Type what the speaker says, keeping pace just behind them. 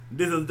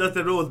This is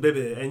Dustin Rose,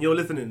 baby, and you're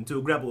listening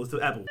to Grapples to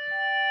Apple.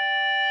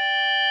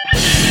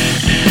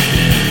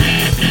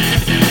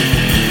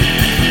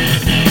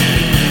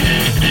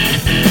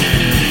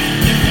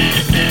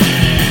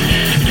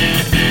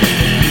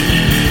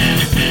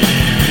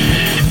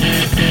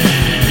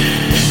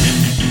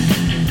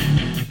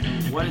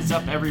 What is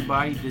up,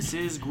 everybody? This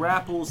is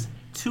Grapples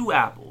to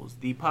Apples,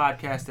 the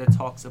podcast that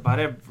talks about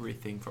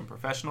everything from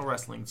professional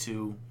wrestling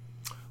to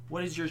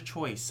what is your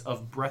choice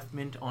of breath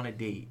mint on a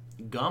date?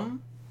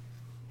 Gum?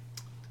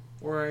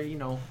 Or,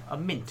 a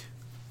mint.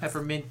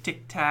 Peppermint,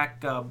 Tic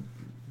Tac,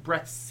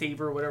 breath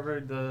saver, whatever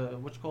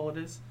what you call it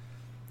is.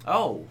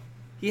 Oh,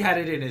 he had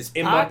it in his pocket.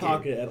 In my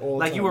pocket at all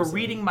times. Like you were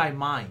reading my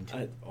mind.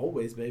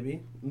 Always,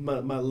 baby.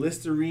 My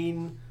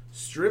Listerine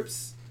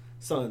strips,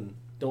 son,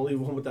 don't leave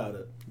home without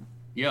it.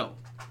 Yo,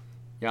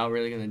 y'all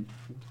really gonna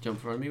jump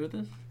in front of me with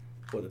this?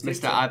 What,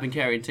 Mister, I've been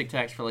carrying Tic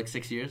Tacs for like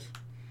 6 years.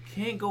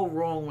 Can't go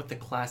wrong with the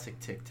classic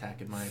Tic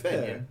Tac, in my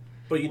opinion.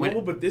 But know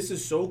what? But this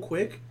is so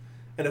quick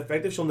and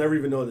effective, she'll never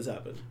even know this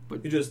happened.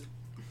 But you just...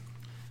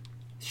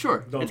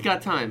 Sure, it's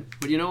got time.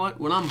 But you know what?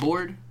 When I'm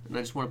bored and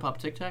I just want to pop a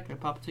Tic Tac, I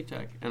pop a Tic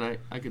Tac. And I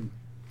could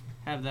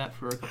have that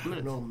for a couple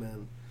minutes. No,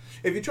 man.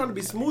 If you're trying to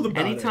be smooth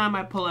about Anytime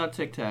I pull out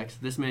Tic Tacs,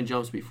 this man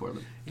jumps me for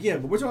them. Yeah,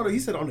 but we're talking, he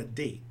said on a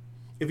date.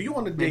 If you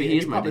on a date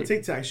and you pop a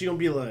Tic Tac, she gonna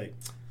be like,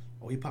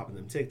 oh, he popping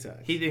them Tic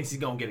Tacs. He thinks he's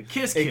gonna get a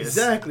kiss.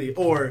 Exactly.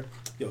 Or,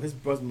 his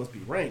breath must be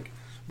rank.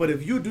 But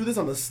if you do this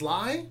on the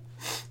sly,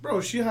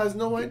 bro, she has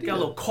no idea. Got a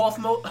little cough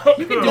mode.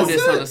 You can do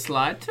this on the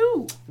slide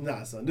too.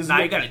 Nah, son. You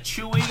gotta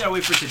chew it. You gotta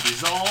wait for it to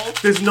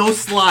dissolve. There's no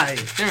slide.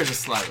 There is a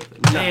slide with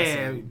it.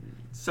 Damn.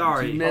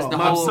 Sorry. You missed the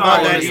I'm whole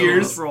sorry,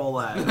 ears. For all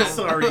that.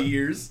 Sorry,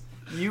 ears.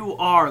 You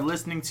are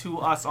listening to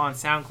us on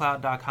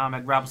SoundCloud.com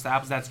at Grapples to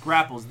Apples. That's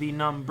Grapples, the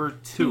number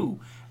 2.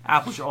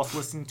 Apples, you're also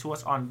listening to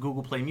us on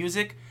Google Play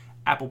Music,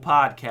 Apple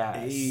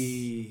Podcasts.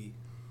 Hey.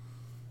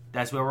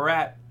 That's where we're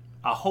at.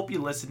 I hope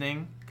you're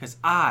listening, because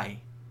I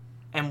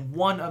am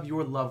one of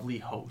your lovely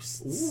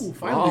hosts. Ooh,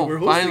 finally we're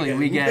hosting finally again.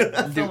 we get...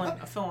 I'm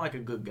feeling like a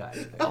good guy.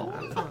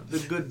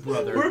 The good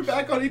brother. We're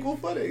back on equal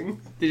footing.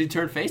 Did you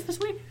turn face this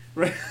week?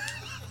 Right.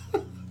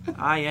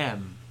 I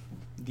am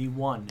the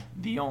one,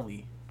 the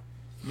only,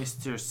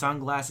 Mr.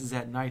 Sunglasses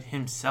at Night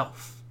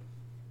himself.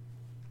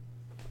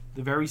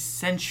 The very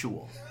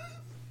sensual.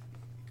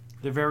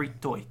 The very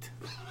toit.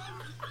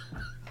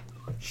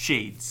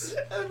 Shades.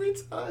 Every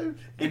time.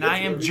 And I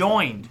am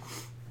joined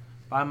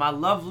by my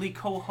lovely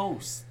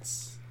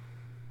co-hosts.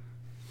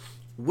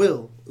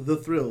 Will, the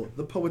Thrill,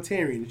 the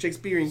Poetarian,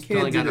 Shakespearean Still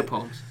got no candidate.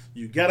 poems.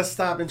 You gotta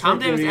stop and Tom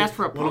Davis asked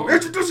for a poem. I'm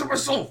introducing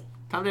myself.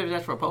 Tom Davis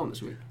asked for a poem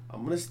this week.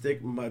 I'm gonna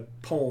stick my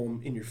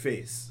poem in your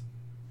face.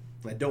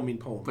 I don't mean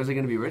poem. Was it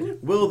going to be written?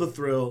 Will, the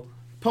Thrill,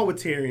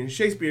 Poetarian,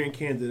 Shakespearean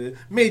candidate,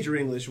 major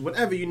English,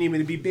 whatever you need me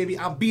to be, baby,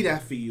 I'll be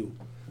that for you.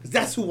 'Cause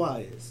that's who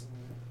I is.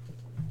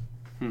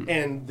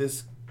 And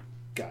this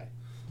guy.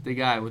 The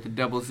guy with the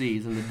double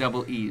Z's and the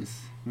double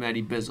E's.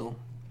 Matty Bizzle.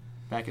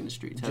 Back in the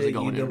streets. How's it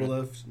going,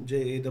 Internet?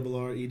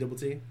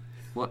 JARRETT.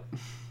 What?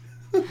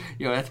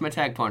 Yo, that's my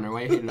tag partner.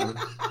 Why you hating on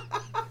him?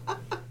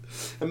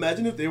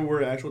 Imagine if they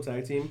were an actual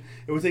tag team.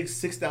 It would take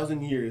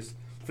 6,000 years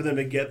for them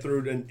to get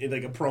through in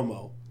like a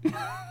promo.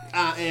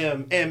 I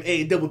am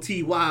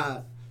MATTY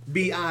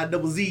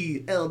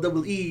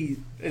BIZZLEE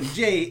and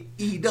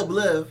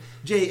JEFF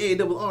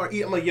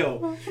JARRE. I'm like,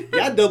 yo,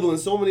 y'all doubling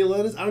so many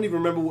letters. I don't even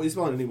remember what you're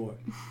spelling anymore.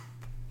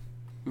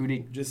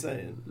 Rudy. Just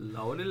saying.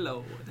 Lordy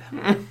Lord.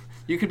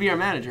 You could be our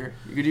manager.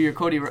 You could do your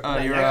Cody,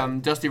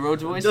 Dusty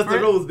Rhodes voice.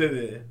 Dustin Rose,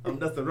 baby. I'm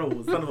Dustin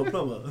Rose, son of a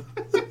plumber.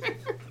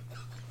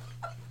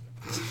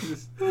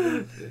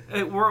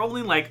 We're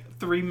only like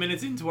 3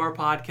 minutes into our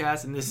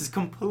podcast, and this is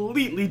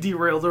completely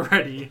derailed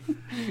already.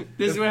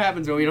 This is what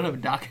happens when we don't have a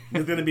doc.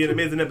 It's going to be an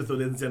amazing episode,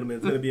 ladies and gentlemen.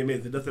 It's going to be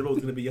amazing. Dustin Rose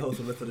is going to be your host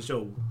for the rest of the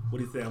show. What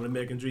do you say? I'm an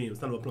American Dream,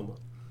 son of a plumber.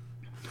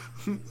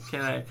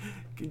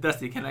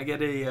 Dusty, can I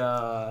get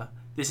a,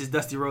 this is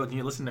Dusty Rhodes, and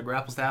you're listening to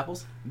Grapples to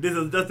Apples? This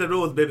is Dustin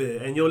Rose, baby,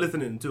 and you're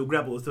listening to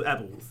Grapples to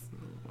Apples.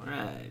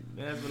 Alright,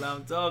 that's what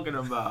I'm talking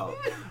about.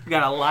 We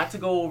got a lot to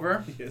go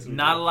over. Yes,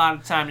 Not do. a lot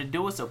of time to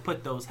do it, so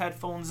put those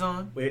headphones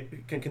on.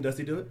 Wait, can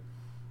Dusty do it?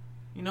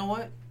 You know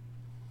what?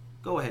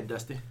 Go ahead,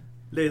 Dusty.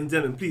 Ladies and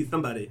gentlemen, please,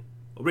 somebody,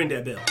 ring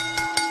that bell.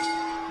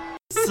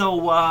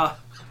 So,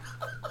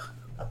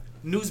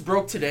 news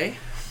broke today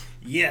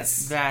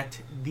Yes. that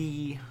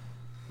the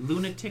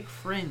Lunatic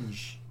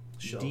Fringe,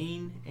 Sure.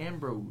 Dean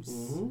Ambrose,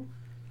 Mm-hmm.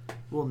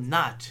 will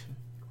not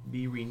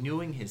be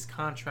renewing his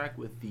contract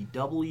with the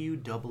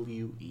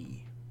WWE.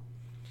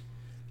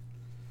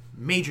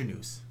 Major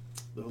news.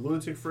 The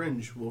Lunatic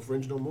Fringe will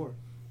fringe no more.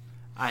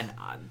 And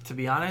to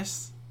be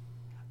honest,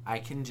 I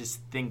can just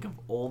think of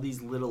all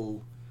these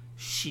little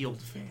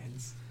Shield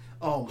fans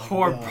Oh my who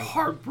are God.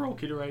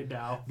 heartbroken right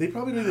now. They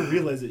probably don't even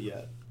realize it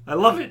yet. I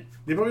love it.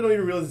 They probably don't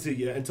even realize it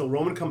yet until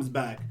Roman comes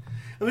back.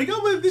 And they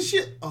go with this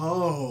shit.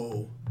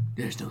 Oh,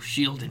 There's no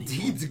Shield anymore.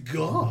 he's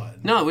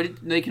gone. No,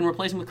 they can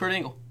replace him with Kurt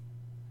Angle.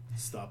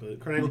 Stop it.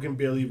 Kurt Angle can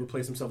barely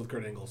replace himself with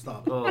Kurt Angle.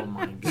 Stop it. Oh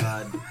my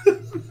God.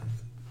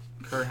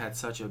 Kurt had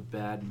such a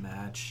bad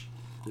match.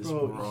 this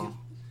Bro, Raw.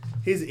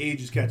 his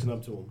age is catching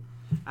up to him.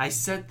 I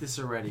said this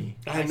already.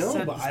 I know,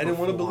 said but this I didn't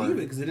want to before. believe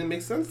it because it didn't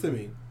make sense to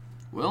me.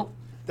 Well,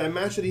 That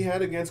match that he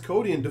had against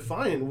Cody in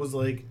Defiant was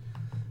like,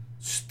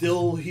 he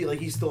still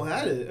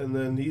had it, and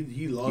then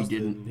he lost He it.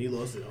 didn't. And he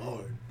lost it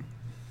hard.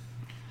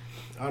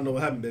 I don't know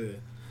what happened, baby.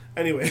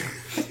 Anyway.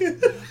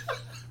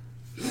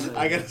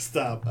 I gotta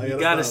stop. You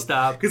gotta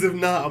stop. Because if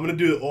not, I'm gonna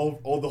do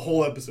the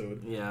whole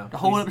episode. Yeah. the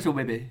whole episode,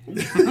 baby.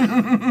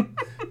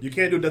 You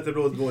can't do Dustin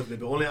Rhodes voice,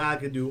 baby. Only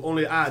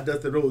I,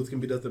 Dustin Rhodes, can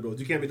be Dustin Rhodes.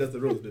 You can't be Dustin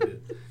Rhodes, baby.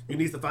 You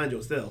need to find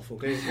yourself,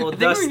 okay? Well, I think we're gonna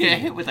Dusty. get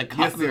hit with a Yes,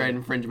 copyright sir.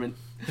 infringement.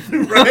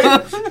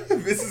 Right?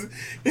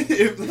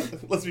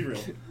 Let's be real.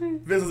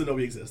 Vince doesn't know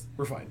we exist.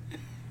 We're fine.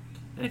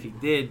 And if he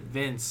did,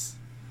 Vince,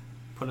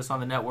 put us on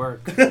the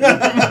network.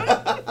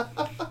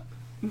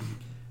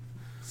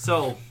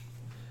 So,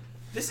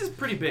 this is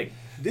pretty big.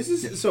 This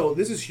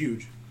is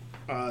huge.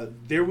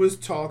 There was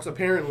talks.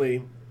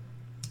 Apparently,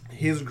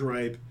 his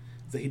gripe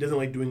is that he doesn't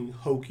like doing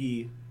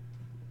hokey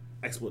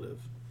expletive,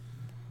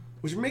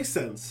 which makes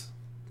sense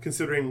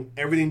considering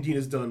everything Dean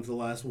has done for the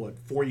last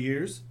 4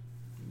 years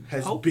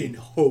has Hokey. been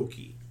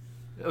hokey.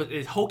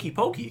 It's hokey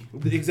pokey.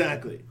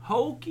 Exactly.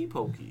 Hokey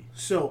pokey.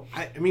 So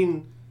I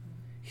mean,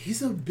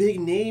 he's a big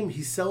name.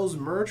 He sells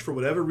merch for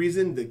whatever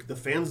reason. The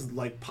fans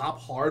like pop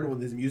hard when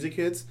his music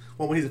hits.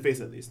 Well, when he's a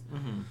face at least.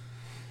 Mm-hmm.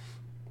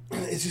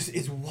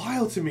 It's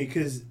wild to me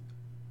because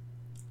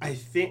I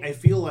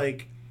feel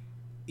like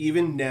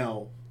even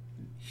now,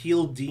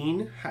 heel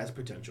Dean has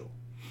potential.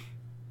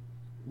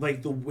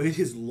 Like the way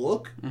his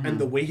look and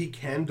the way he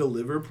can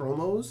deliver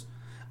promos,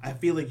 I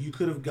feel like you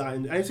could have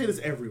gotten. I say this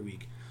every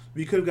week.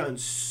 We could have gotten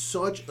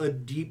such a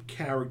deep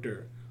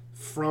character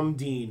from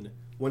Dean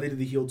when they did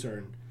the heel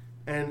turn,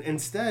 and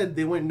instead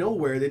they went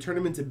nowhere. They turned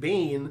him into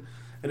Bane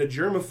and a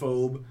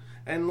germaphobe,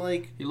 and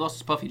like He lost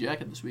his puffy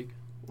jacket this week.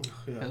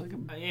 yeah. Had like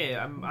a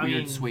Yeah, I weird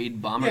mean, suede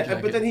bomber Yeah,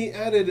 jacket. but then he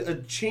added a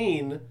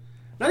chain,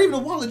 not even a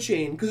wallet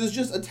chain, because it's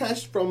just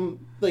attached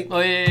from oh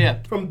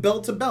yeah. from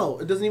belt to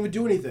belt. It doesn't even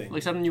do anything.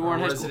 Like something you wore our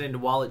in high school. resident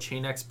wallet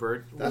chain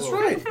expert. That's Will-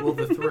 right. Will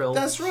the Thrill.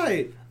 That's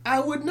right.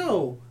 I would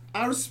know.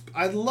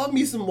 I love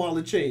me some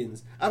wallet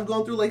chains. I've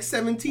gone through like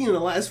 17 in the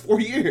last 4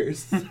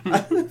 years.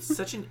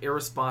 Such an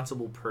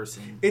irresponsible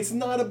person. It's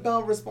not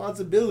about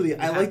responsibility.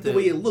 I You like have the to-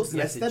 way it looks. It's an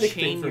you have to aesthetic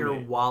chain thing for your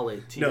me.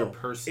 wallet to your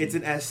person. it's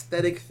an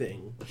aesthetic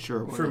thing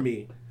Sure. why for not?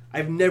 me.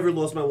 I've never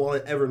lost my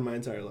wallet ever in my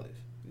entire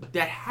life.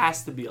 That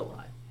has to be a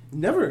lie.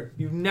 Never.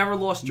 You've never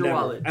lost your Never.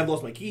 wallet. I've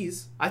lost my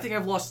keys. I think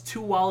I've lost 2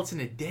 wallets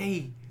in a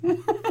day.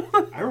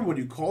 I remember when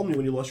you called me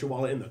when you lost your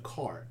wallet in the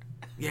car.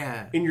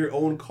 Yeah. In your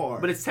own car.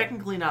 But it's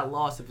technically not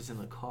lost if it's in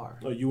the car.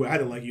 Oh, you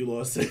acting like you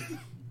lost it.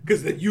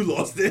 Because then you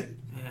lost it.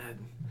 Yeah.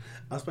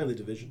 I was playing the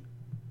Division.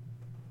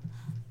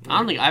 I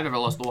don't think I've ever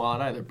lost the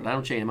wallet either, but I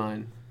don't chain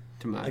mine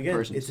to my Again,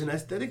 person. it's an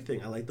aesthetic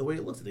thing. I like the way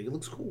it looks. I think it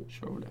looks cool.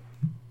 Sure, whatever.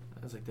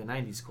 That was like the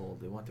 90s called.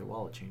 They want their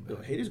wallet chain Yo,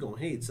 back. haters gonna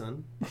hate,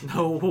 son.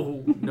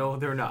 No,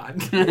 they're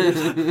not.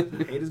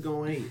 Haters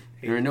gonna hate.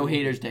 There are no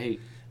haters to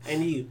hate.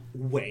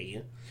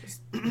 Anyway,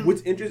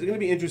 what's interesting? It's gonna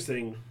be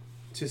interesting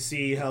to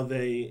see how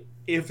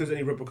if there's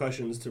any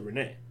repercussions to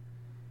Renee,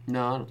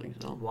 No, I don't think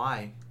so.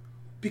 Why?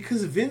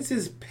 because Vince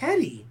is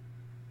petty.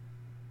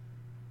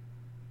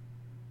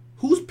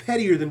 Who's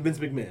pettier than Vince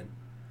McMahon?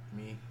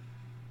 Me?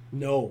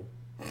 No,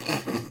 I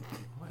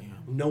am.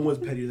 no one's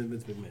pettier than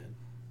Vince McMahon.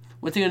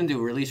 What's he gonna do?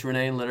 Release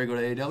Renee and let her go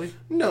to AEW?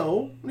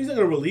 No, he's not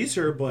gonna release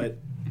her, but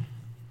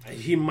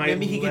he might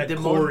Maybe he let can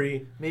demote.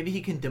 Corey. Maybe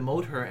he can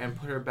demote her and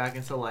put her back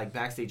into like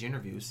backstage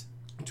interviews.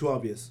 Too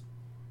obvious.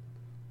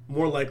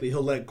 More likely,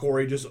 he'll let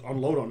Corey just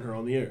unload on her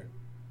on the air.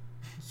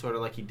 Sort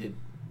of like he did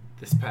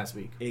this past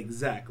week.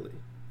 Exactly.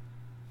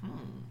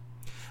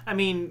 I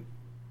mean,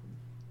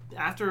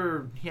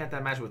 after he had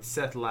that match with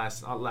Seth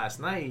last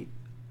night,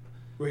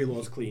 Where he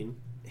lost clean.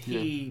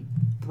 he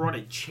brought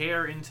a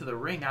chair into the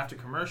ring after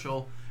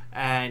commercial,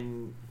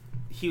 and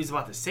he was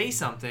about to say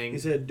something. He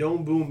said,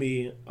 "Don't boo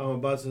me. I'm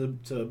about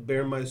to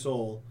bare my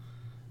soul."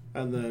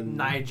 And then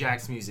Nia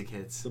Jax music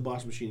hits, the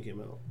box machine came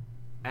out.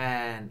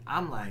 and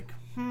I'm like,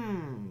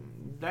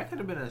 that could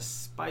have been a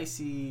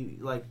spicy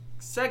like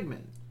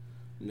segment.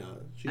 No.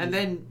 And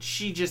then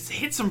she just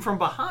hits him from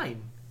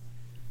behind.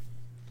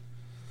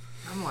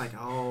 I'm like,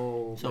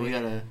 oh. So we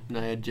got a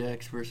Nia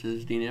Jax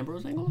versus Dean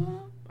Ambrose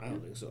angle? I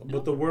don't think so.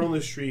 But the word on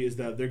the street is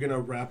that they're going to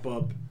wrap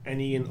up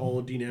any and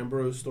all Dean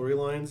Ambrose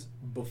storylines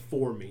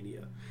before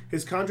Mania.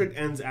 His contract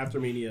ends after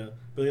Mania,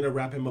 but they're going to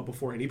wrap him up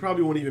beforehand. He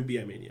probably won't even be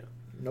at Mania.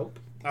 Nope.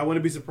 I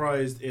wouldn't be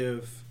surprised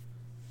if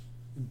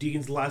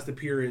Dean's last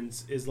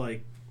appearance is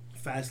like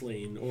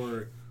Fastlane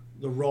or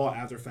the Raw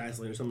after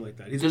Fastlane or something like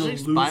that. He's Does going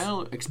it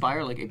to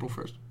expire like April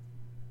 1st?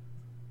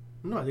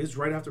 No, I think it's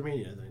right after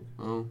Mania, I think.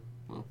 Oh,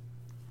 well.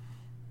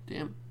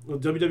 Damn. Well,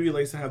 WWE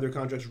likes to have their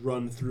contracts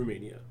run through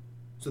Mania,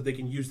 so they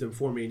can use them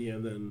for Mania,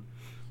 and then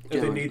if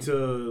Yeah. they need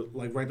to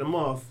like write them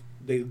off,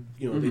 they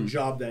they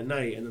job that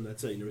night, and then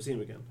that's it. You never see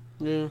them again.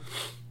 Yeah.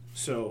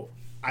 So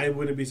I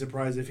wouldn't be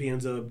surprised if he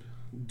ends up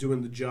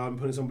doing the job and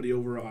putting somebody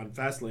over on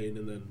Fastlane,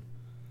 and then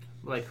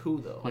Like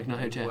who though? Like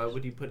Nia Jax. Why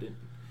would he put it?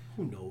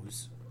 who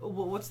knows?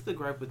 Well, what's the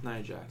gripe with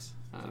Nia Jax?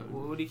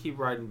 What do you keep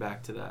riding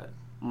back to that?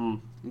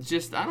 It's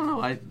just I don't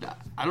know. I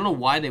don't know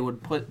why they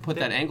would put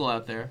that angle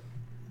out there.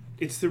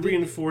 It's to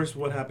reinforce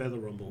what happened at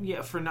the Rumble.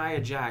 Yeah, for Nia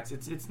Jax,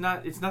 it's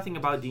nothing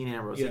about Dean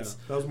Ambrose. Yeah,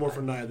 that was more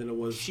for Nia than it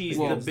was. She's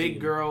the big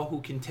girl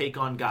who can take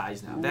on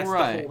guys now. That's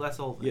right. That's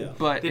the whole thing. Yeah,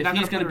 but if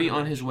he's going to be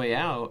on his way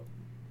out,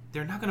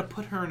 they're not going to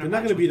put her in. They're not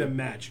going to be the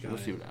match guy. We'll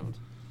see what happens.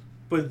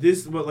 But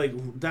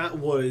that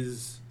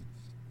was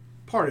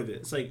part of it.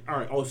 It's like, all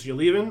right, so you're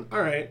leaving? All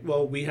right,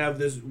 well, we have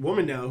this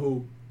woman now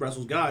who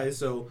wrestles guys,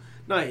 so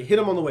Nia, hit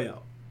him on the way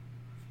out.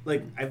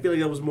 Like, I feel like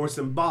that was more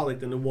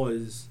symbolic than it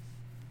was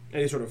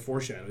any sort of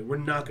foreshadowing. We're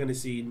not going to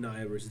see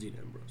Nia versus Dean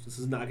Ambrose. This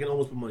is not going to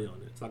almost put money on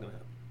it. It's not going to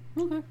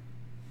happen. Okay.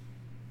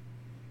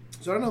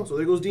 So I don't know. So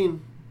there goes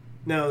Dean.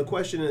 Now the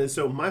question is,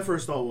 so my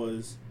first thought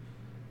was,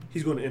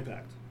 he's going to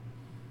Impact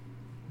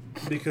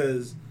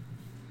because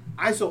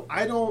I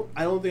don't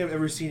think I've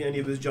ever seen any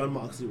of his Jon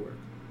Moxley work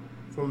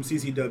from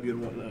CCW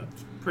and whatnot.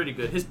 Pretty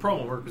good. His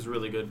promo work was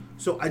really good.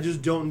 So I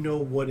just don't know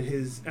what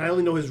and I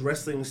only know his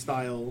wrestling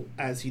style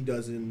as he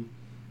does in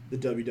the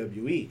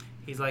WWE.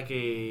 He's like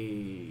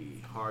a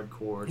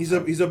hardcore. He's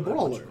a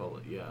brawler.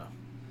 Yeah.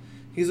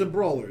 He's a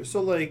brawler. So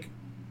like,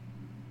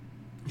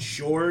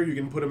 sure, you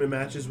can put him in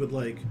matches with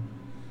like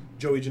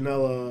Joey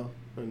Janela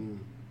and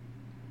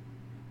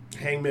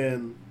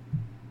Hangman,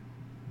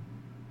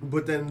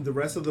 but then the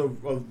rest of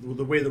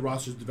the way the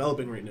roster's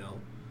developing right now,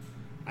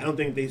 I don't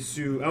think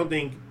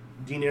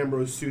Dean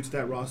Ambrose suits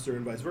that roster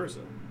and vice versa.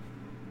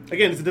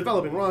 Again, it's a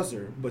developing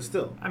roster, but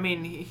still. I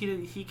mean,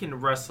 he can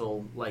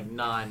wrestle like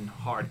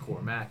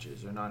non-hardcore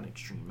matches or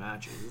non-extreme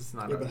matches. It's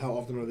not. Yeah, but how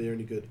often are they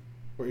any good,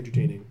 or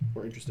entertaining,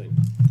 or interesting?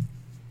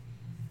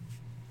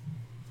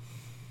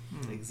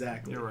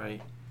 Exactly. You're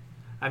right.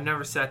 I've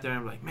never sat there and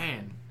I'm like,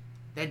 man,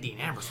 that Dean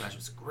Ambrose match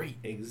was great.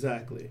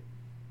 Exactly.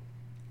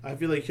 I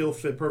feel like he'll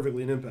fit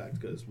perfectly in Impact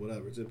because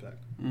whatever, it's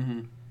Impact.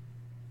 Mm-hmm.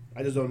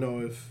 I just don't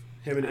know if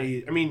him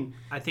and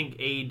I think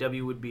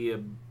AEW would be a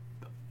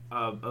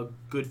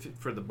good fit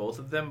for the both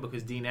of them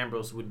because Dean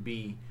Ambrose would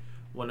be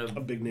one of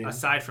a big name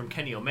aside from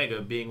Kenny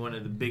Omega being one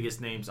of the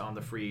biggest names on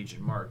the free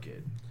agent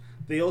market.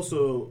 They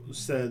also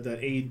said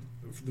that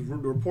the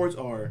reports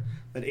are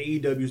that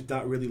AEW is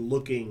not really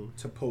looking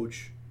to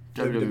poach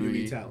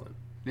WWE talent.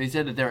 They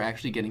said that they're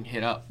actually getting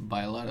hit up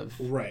by a lot of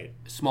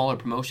smaller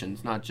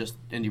promotions, not just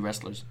indie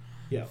wrestlers,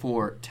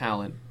 for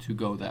talent to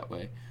go that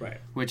way. Right.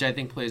 Which I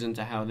think plays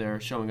into how they're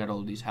showing at all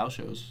of these house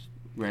shows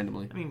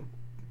randomly. I mean,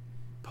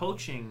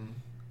 poaching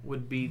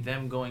would be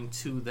them going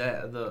to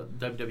the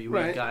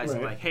WWE guys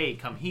and like, hey,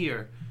 come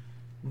here.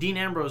 Dean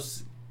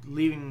Ambrose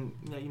leaving,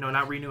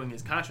 not renewing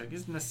his contract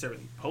isn't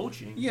necessarily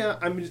poaching. Yeah,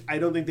 I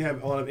don't think they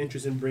have a lot of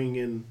interest in bringing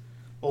in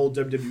old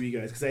WWE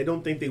guys because I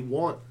don't think they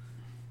want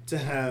to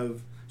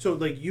have. So,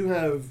 like, you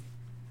have,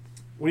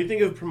 when you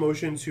think of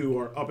promotions who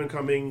are up and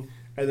coming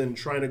and then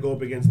trying to go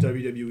up against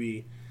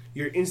WWE,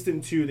 your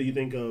instant two that you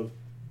think of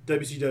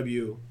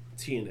WCW,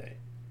 TNA.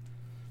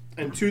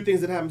 And two things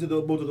that happened to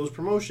both of those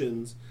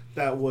promotions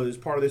that was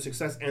part of their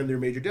success and their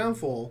major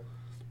downfall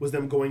was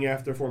them going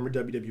after former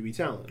WWE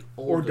talent.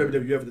 Or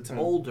WWF at the time.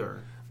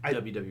 Older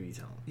WWE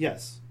talent.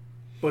 Yes.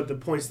 But the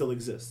point still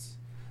exists.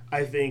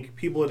 I think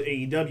people at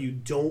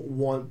AEW don't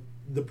want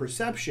the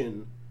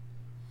perception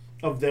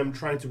of them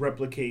trying to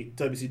replicate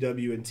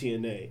WCW and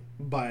TNA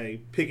by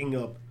picking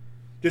up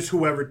just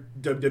whoever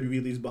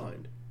WWE leaves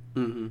behind.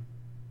 Mm-hmm.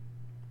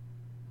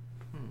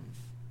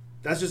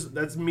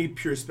 That's me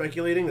pure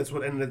speculating.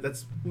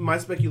 That's my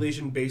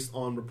speculation based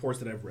on reports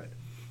that I've read.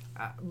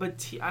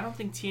 But I don't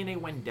think TNA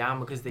went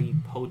down because they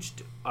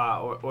poached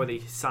or they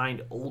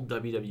signed old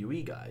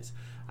WWE guys.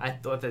 I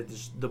thought that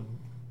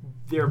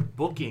their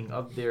booking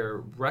of their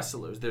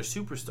wrestlers, their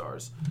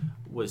superstars,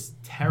 was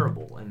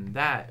terrible, and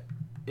that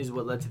is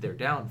what led to their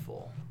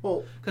downfall.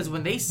 Well, because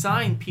when they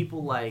signed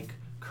people like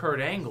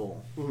Kurt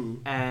Angle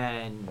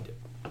and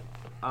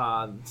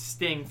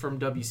Sting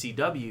from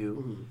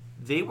WCW,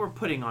 they were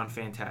putting on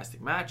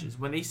fantastic matches.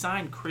 When they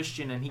signed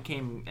Christian and he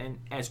came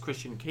as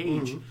Christian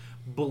Cage,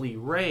 Bully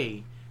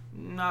Ray,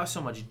 not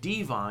so much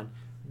Devon,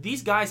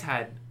 these guys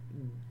had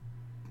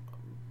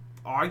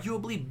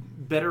arguably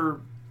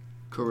better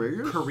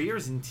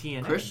careers in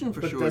TNA. Christian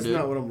but that's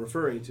not what I'm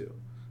referring to.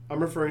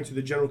 I'm referring to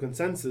the general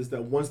consensus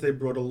that once they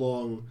brought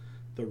along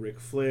the Ric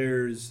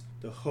Flairs,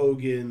 the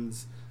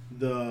Hogans,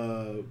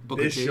 the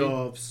Booker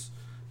Bischoffs,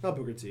 not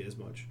Booker T as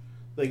much,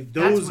 like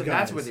those guys.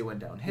 That's where they went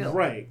downhill.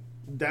 Right.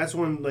 That's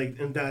when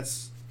and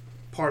that's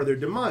part of their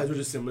demise, which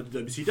is similar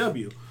to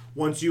WCW.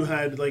 Once you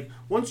have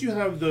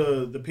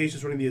the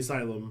patients running the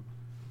asylum,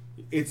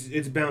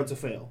 it's bound to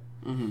fail.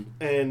 Mm-hmm.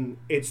 And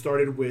it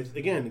started with,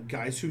 again,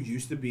 guys who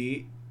used to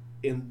be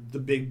in the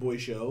big boy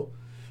show,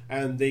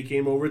 and they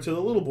came over to the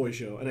little boy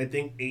show. And I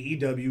think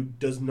AEW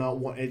does not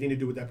want anything to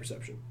do with that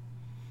perception.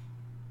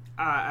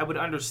 I would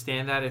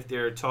understand that if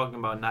they're talking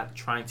about not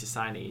trying to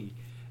sign a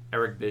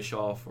Eric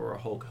Bischoff or a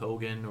Hulk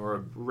Hogan or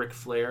a Ric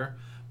Flair,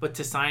 but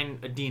to sign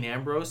a Dean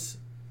Ambrose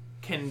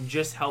can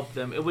just help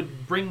them. It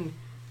would bring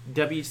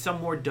some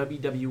more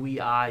WWE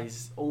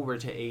eyes over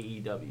to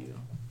AEW.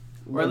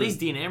 Or at least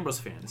Dean Ambrose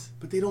fans.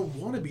 But they don't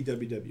want to be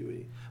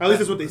WWE. At least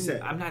that's what they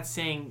said. I'm not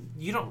saying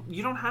you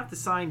don't have to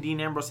sign Dean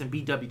Ambrose and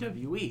be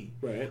WWE.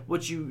 Right.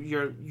 What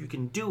you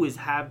can do is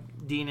have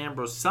Dean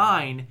Ambrose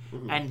sign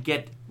and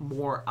get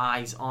more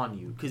eyes on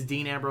you, because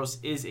Dean Ambrose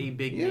is a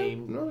big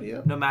name.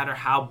 No matter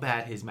how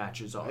bad his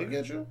matches are. I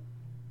get you.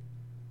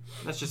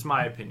 That's just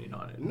my opinion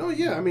on it. No,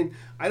 yeah. I mean,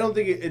 I don't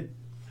think it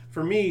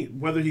for me,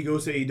 whether he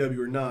goes to AEW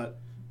or not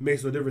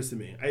makes no difference to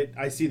me.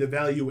 I see the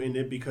value in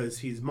it because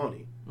he's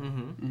money.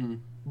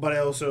 But I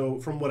also,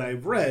 from what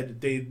I've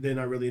read, they're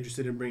not really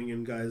interested in bringing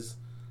in guys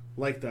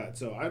like that.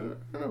 So I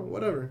don't know,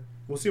 whatever.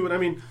 We'll see what, I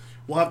mean,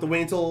 we'll have to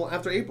wait until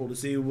after April to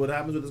see what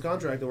happens with his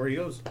contract and where he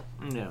goes.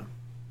 Yeah.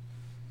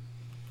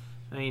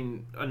 I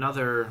mean,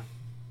 another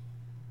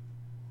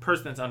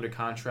person that's under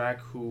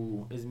contract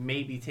who is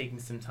maybe taking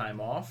some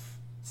time off,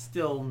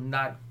 still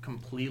not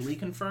completely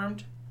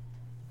confirmed,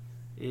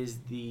 is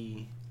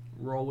the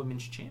Raw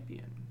Women's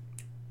Champion,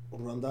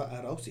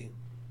 Ronda Rousey.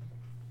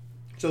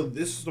 So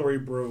this story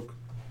broke,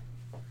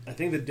 I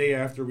think, the day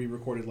after we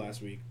recorded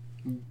last week.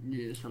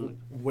 Yeah,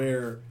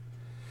 where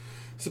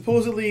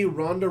supposedly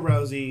Ronda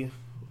Rousey,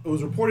 it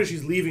was reported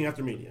she's leaving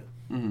after Mania.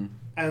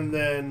 And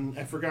then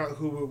I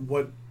forgot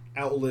what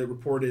outlet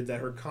reported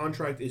that her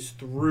contract is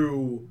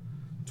through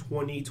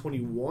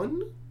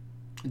 2021.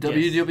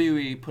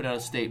 WWE put out a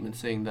statement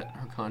saying that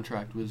her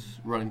contract was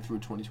running through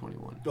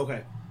 2021.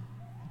 Okay.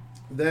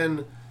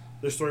 Then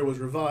the story was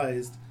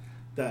revised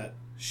that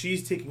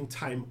she's taking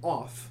time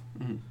off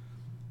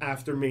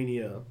after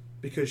Mania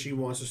because she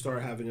wants to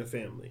start having a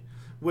family.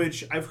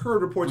 Which I've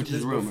heard reports of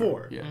this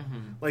before. Yeah.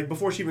 Like,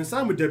 before she even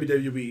signed with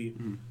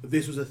WWE,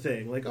 this was a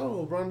thing. Like,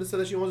 oh, Ronda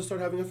said that she wants to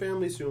start having a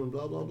family soon,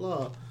 blah, blah,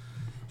 blah.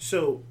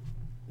 So,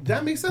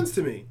 that makes sense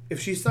to me. If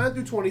she signed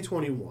through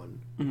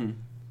 2021,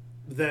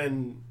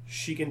 then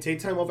she can take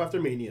time off after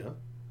Mania,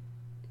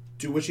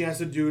 do what she has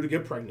to do to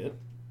get pregnant,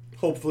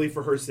 hopefully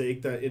for her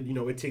sake, that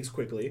it takes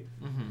quickly,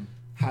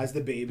 has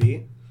the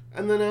baby,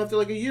 and then after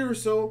like a year or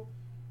so,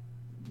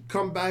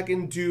 come back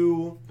and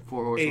do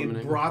a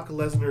Brock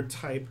Lesnar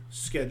type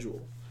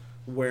schedule,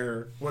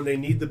 where when they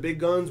need the big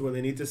guns, when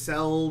they need to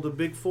sell the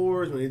big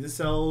fours, when they need to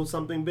sell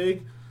something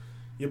big,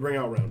 you bring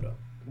out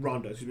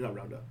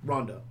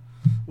Ronda,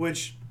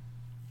 which,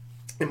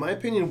 in my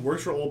opinion,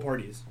 works for all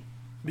parties,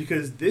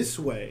 because this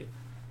way,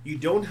 you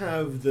don't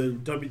have the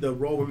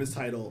Raw Women's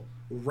title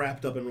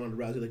wrapped up in Ronda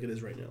Rousey like it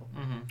is right now.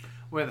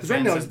 Because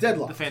right now it's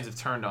deadlocked. The fans have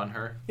turned on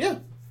her. Yeah.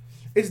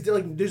 It's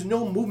like there's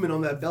no movement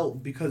on that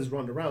belt because it's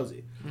Ronda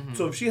Rousey.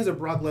 So if she has a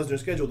Brock Lesnar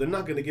schedule, they're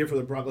not going to give her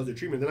the Brock Lesnar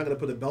treatment. They're not going to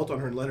put the belt on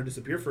her and let her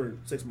disappear for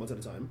 6 months at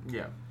a time.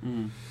 Yeah.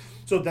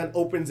 So that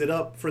opens it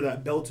up for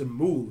that belt to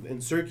move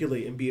and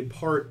circulate and be a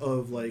part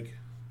of like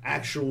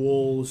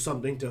actual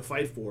something to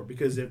fight for.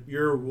 Because if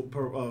you're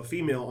a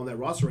female on that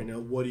roster right now,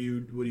 what are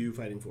you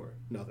fighting for?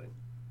 Nothing.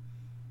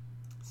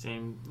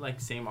 Same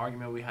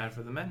argument we had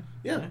for the men.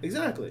 Yeah.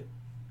 Exactly.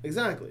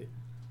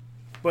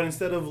 But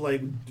instead of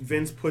like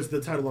Vince puts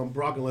the title on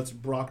Brock and lets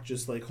Brock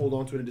just like hold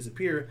on to it and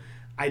disappear,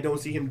 I don't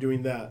see him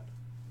doing that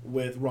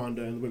with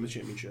Ronda and the Women's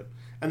Championship.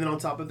 And then on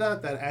top of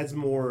that, that adds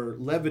more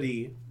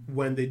levity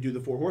when they do the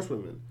Four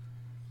Horsewomen,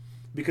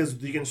 because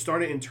you can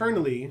start it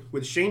internally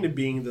with Shayna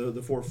being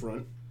the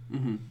forefront,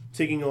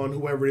 taking on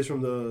whoever it is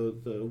from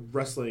the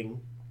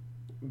wrestling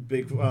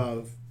big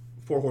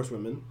Four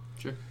Horsewomen.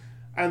 Sure.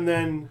 And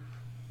then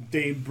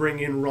they bring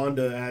in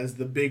Ronda as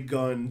the big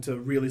gun to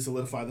really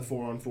solidify the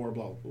 4-on-4,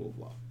 blah, blah,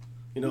 blah.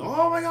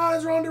 Oh my God,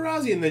 it's Ronda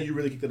Rousey. And then you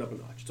really kicked it up a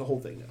notch. It's a whole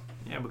thing now.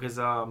 Yeah, because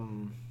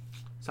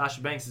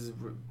Sasha Banks has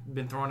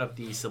been throwing up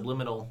the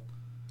subliminal,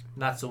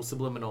 not so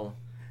subliminal.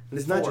 And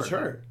it's not just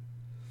her.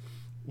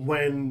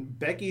 When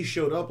Becky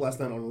showed up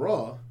last night on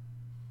Raw,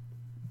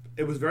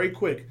 it was very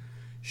quick.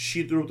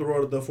 She threw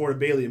up the 4 to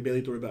Bayley, and Bayley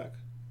threw it back.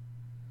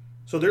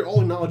 So they're all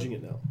acknowledging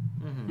it now.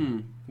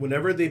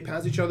 Whenever they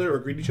pass each other or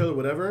greet each other,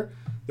 whatever,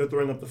 they're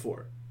throwing up the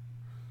 4.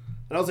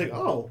 And I was like,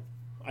 oh,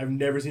 I've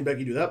never seen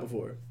Becky do that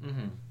before.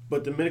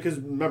 But the minute, because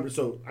remember,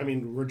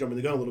 we're jumping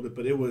the gun a little bit,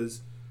 but it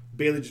was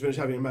Bayley just finished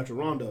having a match with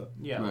Ronda.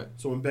 Yeah. Right.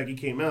 So when Becky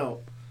came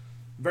out,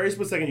 very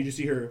split second, you just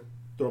see her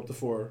throw up the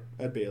 4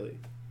 at Bayley.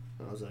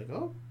 And I was like,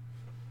 oh,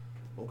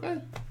 okay.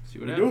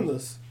 We're doing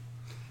this.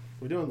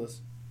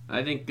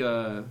 I think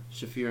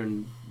Shafir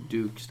and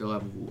Duke still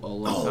have a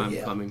long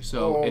time coming.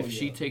 So if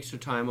she takes her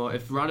time off,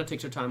 if Ronda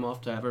takes her time off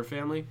to have her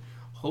family,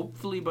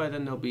 hopefully by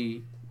then they'll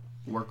be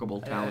workable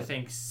talent. I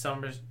think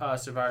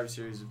Survivor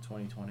Series of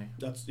 2020.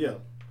 That's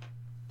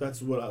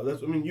what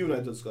you and I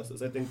discussed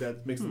this. I think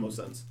that makes the most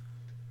sense.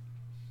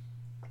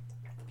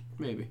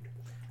 Maybe.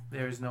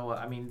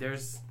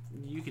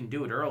 You can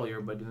do it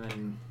earlier, but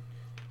then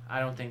I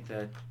don't think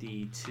that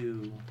the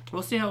 2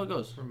 We'll see how it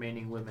goes.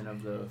 remaining women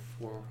of the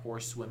 4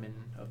 horsewomen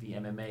of the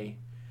MMA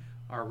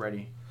are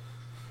ready.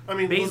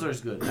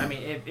 Baszler's good.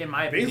 In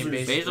my opinion,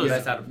 Baszler's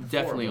best out of the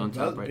definitely 4. on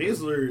top right now.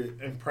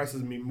 Baszler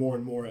impresses me more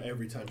and more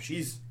every time.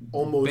 She's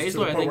almost to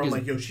the point where I'm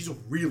like, she's a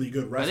really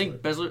good wrestler. I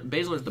think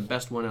Baszler is the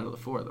best one out of the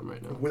 4 of them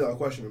right now. Without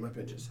question, in my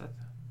opinion.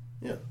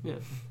 Yeah.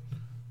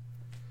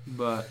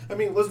 But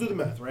let's do the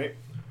math, right?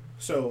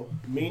 So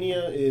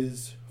Mania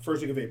is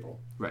first week of April.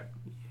 Right.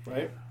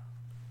 Right.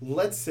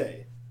 Let's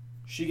say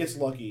she gets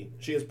lucky.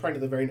 She gets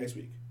pregnant the very next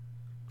week.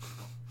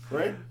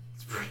 Right.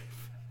 It's pretty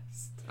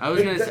fast. I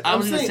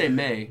was gonna say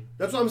May.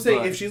 That's what I'm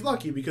saying. If she's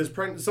lucky, because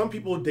some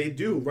people they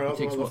do right off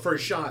takes the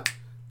first shot,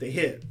 they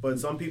hit, but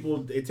some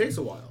people it takes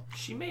a while.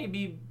 She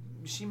may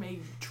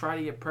try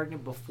to get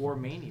pregnant before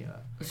Mania.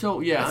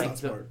 So yeah, That's not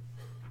smart.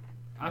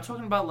 I'm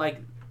talking about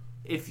like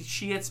if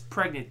she gets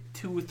pregnant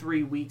 2 or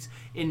 3 weeks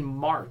in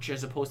March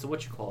as opposed to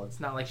what you call it. It's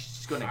not like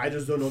she's going to. I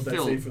just don't know if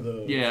that's safe for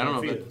the. Yeah, I don't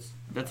know. Fetus.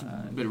 That's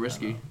a bit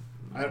risky.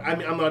 I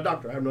mean, I'm not a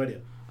doctor. I have no idea.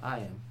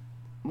 I am.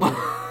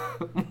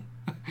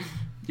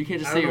 You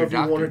can't just I say don't know you're a if you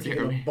want her doctor, to get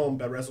a Jeremy.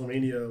 bump at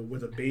WrestleMania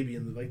with a baby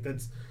and like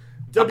that's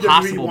A WWE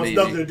possible wants baby.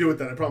 nothing to do with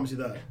that. I promise you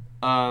that.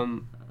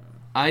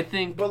 I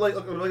think. But like I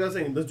was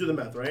saying, let's do the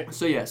math, right?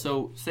 So yeah,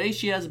 so say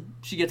she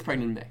gets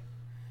pregnant in May.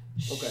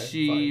 Okay,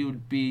 She fine.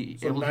 would be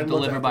So able 9 to months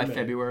deliver after by May.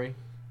 February,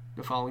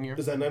 the following year,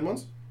 Is that 9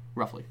 months?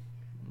 roughly.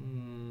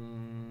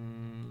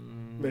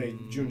 May,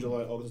 June,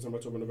 July, August, September,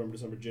 October, November,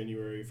 December,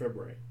 January,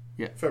 February.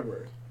 Yeah.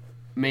 February.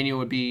 Mania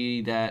would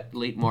be that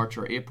late March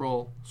or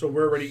April. So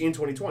we're already in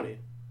 2020.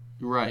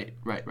 Right.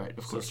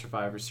 Of So course.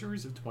 Survivor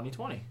Series of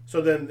 2020.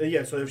 So then,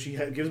 so if she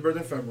gives birth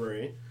in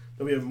February,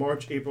 then we have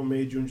March, April,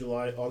 May, June,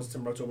 July, August,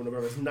 September, October,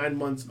 November. It's 9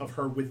 months of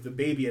her with the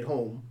baby at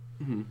home.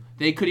 Mm-hmm.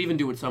 They could even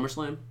do it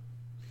SummerSlam,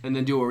 and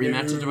then do a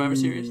rematch of Survivor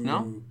Series.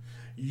 No.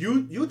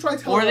 You try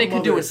telling. Or they a could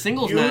mother, do a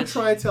singles match.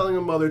 You try telling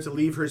a mother to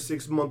leave her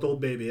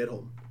 6-month-old baby at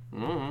home.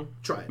 Mm-hmm.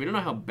 Try it. We don't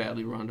know how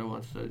badly Ronda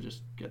wants to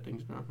just get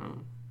things done. I don't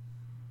know.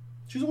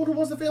 She's the one who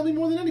wants the family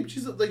more than anybody.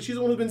 She's the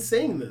one who's been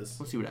saying this.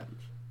 Let's see what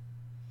happens.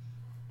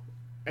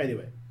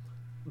 Anyway,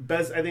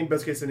 I think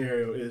best case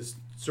scenario is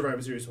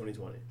Survivor Series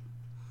 2020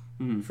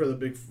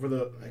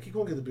 I keep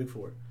going to the big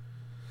four.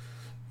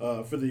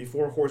 For the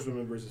 4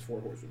 horsewomen versus 4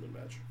 horsewomen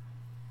match.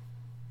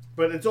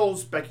 But it's all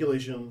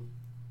speculation,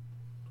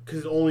 because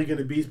it's only going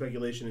to be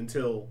speculation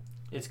until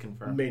It's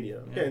confirmed.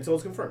 Mania. Yeah, until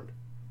it's confirmed.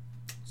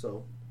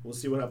 So we'll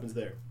see what happens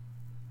there.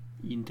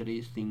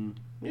 Interesting.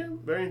 Yeah,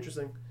 very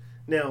interesting.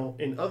 Now,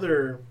 in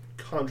other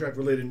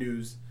contract-related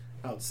news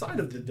outside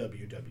of the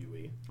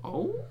WWE,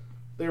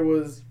 there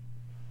was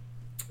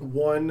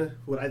one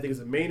what I think is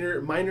a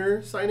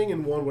minor signing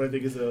and one what I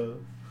think is a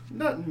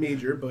not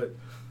major, but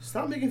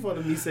stop making fun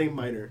of me saying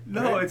minor.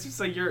 No, right? it's just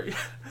like you're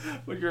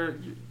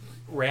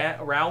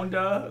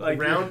rounda like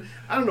round.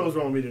 I don't know what's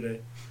wrong with me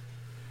today.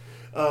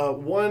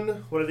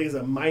 One what I think is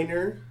a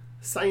minor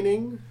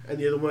signing, and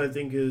the other one I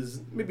think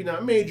is maybe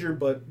not major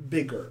but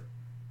bigger.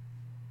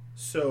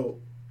 So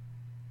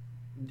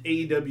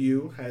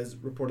AEW has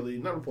not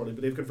reportedly,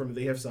 but they've confirmed that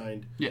they have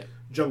signed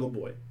Jungle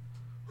Boy,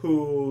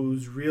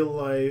 whose real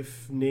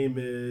life name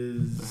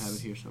is... I have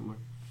it here somewhere.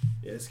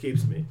 Yeah, it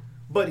escapes me.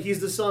 But he's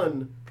the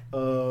son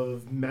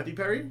of Matthew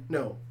Perry?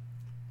 No.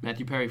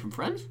 Matthew Perry from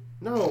Friends?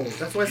 No,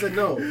 that's why I said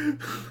no.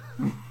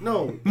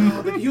 No.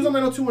 He was on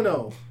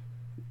 90210.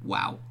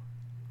 Wow.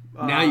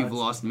 Now you've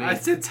lost me. I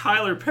said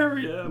Tyler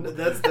Perry.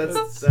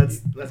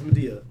 That's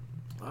Medea.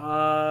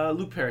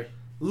 Luke Perry.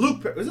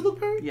 Luke Perry. Is it Luke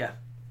Perry? Yeah.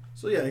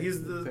 So yeah,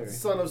 he's the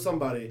son of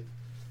somebody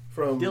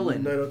from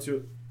Dylan.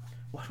 902.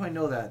 Why do I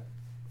know that?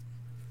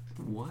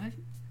 What?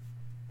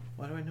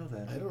 Why do I know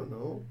that? I don't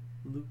know.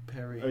 Luke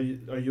Perry. Are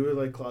you a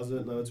like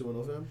closet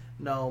 90210 fan?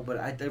 No, but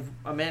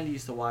Amanda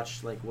used to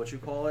watch like what you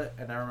call it,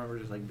 and I remember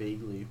just like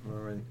vaguely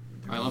remembering.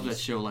 I love that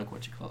show. Like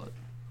what you call it.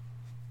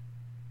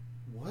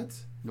 What?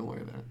 Don't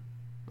worry about it.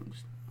 I'm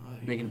just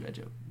making a bad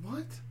joke.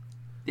 What?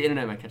 The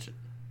internet might catch it.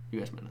 You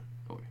guys might not.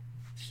 Don't worry.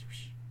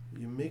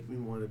 You make me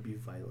want to be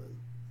violent.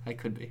 I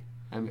could be.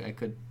 I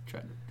could try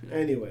to do that.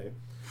 Anyway,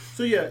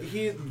 so yeah,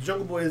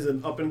 Jungle Boy is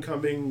an up and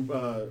coming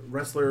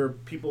wrestler.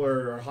 People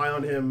are high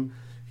on him.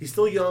 He's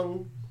still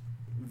young,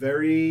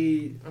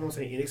 very I don't want to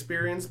say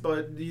inexperienced,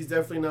 but he's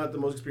definitely not the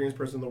most experienced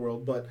person in the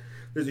world. But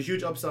there's a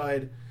huge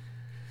upside,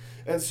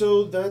 and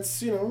so that's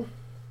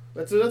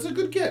that's a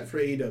good get for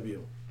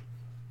AEW.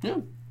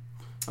 Yeah.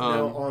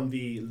 Now on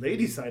the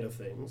lady side of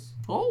things,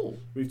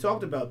 we've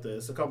talked about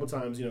this a couple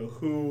times.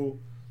 Who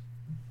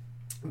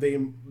they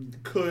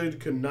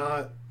could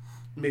not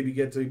maybe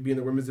get to be in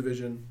the women's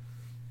division.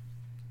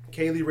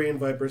 Kaylee Ray and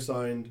Viper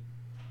signed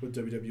with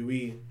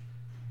WWE,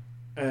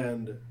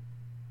 and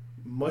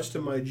much to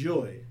my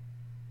joy,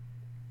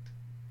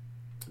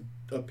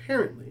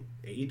 apparently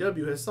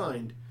AEW has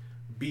signed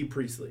Bea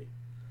Priestley.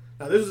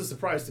 Now this was a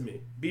surprise to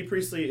me. Bea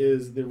Priestley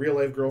is the real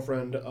life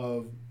girlfriend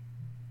of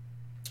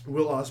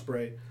Will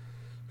Ospreay,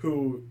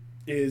 who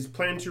is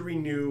planning to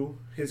renew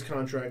his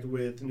contract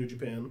with New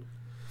Japan.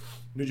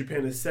 New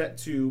Japan is set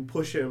to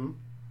push him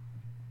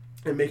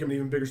and make him an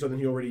even bigger star than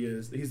he already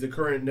is. He's the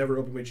current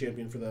never openweight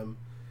champion for them.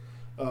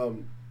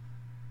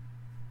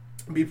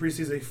 Bea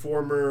Priestley is a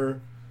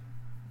former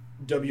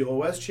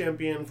WOS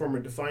champion, former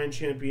Defiant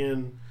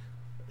champion.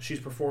 She's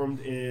performed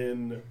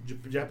in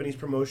Japanese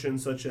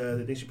promotions such as,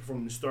 I think she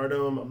performed in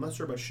Stardom. I'm not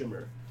sure about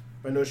Shimmer,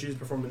 but I know she's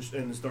performed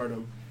in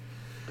Stardom.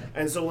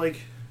 And so like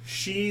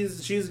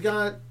she's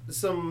got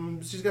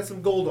some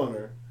gold on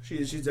her.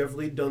 She's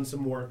definitely done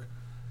some work.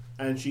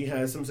 and she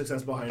has some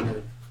success behind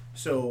her.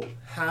 So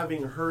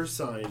having her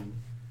sign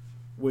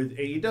with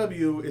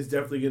AEW is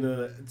definitely going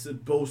to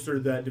bolster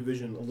that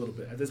division a little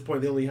bit. At this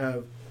point, they only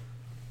have,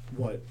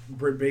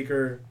 Britt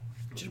Baker,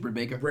 just Britt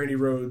Baker, Brandy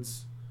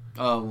Rhodes.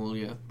 Oh, well,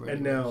 yeah.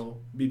 And now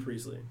Bea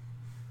Priestley.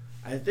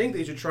 I think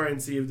they should try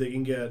and see if they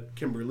can get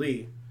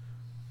Kimberly,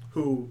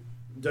 who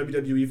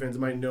WWE fans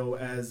might know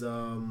as,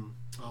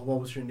 what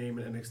was her name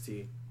in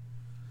NXT?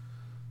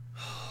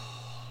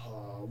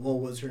 What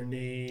was her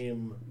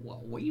name?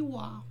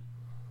 Wow.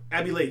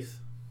 Abby Lath.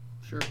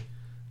 Sure.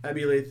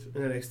 Abby Lath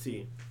in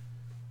NXT.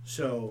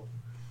 So,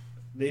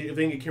 if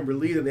they can get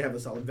Kimberly, then they have a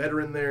solid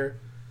veteran there.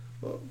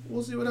 Well,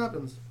 we'll see what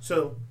happens.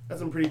 So, that's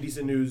some pretty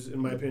decent news, in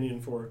my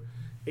opinion, for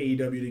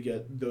AEW to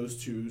get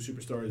those two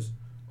superstars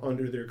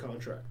under their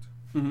contract.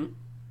 Mm-hmm.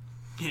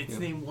 Its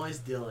name was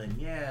Dylan,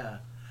 yeah.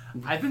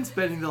 I've been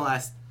spending the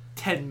last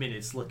 10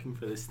 minutes looking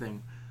for this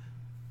thing.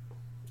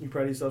 You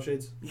proud of yourself,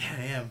 Shades? Yeah,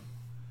 I am.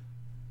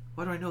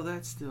 Why do I know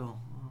that still?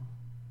 Oh.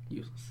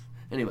 Useless.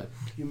 Anyway.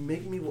 You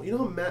make me... You know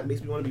how Matt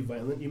makes me want to be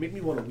violent? You make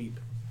me want to weep.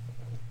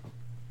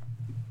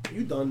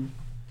 You done.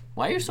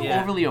 Why are you so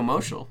overly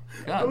emotional?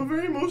 God. I'm a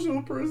very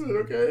emotional person,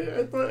 okay?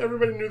 I thought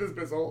everybody knew this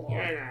Bissell.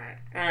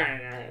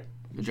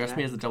 Address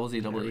me as a double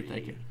Z, double E.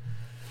 Thank you.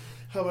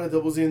 How about a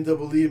double Z and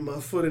double E? My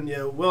foot in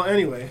you. Well,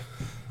 anyway.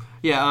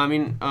 Yeah, I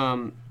mean,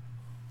 I'm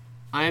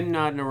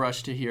not in a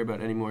rush to hear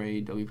about any more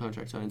AEW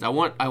contract signs. I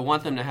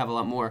want them to have a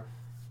lot more.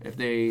 If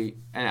they,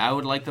 and I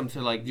would like them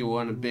to do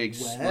one a big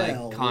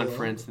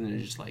conference and then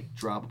just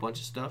drop a bunch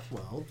of stuff.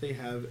 Well, they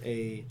have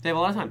a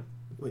lot of time.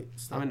 Wait,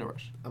 stop. I'm in a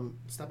rush.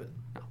 Stop it.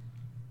 No.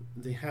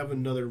 They have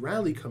another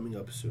rally coming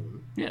up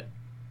soon. Yeah.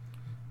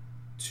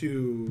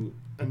 To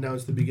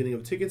announce the beginning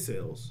of ticket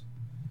sales.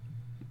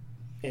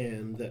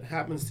 And that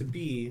happens to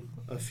be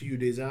a few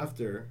days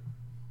after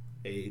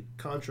a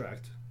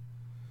contract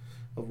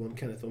of one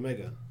Kenneth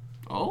Omega.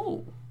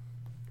 Oh.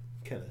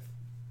 Kenneth.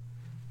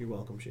 You're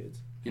welcome, Shades.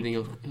 You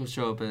think he'll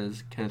show up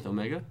as Kenneth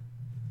Omega?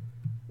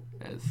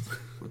 As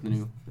with the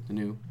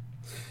new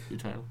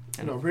title?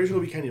 No, I'm pretty sure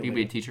he'll be Kenny Omega. He'll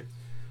be a teacher.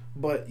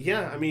 But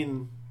yeah, I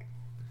mean,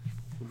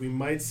 we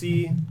might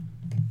see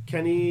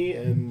Kenny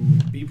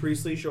and Bea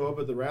Priestley show up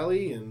at the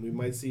rally, and we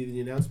might see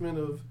the announcement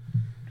of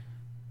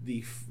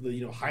the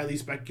highly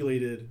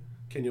speculated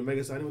Kenny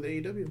Omega signing with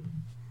AEW.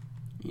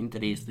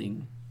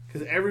 Interesting.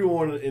 Because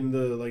everyone in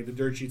the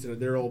dirt sheets,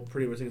 they're all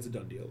pretty much saying it's a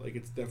done deal.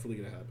 It's definitely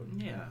gonna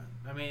happen. Yeah,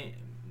 I mean,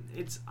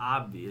 it's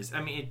obvious.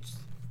 I mean,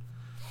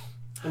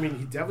 he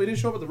definitely didn't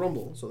show up at the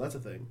Rumble, so that's a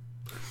thing.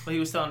 Well, he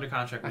was still under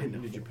contract with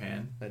New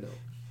Japan. I know.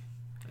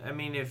 I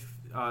mean, if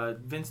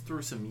Vince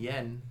threw some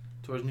yen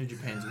towards New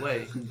Japan's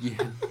way,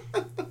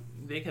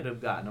 they could have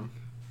gotten him.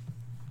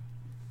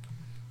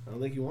 I don't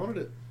think he wanted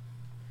it.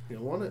 He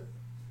don't want it.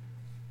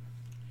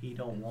 He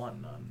don't want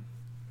none.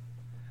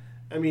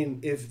 I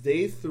mean, if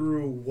they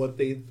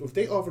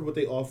offered what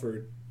they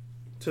offered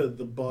to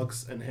the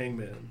Bucks and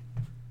Hangman,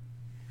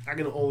 I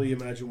can only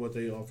imagine what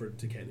they offered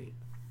to Kenny.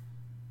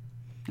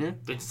 Yeah.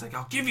 It's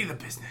I'll give you the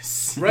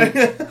business. Right?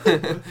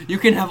 You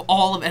can have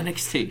all of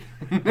NXT.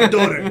 My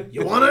daughter,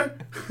 you want her?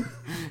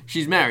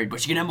 She's married, but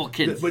she can have more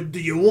kids. But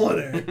do you want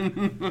her?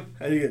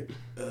 How do you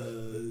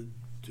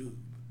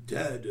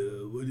Dad,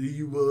 what are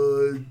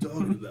you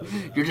talking about?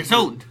 You're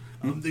disowned.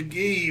 I'm the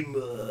game.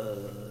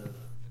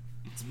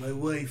 It's my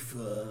wife.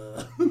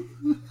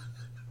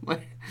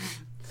 What?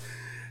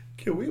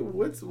 Can we?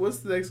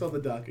 What's next on the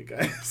docket,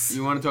 guys?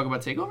 You want to talk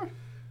about TakeOver?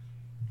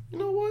 You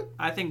know what?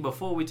 I think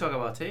before we talk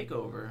about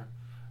TakeOver,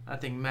 I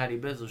think Matty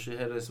Bizzle should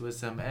hit us with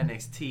some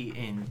NXT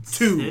in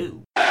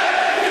 2.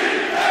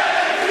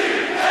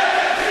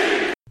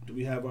 Do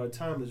we have our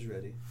timers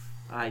ready?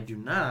 I do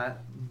not,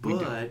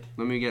 but...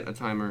 Let me get a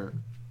timer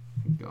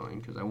going,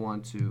 because I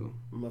want to...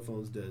 My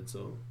phone's dead,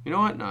 so... You know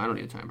what? No, I don't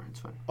need a timer.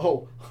 It's fine.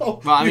 Oh.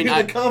 Well, I mean,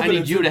 I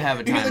need you to have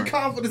a timer. You hear the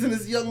confidence in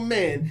this young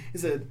man. He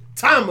said,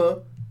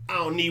 timer? I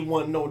don't need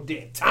one no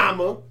damn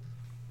timer.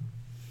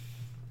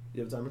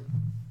 You have a timer?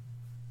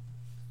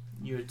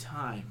 Your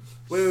time.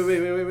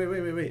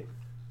 Wait.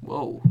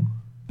 Whoa.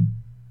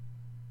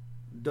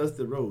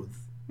 Dusty Rhodes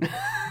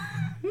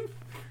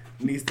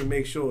needs to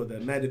make sure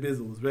that Matty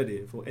Bizzle is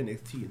ready for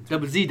NXT.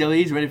 Double Z, double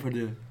E's ready for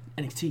the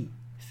NXT.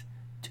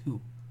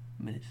 2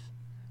 minutes.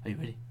 Are you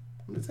ready?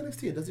 It's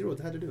NXT and Dusty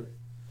Rhodes had to do it.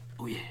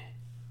 Oh, yeah.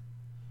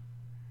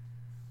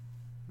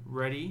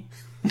 Ready,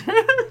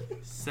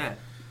 set,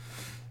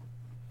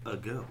 a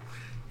go.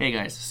 Hey,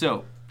 guys.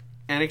 So,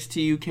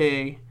 NXT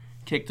UK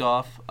kicked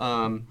off.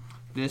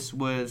 This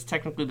was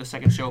technically the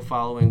second show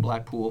following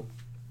Blackpool.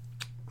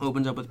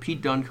 Opens up with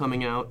Pete Dunne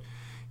coming out,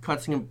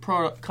 cutting a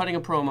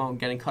promo, and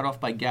getting cut off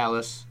by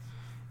Gallus,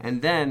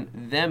 and then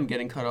them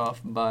getting cut off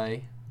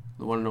by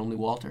the one and only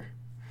Walter.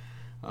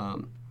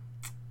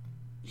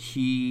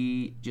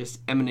 He just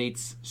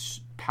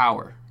emanates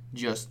power.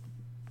 Just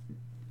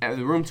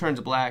the room turns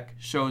black,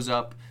 shows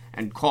up,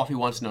 and Coffee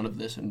wants none of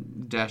this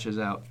and dashes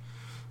out.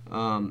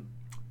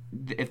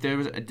 If there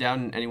was a doubt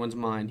in anyone's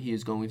mind, he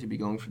is going to be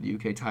going for the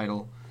UK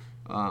title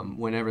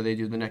whenever they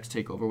do the next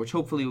TakeOver, which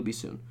hopefully will be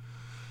soon.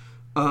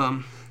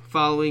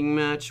 following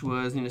match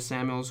was Nina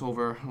Samuels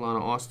over Lana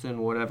Austin,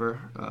 whatever.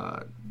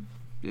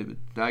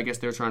 I guess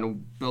they're trying to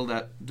build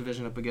that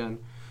division up again.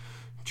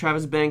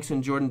 Travis Banks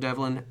and Jordan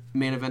Devlin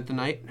main event the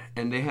night,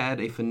 and they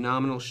had a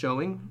phenomenal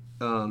showing,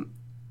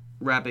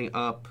 wrapping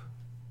up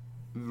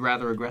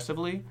rather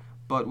aggressively,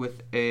 but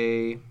with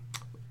a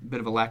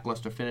bit of a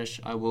lackluster finish.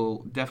 I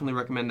will definitely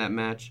recommend that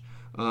match,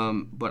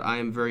 but I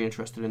am very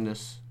interested in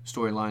this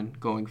storyline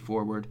going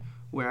forward,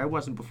 where I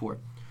wasn't before.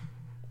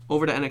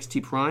 Over to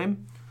NXT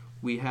Prime,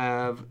 we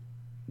have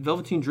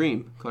Velveteen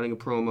Dream cutting a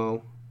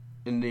promo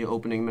in the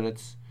opening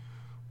minutes,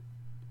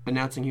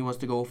 announcing he wants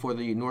to go for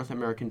the North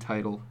American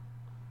title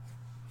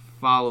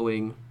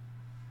following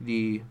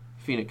the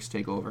Phoenix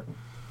takeover.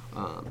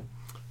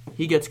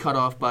 He gets cut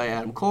off by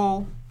Adam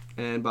Cole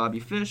and Bobby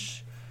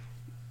Fish,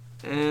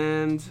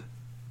 and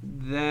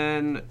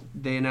then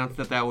they announced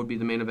that would be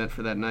the main event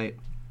for that night.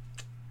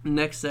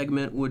 Next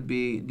segment would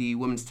be the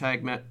women's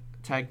tag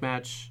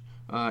match.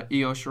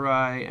 Io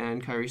Shirai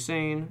and Kairi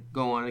Sane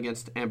go on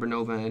against Amber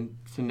Nova and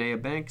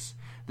Tanea Banks.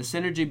 The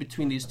synergy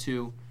between these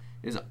two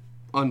is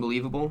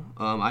unbelievable.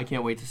 I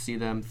can't wait to see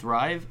them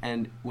thrive,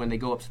 and when they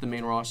go up to the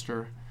main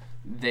roster,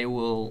 they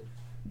will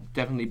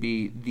definitely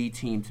be the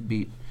team to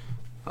beat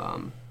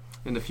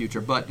in the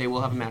future. But they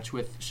will have a match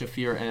with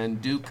Shafir and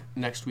Duke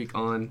next week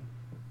on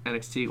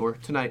NXT, or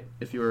tonight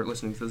if you're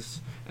listening to this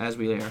as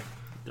we air.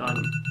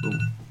 Done.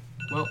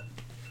 Well,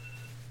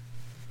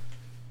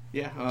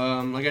 yeah,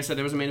 like I said,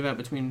 there was a main event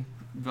between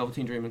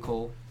Velveteen Dream and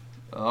Cole.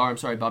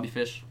 Bobby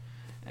Fish,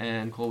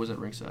 and Cole was at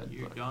ringside.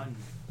 You're done.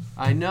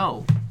 I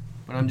know,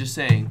 but I'm just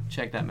saying,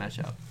 check that match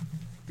out,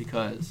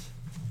 because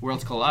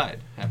Worlds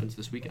Collide happens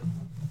this weekend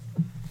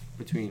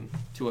between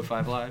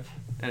 205 Live,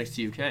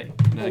 NXT UK,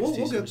 and NXT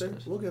We'll get there.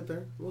 We'll get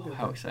there.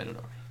 How excited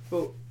are we?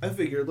 Well, I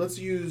figured let's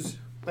use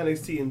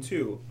NXT in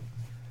 2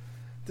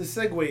 to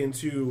segue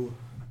into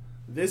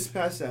this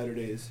past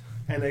Saturday's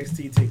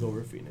NXT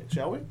TakeOver Phoenix,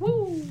 shall we?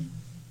 Woo!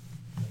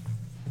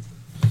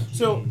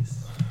 So,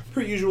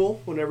 per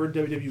usual, whenever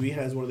WWE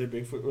has one of their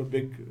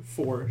big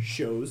four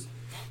shows,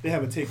 they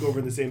have a takeover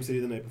in the same city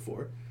the night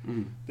before.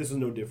 Mm. This is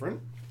no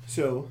different.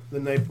 So, the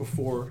night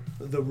before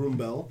the Room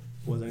Bell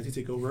was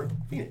NXT TakeOver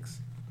Phoenix.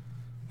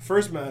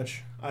 First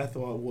match, I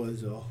thought,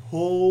 was a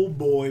whole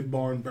boy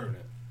barn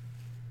burner.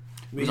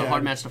 It was a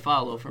hard match to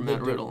follow for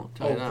Matt Riddle, I'll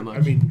tell you that much.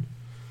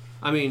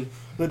 I mean,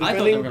 I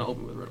thought they were going to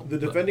open with Riddle. The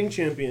defending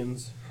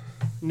champions,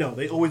 no,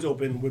 they always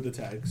open with the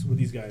tags with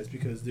these guys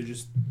because they're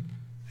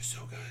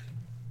so good.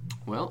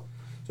 Well,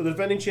 so the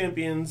defending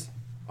champions,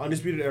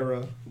 Undisputed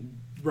Era,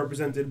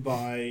 represented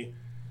by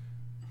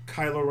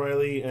Kyle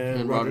O'Reilly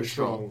and Roderick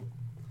Strong,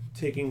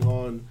 taking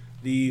on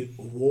the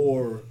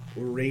War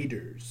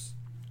Raiders.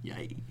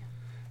 Yay.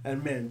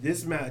 And man,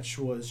 this match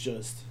was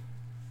just...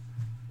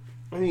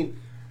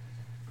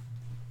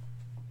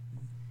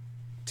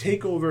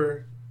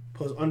 TakeOver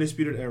plus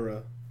Undisputed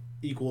Era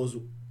equals...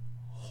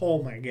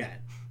 Oh my god.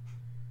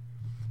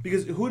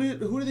 Because who did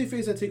they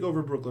face at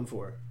TakeOver Brooklyn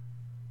for?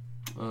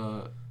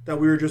 That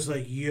we were just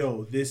like,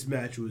 yo, this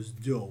match was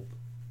dope.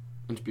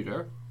 Undisputed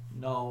Era?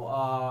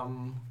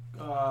 No,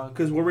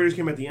 because War Raiders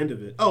came at the end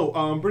of it.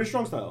 British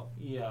Strong Style.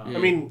 Yeah.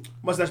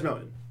 Mustache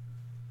Mountain.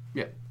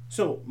 Yeah.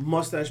 So,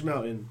 Mustache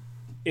Mountain,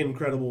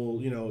 incredible,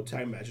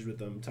 tag matches with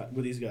them,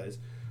 with these guys.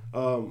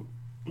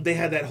 They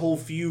had that whole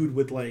feud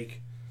with,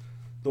 like,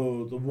 the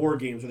War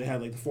Games where they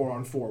had, like, the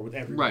 4-on-4 with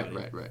everybody.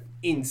 Right.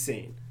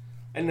 Insane.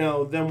 And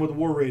now, then with the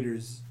War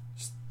Raiders,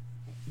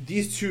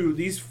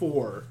 these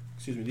four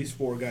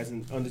guys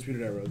in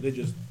Undisputed Era, they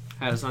just...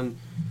 Had us on...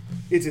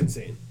 It's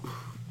insane.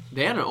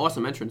 They had an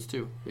awesome entrance,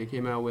 too. They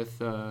came out with...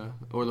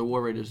 or the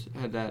War Raiders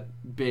had that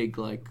big,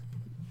 like,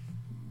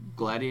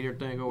 gladiator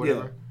thing or whatever.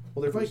 Yeah.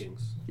 Well, they're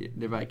Vikings. Yeah,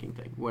 they're Viking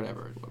thing.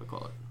 Whatever you want to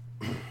call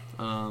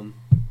it.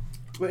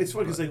 But it's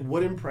funny because, like,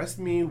 what impressed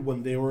me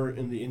when they were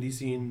in the indie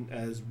scene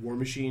as War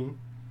Machine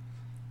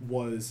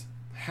was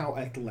how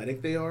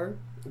athletic they are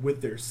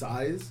with their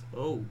size.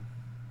 Oh.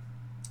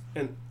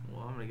 And...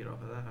 Well, I'm going to get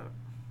off of that.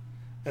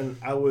 And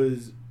I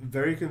was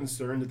very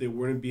concerned that they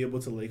wouldn't be able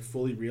to, like,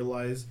 fully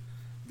realize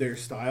their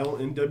style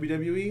in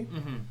WWE.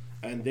 Mm-hmm.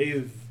 And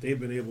they've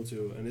been able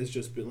to. And it's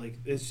just been, like,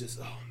 oh,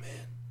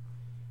 man.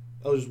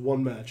 That was just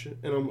one match.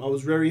 And I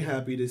was very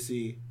happy to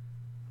see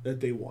that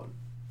they won.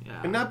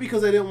 Yeah. And not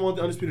because I didn't want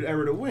the Undisputed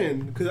Era to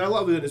win, because I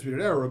love the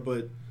Undisputed Era,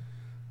 but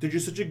they're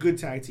just such a good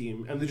tag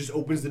team, and it just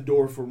opens the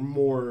door for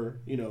more,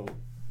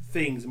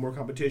 things, more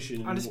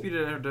competition.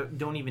 Undisputed Era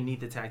don't even need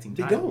the tag team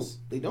They titles.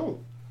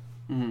 don't.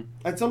 Mm-hmm.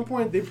 At some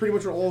point, they pretty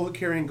much are all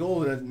carrying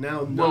gold, and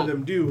now none of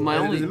them do, and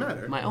it doesn't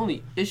matter. My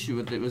only issue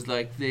with it was,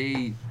 like,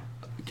 they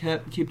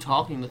keep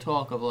talking the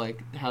talk of,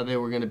 like, how they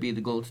were going to be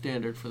the gold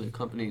standard for the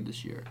company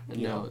this year,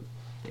 and now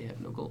they have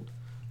no gold.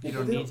 You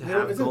don't need to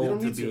have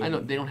gold to be... I know,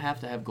 they don't have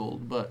to have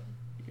gold, but,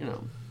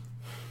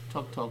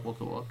 talk, walk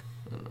the walk.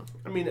 I don't know.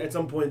 I mean, at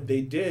some point,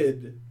 they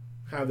did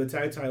have the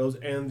tag titles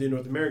and the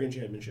North American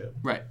Championship.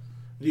 Right.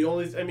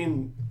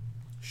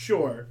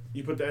 Sure,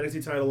 you put the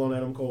NXT title on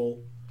Adam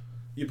Cole,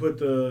 you put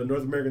the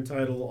North American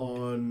title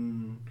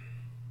on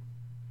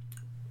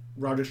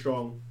Roderick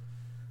Strong.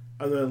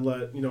 and then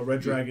let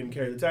Red Dragon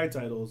carry the tag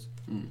titles.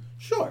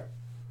 Sure,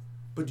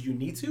 but do you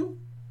need to,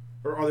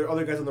 or are there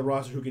other guys on the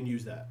roster who can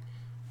use that?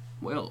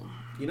 Well,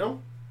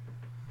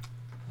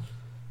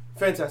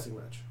 fantastic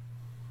match.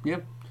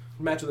 Yep.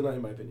 Match of the night,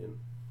 in my opinion.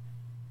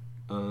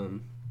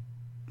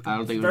 I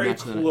don't think it was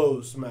match of the night. Very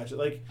close match.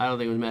 Like, I don't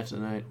think it was match of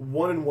the night.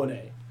 1 and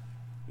 1A.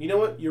 You know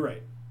what? You're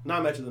right.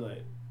 Not match of the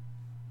night.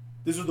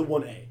 This was the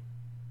 1A.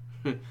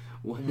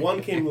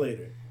 1 came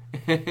later.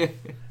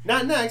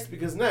 Not next,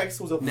 because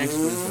next was a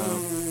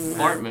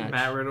Fart match.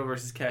 Matt Riddle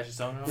versus Cassius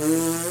Ohno.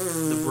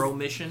 The Bro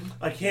Mission.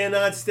 I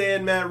cannot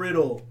stand Matt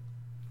Riddle.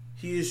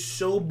 He is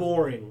so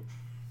boring.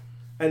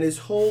 And his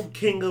whole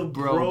king of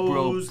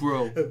bros.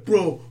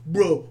 Bro.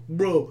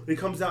 He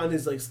comes out in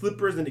his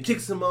slippers and he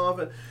kicks him off.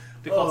 And,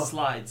 they're called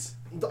slides.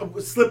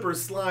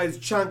 Slippers, slides,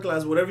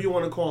 chanclas, whatever you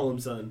want to call them,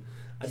 son.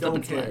 I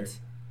don't care. Slides.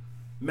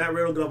 Matt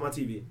Riddle, get off my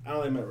TV. I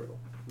don't like Matt Riddle.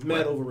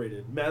 Matt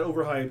overrated. Matt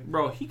overhyped.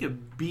 Bro, he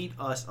could beat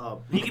us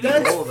up. He could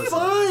That's beat all of us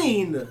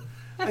fine. up.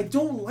 I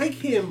don't like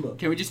him.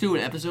 Can we just do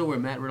an episode where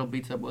Matt Riddle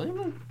beats up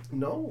William?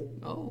 No.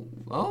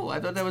 Oh, I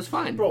thought that was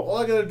fine. Bro, all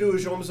I gotta do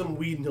is show him some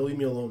weed and he'll leave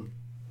me alone.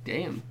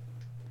 Damn.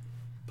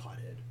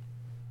 Pothead.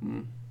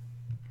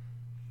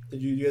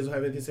 Did you guys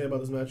have anything to say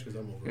about this match? Because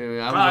I'm over it.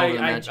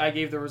 Yeah, I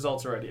gave the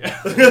results already.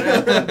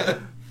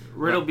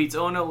 Riddle beats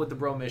Ohno with the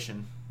Bro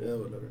Mission. Yeah,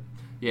 whatever.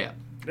 Yeah.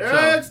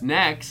 Next! So,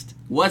 next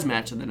was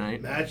match of the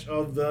night. Match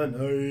of the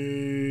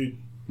night.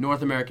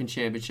 North American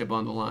Championship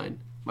on the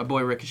line. My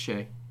boy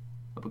Ricochet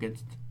up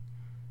against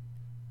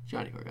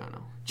Johnny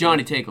Gargano.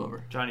 Johnny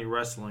Takeover. Johnny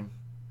Wrestling.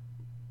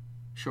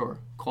 Sure.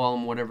 Call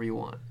him whatever you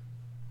want.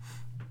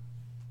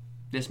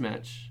 This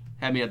match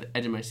had me at the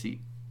edge of my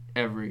seat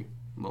every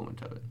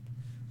moment of it.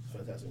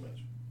 Fantastic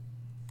match.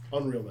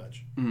 Unreal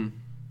match. Mm-hmm.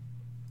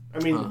 I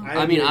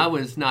mean, I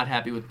was not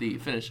happy with the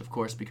finish, of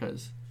course,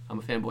 because I'm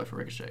a fanboy for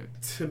Ricochet.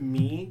 To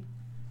me,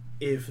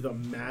 if the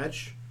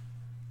match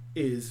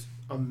is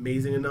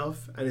amazing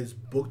enough and is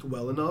booked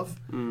well enough,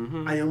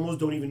 I almost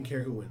don't even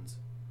care who wins.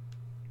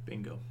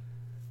 Bingo.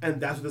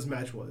 And that's what this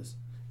match was.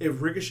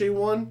 If Ricochet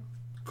won,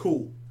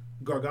 cool.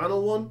 Gargano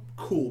won,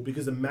 cool.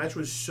 Because the match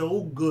was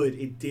so good,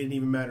 it didn't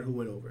even matter who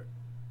went over.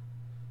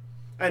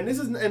 And this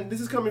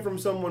is coming from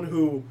someone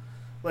who,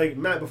 like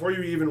Matt, before you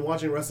were even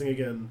watching wrestling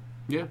again,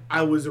 yeah,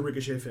 I was a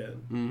Ricochet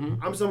fan.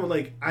 Mm-hmm. I'm someone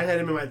I had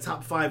him in my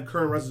top 5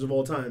 current wrestlers of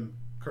all time.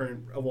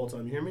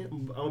 You hear me?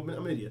 I'm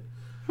an idiot.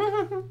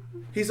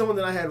 He's someone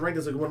that I had ranked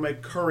as one of my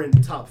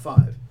current top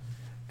 5.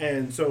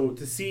 And so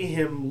to see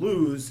him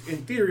lose,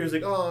 in theory, it was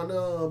oh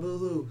no,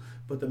 boo-hoo.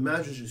 But the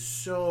match was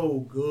just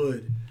so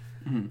good.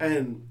 Mm-hmm.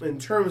 And in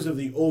terms of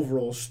the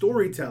overall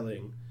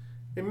storytelling,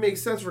 it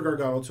makes sense for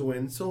Gargano to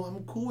win, so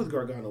I'm cool with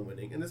Gargano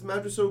winning. And this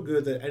match was so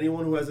good that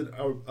anyone who has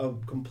a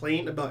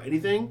complaint about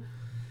anything,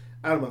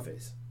 out of my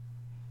face.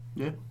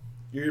 Yeah.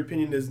 Your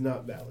opinion is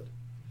not valid.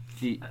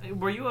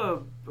 Were you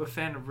a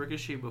fan of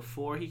Ricochet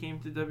before he came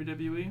to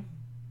WWE?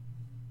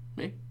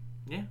 Me?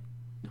 Yeah.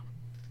 No.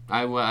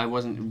 I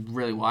wasn't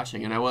really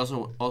watching, and I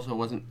also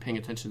wasn't paying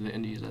attention to the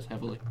indies as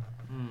heavily.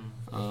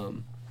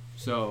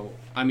 So,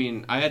 I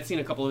mean, I had seen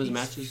a couple of his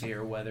matches.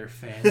 Fair weather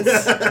fans.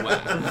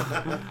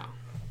 Wow.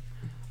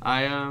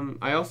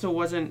 I also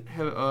wasn't,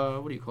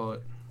 what do you call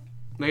it?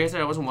 Like I said,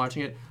 I wasn't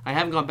watching it. I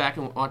haven't gone back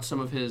and watched some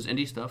of his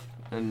indie stuff.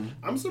 And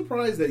I'm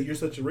surprised that you're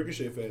such a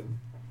Ricochet fan.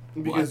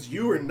 Because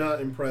you were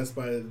not impressed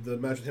by the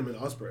match with him and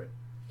Ospreay.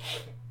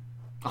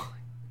 Oh,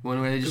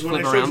 when they just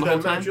flip around the whole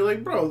time? Match, you're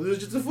like, bro, this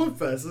is just a flip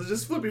fest. It's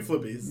just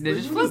flippies. They're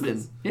just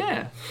flipping.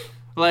 Yeah.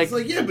 It's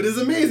yeah, but it's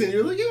amazing.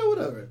 You're like, yeah,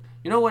 whatever.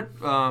 You know what?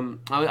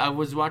 I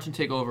was watching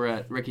TakeOver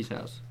at Ricky's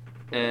house.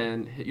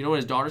 And you know what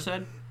his daughter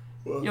said?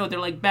 What? They're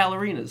like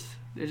ballerinas.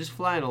 They're just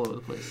flying all over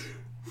the place.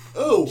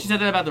 Oh. She said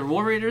that about the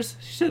War Raiders.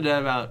 She said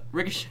that about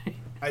Ricochet.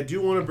 I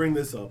do want to bring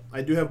this up.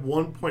 I do have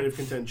one point of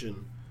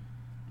contention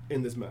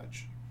in this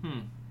match.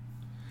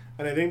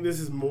 And I think this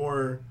is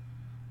more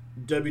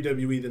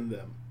WWE than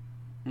them.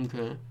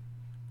 Okay.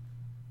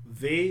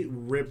 They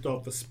ripped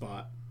off the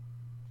spot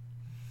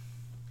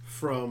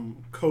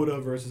from Kota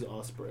versus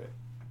Ospreay.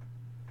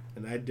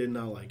 And I did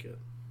not like it.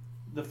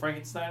 The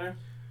Frankensteiner?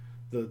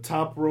 The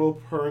top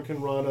rope, Hurricane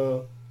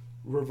Rana,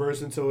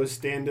 reverse into a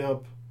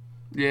stand-up.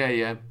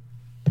 Yeah.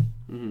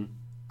 Mm-hmm.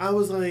 I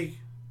was like,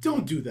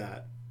 don't do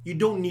that. You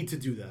don't need to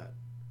do that.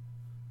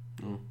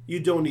 You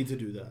don't need to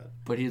do that.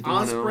 But he's the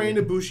Ospreay and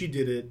Ibushi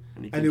did it,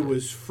 and it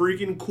was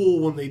freaking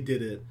cool when they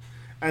did it.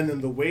 And then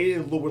the way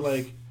it looked,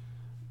 like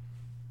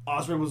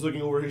Ospreay was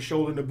looking over his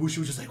shoulder, and Ibushi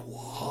was just like,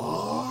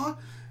 "What?"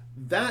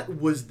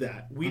 That was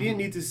that. We didn't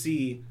need to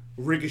see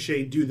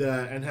Ricochet do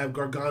that and have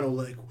Gargano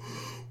like,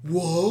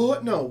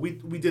 "What?" No, we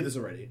did this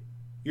already.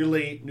 You're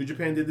late. New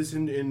Japan did this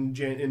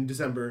in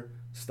December.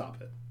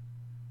 Stop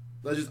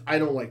it. I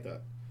don't like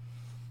that.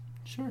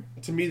 Sure.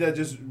 To me, that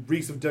just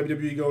reeks of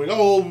WWE going,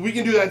 "Oh, we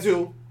can do that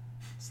too."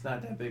 It's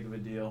not that big of a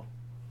deal.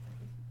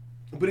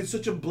 But it's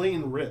such a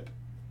blatant rip.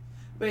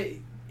 But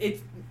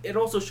it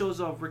also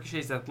shows off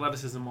Ricochet's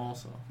athleticism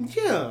also.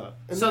 Yeah.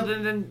 So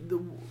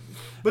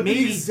but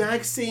maybe, the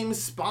exact same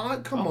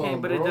spot? Come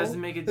on, but bro. It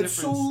doesn't make a difference.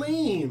 That's so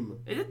lame.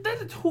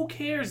 Who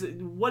cares?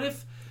 What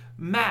if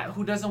Matt,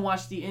 who doesn't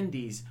watch the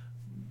Indies,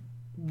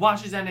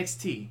 watches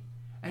NXT,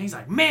 and he's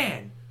like,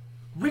 man,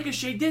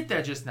 Ricochet did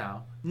that just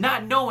now,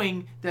 not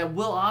knowing that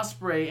Will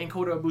Ospreay and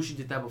Kota Ibushi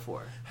did that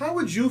before. How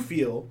would you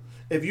feel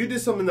if you did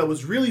something that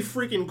was really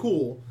freaking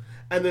cool,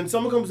 and then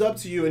someone comes up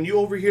to you and you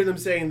overhear them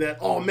saying that,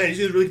 oh man, you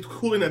did really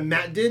cool thing that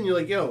Matt did, and you're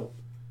like, yo,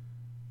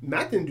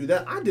 Matt didn't do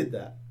that, I did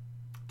that.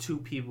 2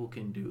 people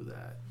can do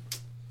that.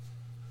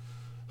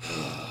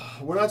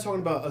 We're not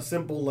talking about a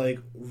simple like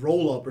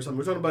roll up or something.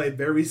 We're talking about a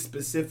very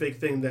specific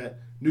thing that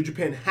New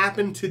Japan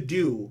happened to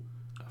do.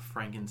 A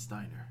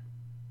Frankensteiner.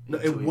 No,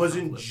 it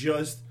wasn't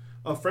just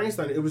a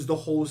Frankenstein. It was the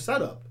whole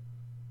setup.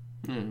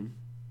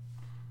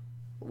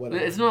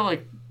 It's not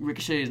like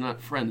Ricochet is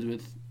not friends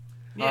with.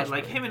 Yeah, Ospreay.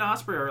 Like him and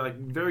Ospreay are like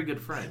very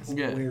good friends. I'm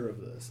aware of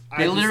this.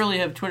 They literally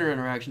have Twitter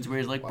interactions where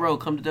he's like, "Bro,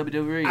 come to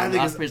WWE." And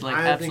Ospreay's like,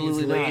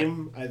 "Absolutely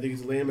not." I think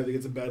it's lame. I think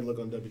it's a bad look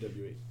on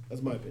WWE.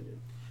 That's my opinion.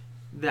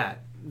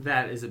 That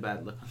is a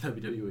bad look on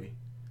WWE.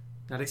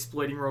 Not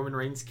exploiting Roman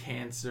Reigns'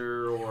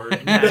 cancer or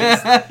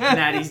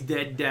Natty's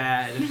dead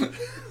dad.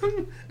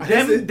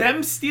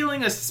 Them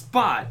stealing a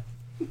spot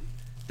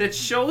that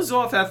shows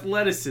off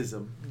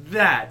athleticism.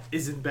 That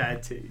is in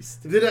bad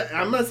taste.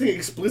 I'm not saying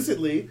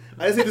explicitly.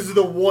 I just say this is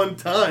the one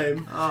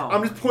time. Oh.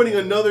 I'm just pointing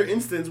another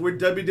instance where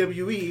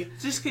WWE.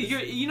 Just because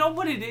you know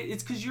what it is?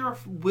 It's because you're a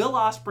Will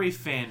Ospreay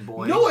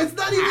fanboy. No, it's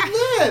not even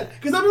that.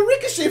 Because I'm a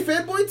Ricochet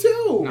fanboy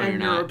too. No,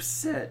 and you're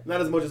upset. Not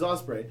as much as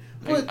Ospreay.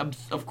 But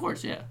of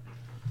course, yeah.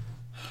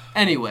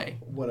 Anyway.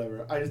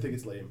 Whatever. I just think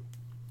it's lame.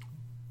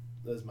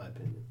 That's my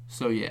opinion.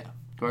 So yeah,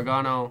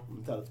 Gargano.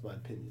 That's my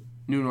opinion.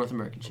 New North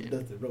American champion.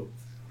 That's the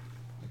Rhodes.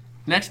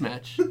 Next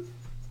match.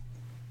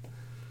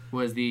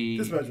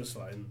 This match was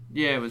fine.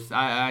 Yeah, it was.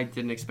 I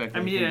didn't expect.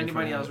 I mean, did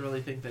anybody else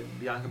really think that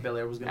Bianca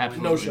Belair was going to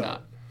win? No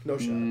shot. No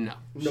shot. No.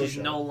 She's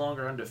no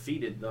longer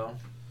undefeated, though.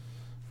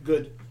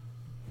 Good.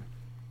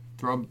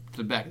 Throw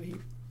the back of the heat.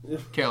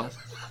 Kill.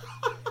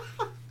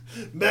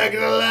 Back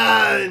of the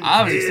line.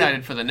 I was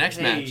excited for the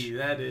next match. Hey,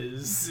 that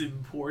is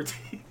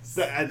important.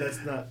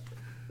 That's not.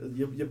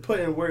 You're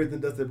putting words in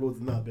Dusty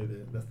Rhodes' mouth, baby.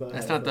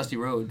 That's not Dusty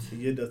Rhodes.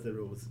 You're Dusty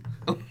Rhodes.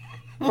 No,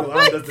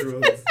 I'm Dusty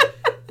Rhodes.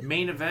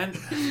 Main event.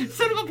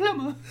 Son of a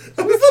plumber. I'm a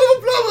son of a plumber.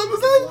 I'm a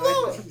son of a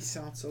plumber. Why did he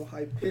sound so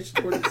high pitched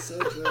toward his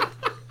subject?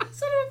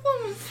 Son of a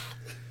plumber.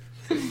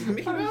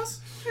 Mickey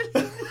Mouse.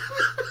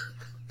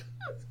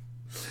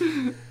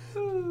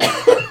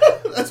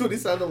 That's what he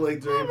sounded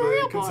like during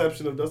the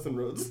conception of Dustin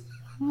Rhodes.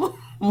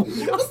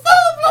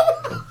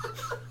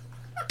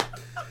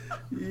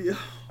 Yeah.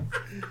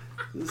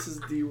 This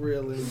is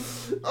derailing.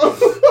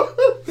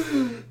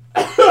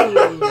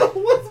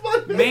 What's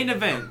my name? Main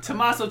event: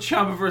 Tommaso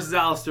Ciampa versus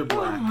Aleister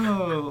Black.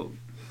 Oh.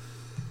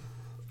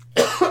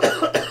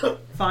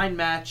 Fine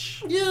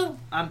match. Yeah.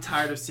 I'm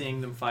tired of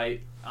seeing them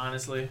fight.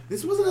 Honestly,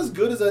 This wasn't as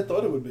good as I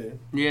thought it would be.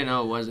 Yeah,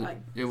 no, it wasn't.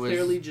 It was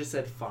clearly just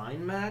said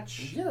fine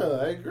match. Yeah,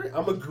 I agree.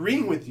 I'm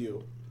agreeing with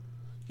you.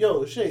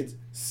 Yo, Shades,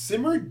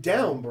 simmer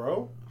down,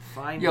 bro.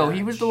 Fine. Yo, match.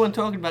 he was the one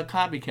talking about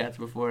copycats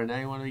before, and now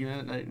you want to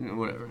give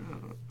whatever.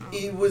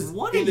 It was.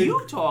 What are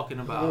you talking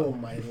about? Oh,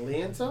 my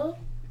Lanta?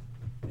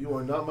 You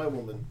are not my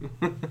woman.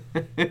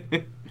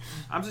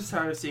 I'm just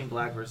tired of seeing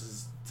Black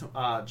versus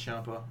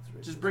Ciampa.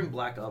 Just bring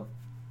Black up.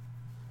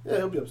 Yeah,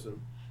 he'll be up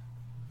soon.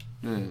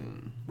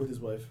 With his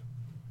wife.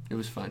 It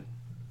was fun.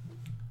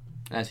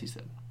 As he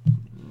said.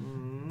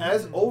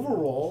 As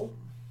overall,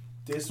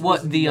 this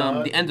What was the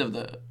not... the end of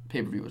the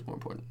pay-per-view was more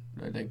important,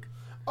 I think.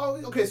 Oh,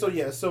 okay, so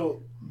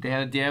They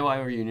had a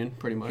DIY reunion,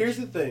 pretty much. Here's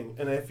the thing,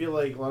 and I feel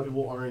like a lot of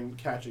people aren't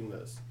catching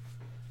this.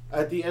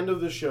 At the end of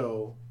the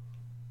show,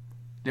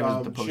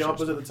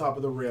 Ciampa's at the top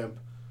of the ramp,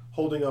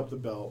 holding up the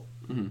belt,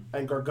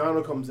 and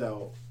Gargano comes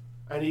out,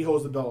 and he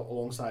holds the belt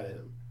alongside of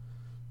him.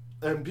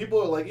 And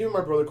people are like, even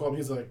my brother called me,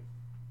 he's like,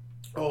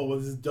 oh, well,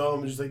 this is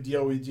dumb, it's just like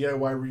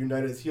DIY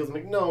reunited as heels. I'm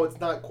like, no, it's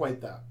not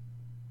quite that.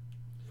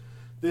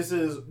 This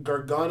is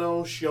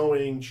Gargano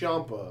showing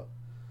Ciampa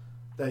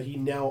that he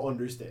now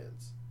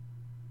understands.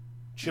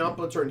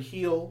 Ciampa turned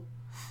heel,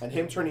 and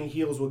him turning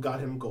heel is what got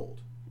him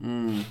gold.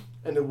 And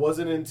it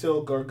wasn't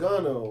until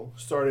Gargano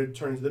started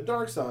turning to the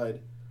dark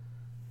side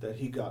that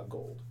he got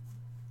gold.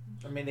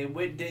 I mean,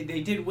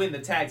 they did win the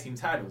tag team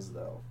titles,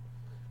 though.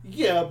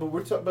 Yeah,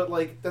 but but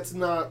like that's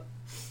not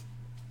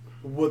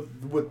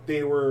what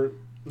they were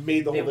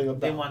made the whole thing about.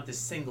 They want the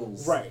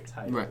singles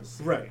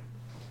titles. Right.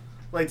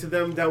 Like to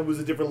them, that was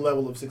a different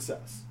level of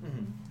success.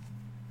 Mm-hmm.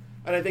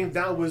 And I think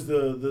that was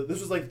this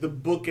was like the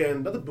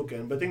bookend, not the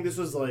bookend, but I think this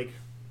was like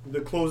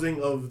the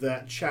closing of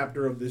that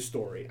chapter of this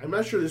story. I'm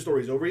not sure this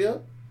story's over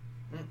yet.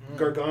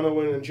 Gargano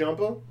and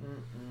Ciampa.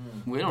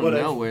 We don't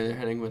know where they're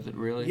heading with it,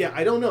 really. Yeah,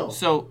 I don't know.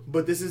 So,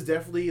 but this is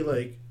definitely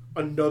like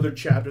another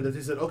chapter that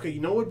they said, okay,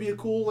 you know what would be a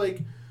cool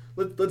like,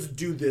 let's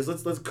do this.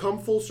 Let's come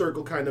full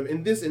circle, kind of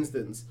in this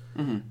instance,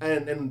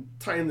 and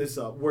tying this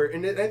up. I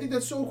think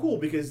that's so cool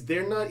because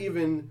they're not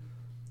even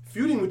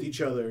feuding with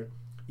each other.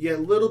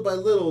 Yet little by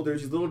little,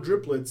 there's these little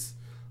driplets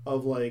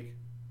of like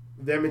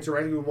them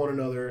interacting with one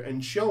another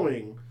and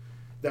showing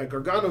that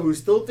Gargano, who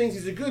still thinks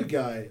he's a good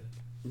guy,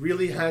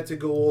 really had to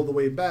go all the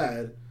way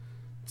bad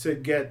to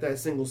get that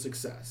single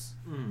success.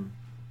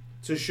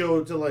 To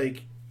show to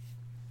like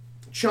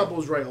Ciampa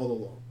was right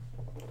all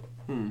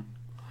along.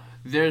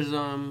 There's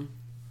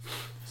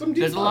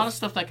There's a lot of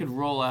stuff that could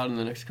roll out in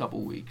the next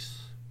couple weeks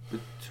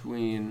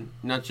between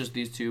not just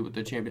these two, but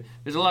the champion.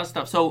 There's a lot of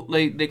stuff. So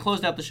they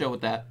closed out the show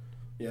with that.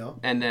 Yeah.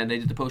 And then they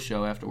did the post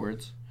show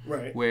afterwards.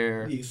 Right.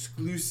 Where the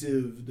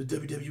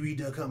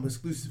WWE.com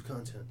exclusive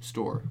content.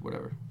 Store,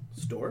 whatever.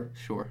 Store?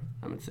 Sure.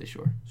 I'm gonna say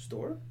sure.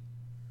 Store?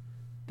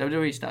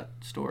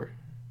 WWE.store.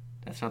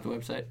 That's not the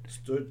website.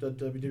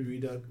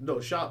 Store.WWE. No,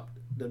 shop.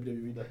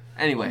 WWE.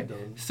 Anyway,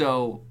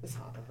 so it's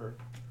hot on her.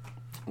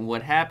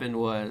 What happened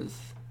was,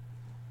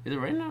 is it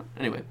right now?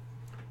 Anyway.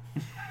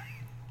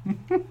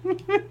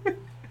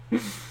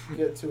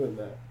 Get to it,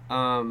 Matt.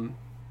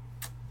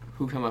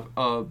 Who come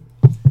up?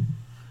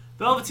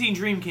 Velveteen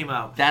Dream came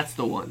out. That's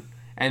the one.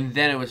 And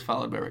then it was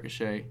followed by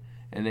Ricochet,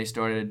 and they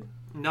started.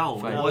 No,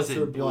 fighting. it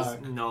wasn't.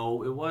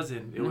 It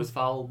wasn't. It was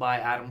followed by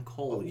Adam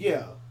Cole. Oh,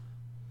 yeah.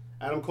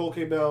 Adam Cole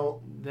came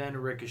out. Then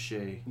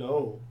Ricochet.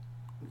 No.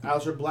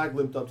 Aleister Black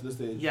limped up to the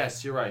stage.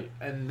 Yes, you're right.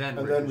 And then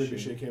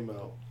Ricochet came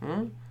out.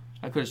 Huh?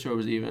 I could have sworn it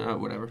was even.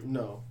 Whatever.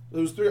 No. It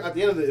was 3. At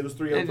the end of it was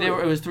 3 on 3.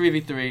 It was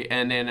 3v3,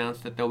 and they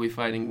announced that they'll be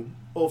fighting.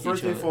 Well,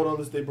 first they fought on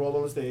this. They brawled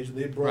on the stage.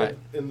 They brawled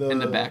in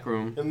the back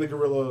room in the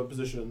gorilla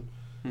position,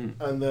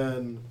 and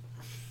then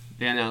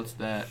they announced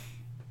that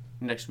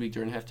next week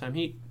during halftime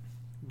heat.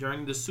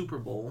 During the Super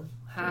Bowl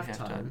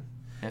halftime,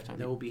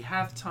 there will be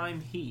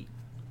halftime heat.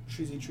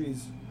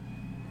 Trees.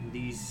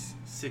 These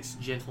 6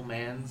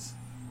 gentlemans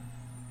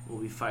will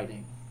be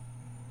fighting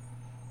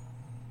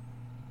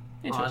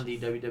on the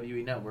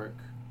WWE Network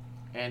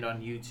and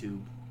on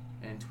YouTube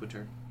and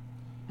Twitter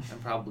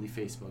and probably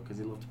Facebook because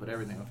they love to put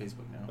everything on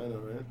Facebook now. I know,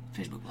 right?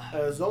 Facebook Live.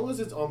 As long as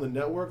it's on the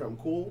network, I'm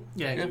cool.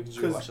 Yeah, you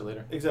can watch it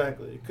later.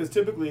 Exactly, because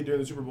typically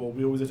during the Super Bowl,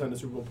 we always attend the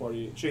Super Bowl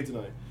party, Shades and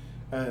I,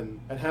 and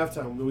at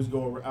halftime we always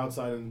go over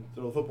outside and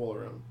throw the football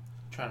around.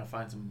 Trying to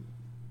find some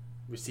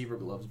receiver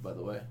gloves, by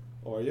the way.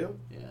 Oh, are you?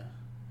 Yeah.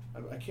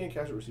 I can't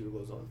catch a receiver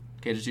gloves on.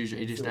 Okay, just use your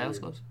AJ Styles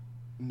gloves.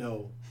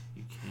 No,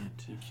 you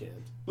can't. You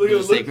can't.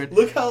 Those are sacred.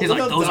 Look how. He's look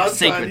like, how those are Don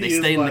sacred. Connie They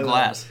stay in the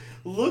glass.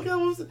 Look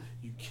how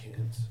you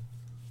can't.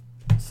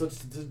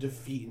 Such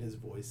defeat in his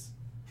voice.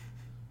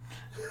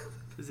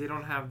 Because they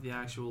don't have the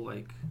actual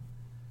that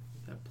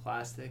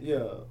plastic. Yeah.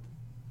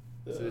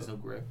 So there's no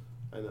grip.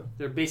 I know.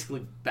 They're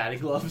basically batting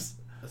gloves.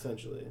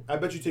 Essentially, I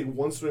bet you take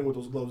one swing with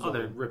those gloves on. Oh,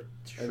 they're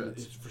ripped to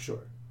shreds. For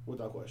sure,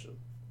 without question.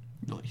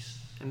 Nice.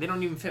 And they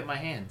don't even fit my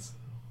hands.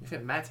 They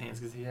fit Matt's hands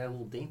because he had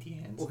little dainty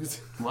hands. Well,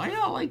 why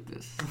y'all like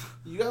this?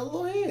 You got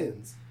little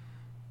hands.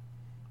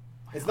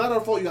 It's not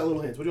our fault you got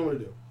little hands. What do you want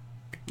me to do?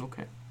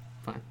 Okay,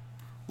 fine.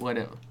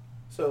 Whatever.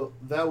 So,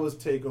 that was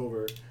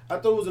TakeOver. I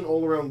thought it was an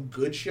all-around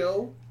good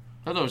show.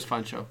 I thought it was a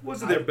fun show.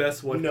 Wasn't their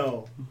best one?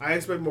 No. I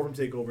expect more from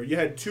TakeOver. You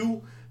had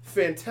 2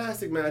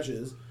 fantastic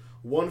matches,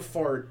 1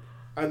 fart,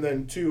 and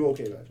then 2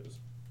 okay matches.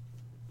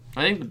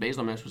 I think the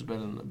Baszler match was better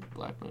than the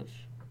Black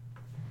match.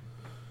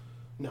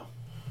 No.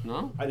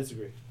 No? I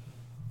disagree.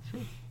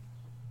 Sure.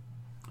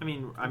 I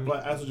mean,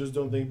 but I also just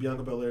don't think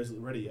Bianca Belair is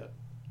ready yet.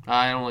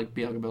 I don't like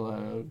Bianca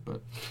Belair,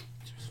 but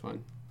it's just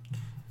fun.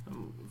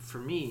 For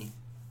me,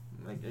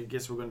 I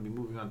guess we're going to be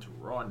moving on to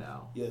Raw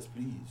now. Yes,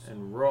 please.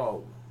 And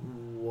Raw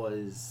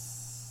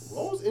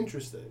was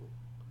interesting.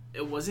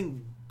 It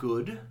wasn't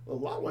good. A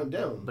lot went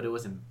down. But it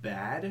wasn't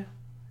bad.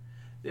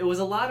 There was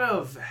a lot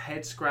of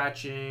head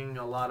scratching,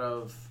 a lot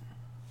of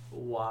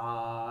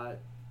what?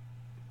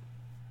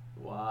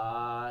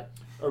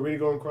 Are we going to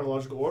go in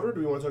chronological order? Or do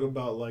we want to talk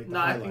about the highlights?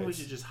 I think we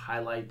should just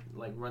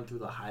run through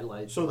the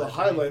highlights. So the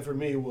highlight for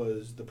me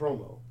was the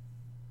promo.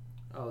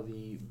 Oh,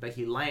 the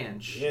Becky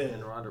Lynch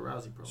and Ronda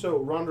Rousey promo. So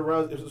Ronda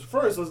Rousey.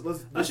 First,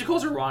 let's she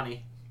calls her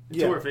Ronnie.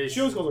 To her face.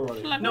 She always calls her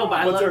Ronnie. No, but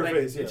I love her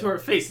face. Yeah. To her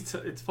face.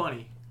 It's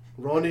funny.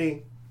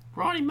 Ronnie,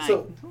 mate.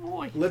 So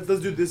let's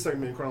do this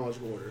segment in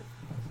chronological order.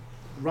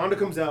 Ronda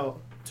comes out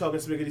talking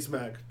smiggity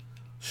smack,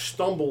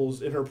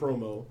 stumbles in her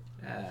promo.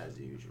 As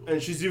usual. And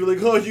she's even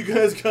like, "Oh, you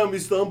guys got me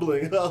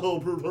stumbling."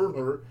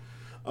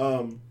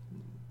 And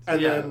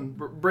then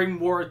bring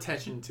more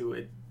attention to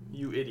it,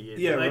 you idiot.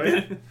 Yeah,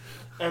 right.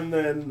 And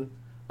then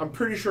I'm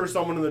pretty sure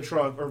someone in the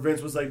truck or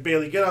Vince was like,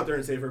 "Bayley, get out there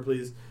and save her,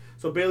 please."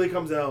 So Bayley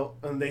comes out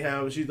and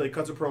she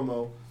cuts a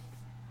promo,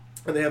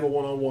 and they have a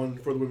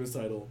 1-on-1 for the women's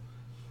title.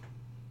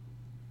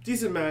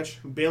 Decent match.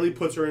 Bayley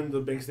puts her in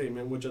the big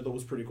statement, which I thought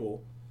was pretty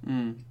cool.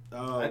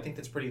 I think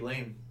that's pretty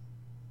lame.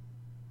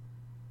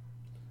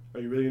 Are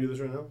you really gonna do this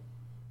right now?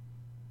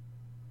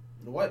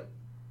 What?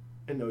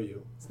 I know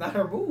you. It's not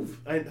her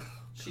move.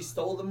 She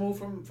stole the move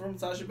from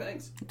Sasha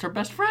Banks. It's her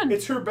best friend.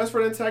 It's her best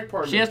friend and tag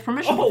partner. She has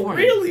permission. Oh,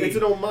 really? It's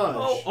an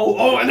homage.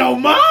 Oh, an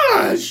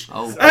homage!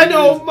 Oh, an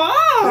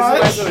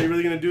homage! Are you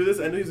really gonna do this?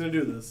 I know he's gonna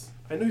do this.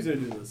 I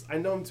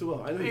know him too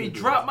well. Hey,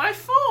 drop my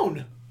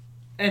phone.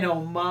 An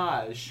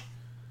homage.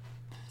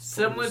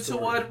 Similar to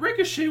what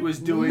Ricochet was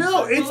doing.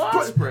 No, it's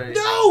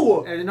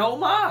no, an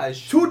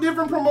homage. 2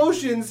 different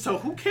promotions. So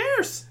who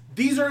cares?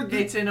 These are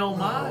it's an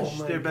homage.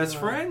 They're best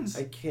friends.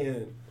 I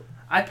can't.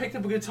 I picked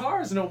up a guitar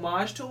as an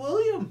homage to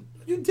William.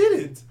 You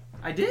didn't.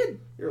 I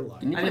did. You're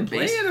lying. I didn't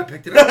play it. I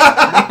picked it up.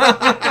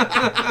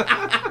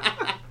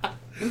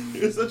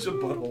 You're such a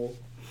butthole.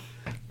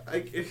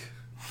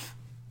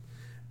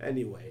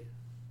 Anyway,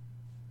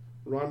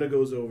 Ronda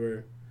goes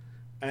over,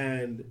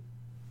 and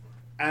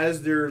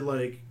as they're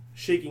like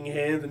shaking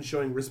hands and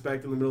showing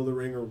respect in the middle of the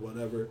ring or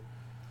whatever,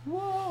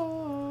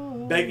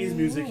 whoa, Becky's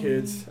music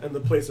hits and the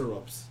place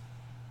erupts.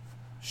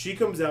 She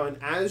comes out, and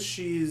as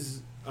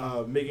she's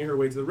making her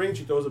way to the ring,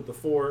 she throws up the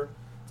 4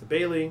 to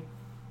Bayley.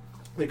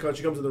 She comes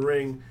in the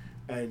ring,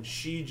 and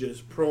she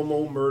just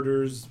promo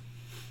murders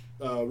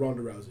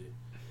Ronda Rousey.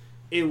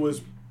 It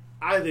was,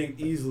 I think,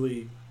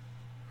 easily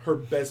her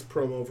best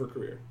promo of her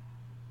career.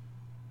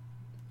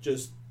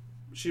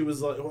 She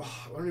was like, oh,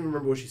 I don't even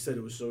remember what she said.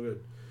 It was so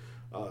good.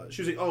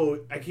 She was like, oh,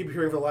 I keep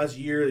hearing for the last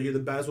year that you're the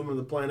best woman on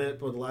the planet,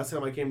 but the last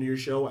time I came to your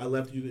show, I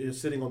left you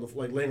sitting on the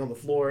laying on the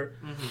floor.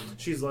 Mm-hmm.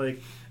 She's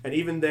like, and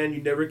even then,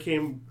 you never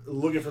came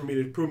looking for me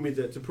to prove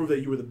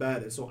that you were the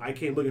baddest. So I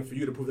came looking for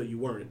you to prove that you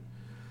weren't.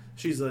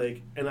 She's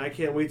like, and I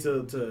can't wait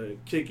to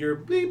kick your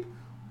bleep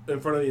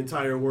in front of the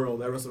entire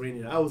world at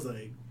WrestleMania. I was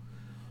like,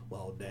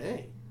 well,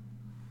 dang.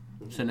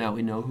 So now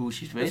we know who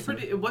she's facing.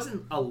 It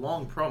wasn't a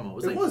long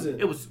promo. It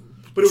wasn't. It was.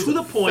 But it was to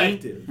the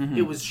point. Mm-hmm.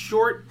 It was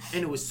short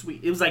and it was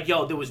sweet. It was like,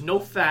 yo, there was no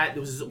fat.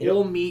 There was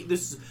all meat.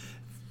 This is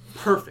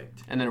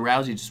perfect. And then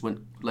Rousey just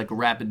went like a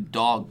rabid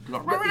dog.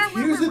 But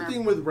here's the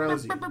thing with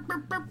Rousey.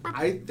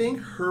 I think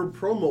her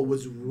promo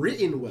was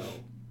written well,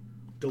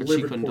 delivered but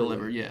she couldn't poorly.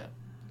 deliver. Yeah.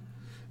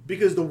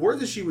 Because the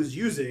words that she was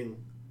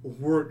using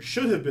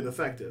should have been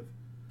effective.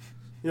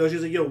 You know,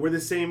 she's like, yo, we're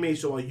the same age,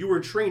 so while you were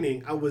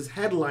training, I was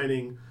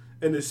headlining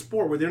in a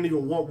sport where they don't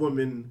even want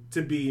women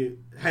to be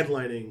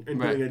headlining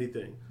and doing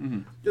anything.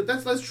 Mm-hmm.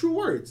 That's true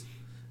words.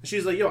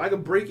 She's like, yo, I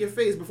could break your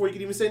face before you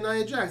could even say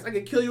Nia Jax. I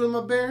could kill you with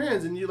my bare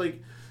hands. And you're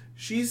like,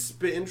 she's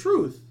spitting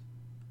truth.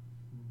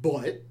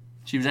 But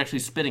she was actually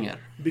spitting at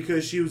her.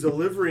 Because she was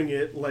delivering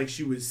it like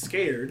she was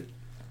scared.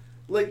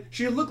 Like,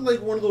 she looked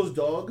like one of those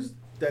dogs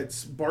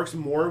that barks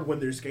more when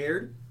they're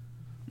scared.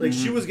 Like,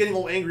 she was getting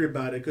all angry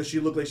about it because she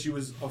looked like she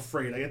was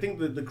afraid. Like, I think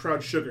the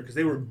crowd shook her because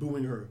they were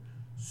booing her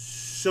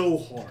so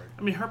hard.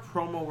 I mean, her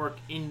promo work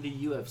in the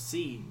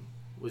UFC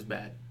was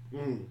bad.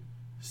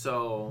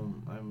 So,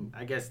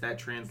 I guess that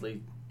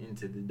translates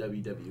into the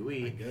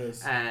WWE. I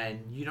guess. And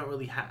you don't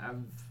really have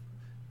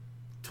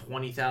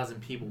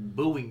 20,000 people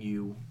booing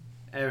you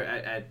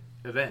at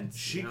events.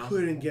 She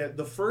couldn't get...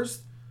 The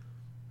first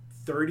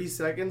 30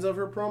 seconds of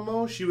her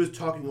promo, she was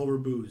talking over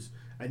boos.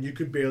 And you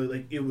could barely...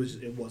 Like, it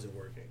wasn't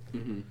working.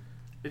 Mm-hmm.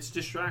 It's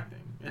distracting.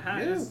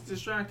 It's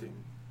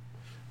distracting.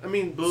 I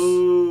mean,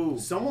 boo.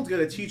 Someone's got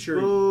to teach her.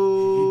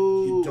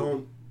 You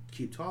don't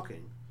keep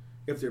talking.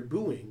 If they're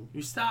booing,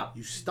 you stop.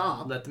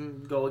 Let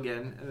them go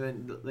again, and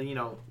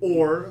then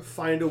Or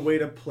find a way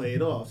to play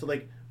it off. So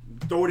like,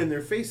 throw it in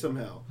their face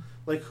somehow.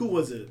 Like, who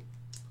was it?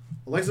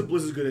 Alexa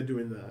Bliss is good at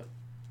doing that.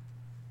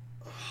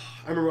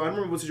 I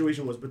remember what the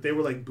situation was, but they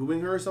were like booing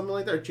her or something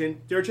like that.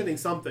 They were chanting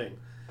something,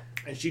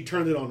 and she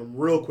turned it on them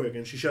real quick,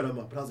 and she shut them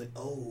up. And I was like,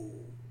 oh,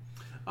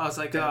 it's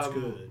like that's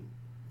good.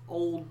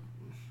 Old.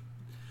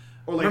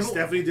 Or like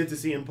Stephanie did to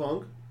CM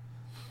Punk.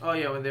 Oh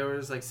yeah, when there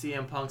was like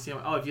CM Punk,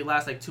 if you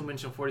last like 2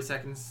 minutes and 40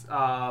 seconds,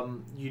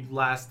 you'd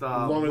last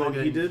longer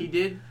than he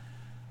did.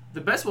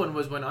 The best one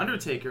was when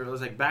Undertaker. It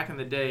was like back in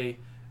the day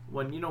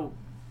when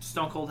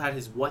Stone Cold had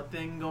his what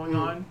thing going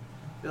on.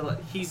 They're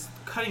like, he's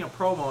cutting a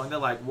promo and they're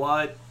like,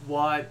 what,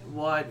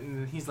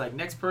 and he's like,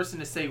 next person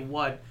to say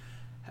what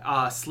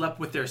slept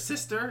with their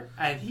sister,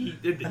 and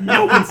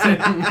no one said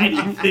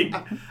anything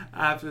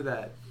after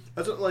that.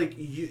 That's what,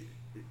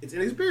 it's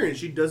inexperience.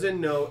 She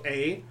doesn't know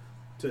A,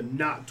 to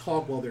not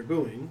talk while they're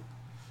booing,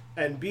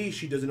 and B,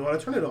 she doesn't know how to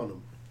turn it on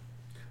them.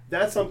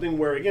 That's something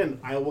where, again,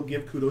 I will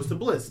give kudos to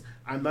Bliss.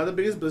 I'm not the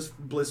biggest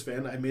Bliss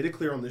fan. I made it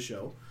clear on the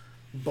show.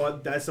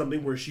 But that's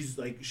something where she's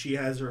like, she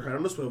has her head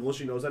on the swivel.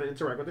 She knows how to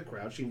interact with the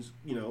crowd. She,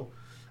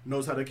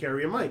 knows how to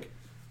carry a mic.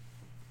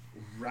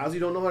 Rousey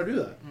don't know how to do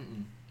that.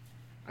 Mm-mm.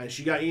 And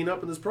she got eaten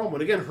up in this promo.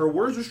 And again, her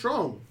words were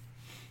strong.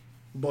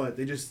 But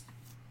they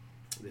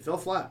fell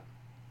flat.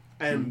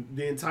 And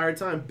the entire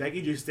time,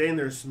 Becky just standing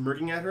there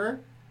smirking at her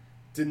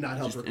did not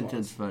help her cause.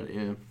 Intensified,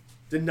 yeah.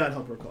 Did not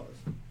help her cause.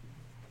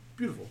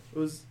 Beautiful. It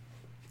was...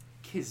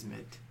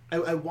 Kismet.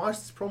 I watched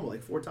this promo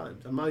like 4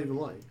 times. I'm not even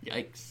lying.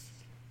 Yikes.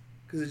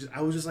 Because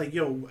I was just like,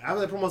 yo,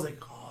 after that promo, I was like,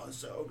 oh,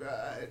 so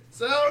good.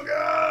 So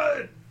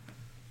good!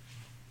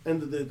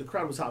 And the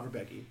crowd was hot for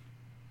Becky.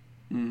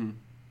 Mm-hmm.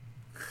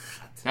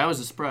 That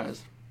was a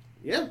surprise.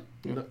 Yeah.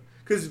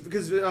 Because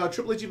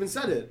Triple H even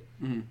said it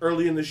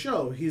early in the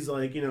show. He's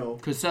like,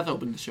 Because Seth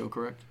opened the show,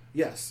 correct?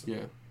 Yes.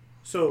 Yeah.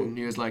 So and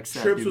he was like,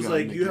 Seth, Trips was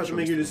like, you have to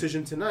make your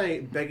decision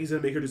tonight. Becky's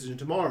going to make her decision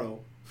tomorrow.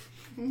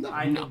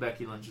 I knew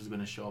Becky Lynch was going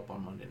to show up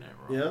on Monday Night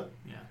Raw. Yeah?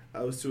 Yeah.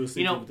 I was too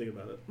asleep to think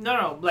about it.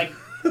 No, like...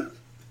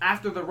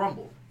 after the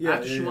Rumble. Yeah,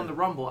 after she won the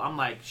Rumble, I'm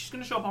like, she's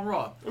gonna show up on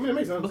Raw. I mean, it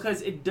makes sense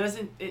because it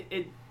doesn't.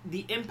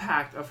 The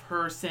impact of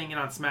her saying it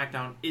on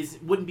SmackDown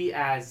wouldn't be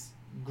as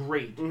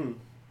great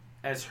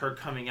as her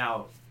coming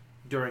out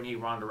during a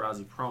Ronda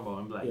Rousey promo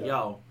and be like,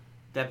 "Yo,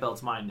 that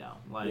belt's mine now.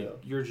 Like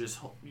you're just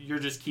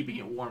keeping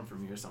it warm for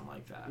me or something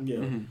like that."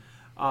 Yeah.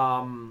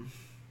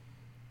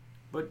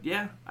 But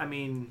yeah, I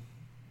mean,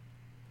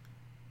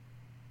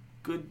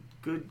 good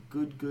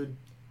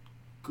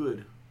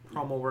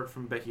promo work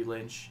from Becky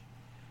Lynch.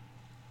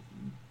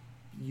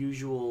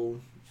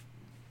 Usual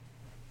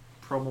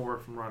promo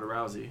work from Ronda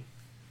Rousey.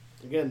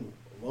 Again,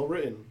 well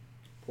written,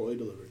 poorly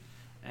delivered.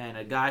 And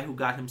a guy who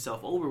got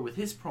himself over with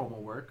his promo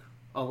work,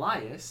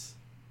 Elias,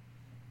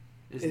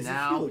 is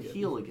now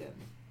heel again.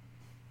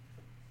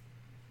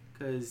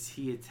 Because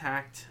he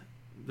attacked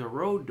the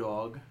Road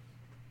Dogg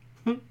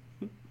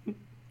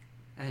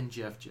and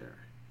Jeff Jarrett.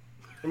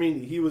 I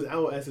mean, he was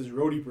out as his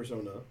roadie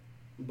persona,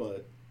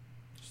 but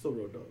still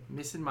Road Dogg.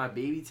 Missing My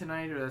Baby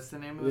Tonight, or that's the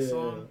name of the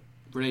song?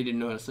 Renee didn't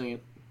know how to sing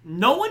it.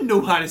 No one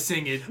knew how to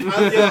sing it. He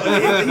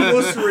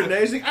goes to Renee,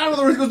 he's like, I don't know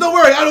the words. He goes, don't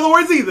worry, I don't know the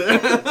words either.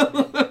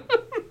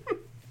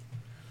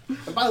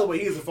 And by the way,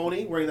 he's a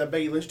phony, wearing that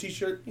Becky Lynch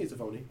t-shirt. He's a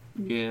phony.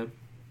 Yeah.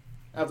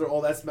 After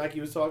all that smack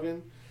he was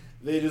talking,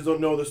 they just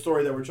don't know the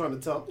story that we're trying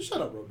to tell. Shut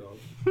up, Road Dogg.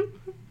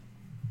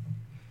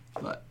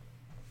 But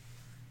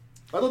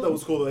I thought that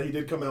was cool that he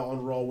did come out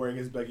on Raw wearing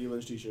his Becky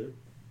Lynch t-shirt.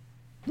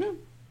 Yeah,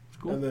 it's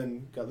cool. And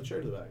then got the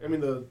chair to the back. I mean,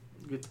 the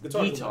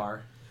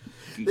guitar.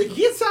 The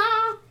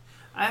guitar!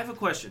 I have a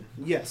question.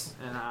 Yes.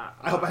 And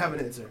I hope I have an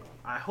answer.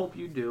 I hope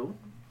you do.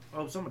 I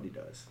hope somebody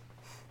does.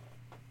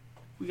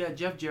 We got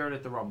Jeff Jarrett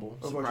at the Rumble.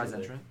 Surprise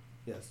entrant.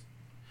 Yes.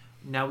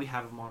 Now we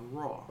have him on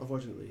Raw.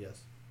 Unfortunately,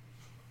 yes.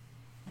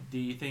 Do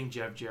you think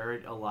Jeff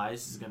Jarrett,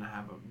 Elias is gonna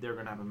have they're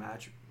gonna have a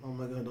match? Oh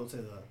my god, don't say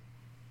that.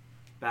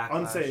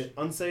 Backlash.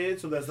 Unsay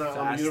it so that's not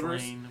on the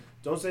universe. Lane,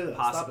 don't say that.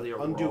 Possibly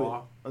Stop it. a Undo Raw.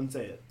 it.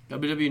 Unsay it.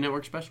 WWE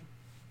Network special.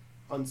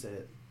 Unsay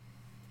it.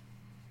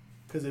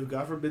 Because if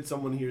God forbid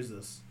someone hears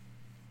this,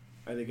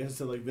 and it gets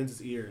to like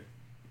Vince's ear,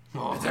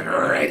 it's a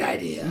great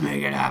idea.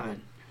 Make it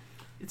happen.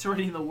 It's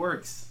already in the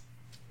works.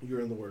 You're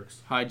in the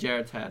works. Hide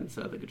Jarrett's hat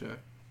instead of the guitar.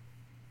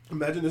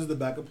 Imagine this is the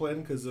backup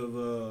plan because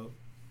of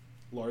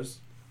Lars.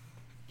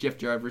 Jeff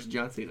Jarrett versus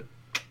John Cena.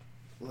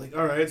 Like,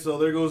 all right, so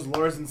there goes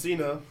Lars and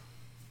Cena.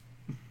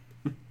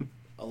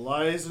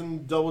 Elias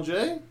and Double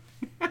J?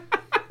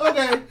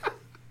 Okay.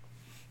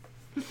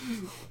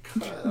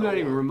 God, Not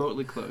even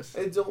remotely close.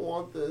 I don't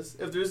want this.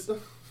 If there's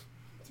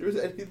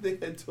anything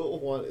I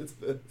don't want, it's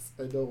this.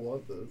 I don't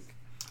want this.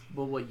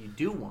 But what you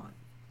do want,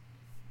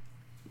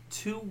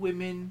 2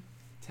 women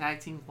tag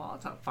team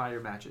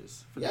qualifier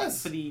matches for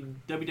the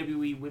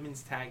WWE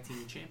Women's Tag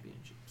Team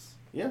Championships.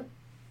 Yeah.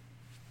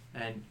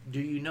 And do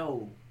you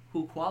know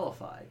who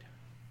qualified?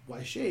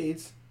 Why,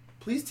 Shades,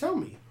 please tell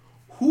me.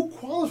 Who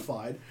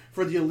qualified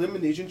for the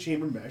Elimination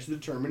Chamber match to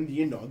determine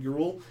the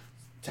inaugural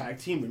Tag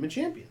Team Women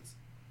Champions?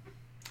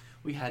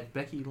 We had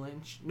Becky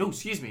Lynch. No,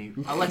 excuse me.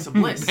 Alexa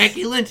Bliss.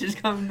 Becky Lynch is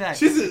coming back.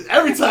 She's in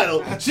every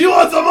title. She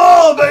wants them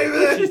all,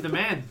 baby. She's the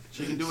man.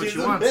 She can do what she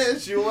wants. Man.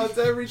 She wants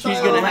every title.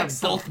 She's going to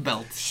have both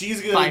belts.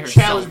 She's going to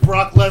challenge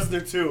Brock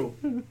Lesnar,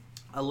 too.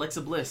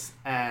 Alexa Bliss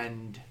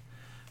and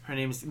her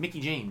name is Mickie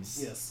James.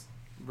 Yes.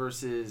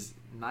 Versus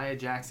Nia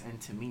Jax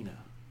and Tamina.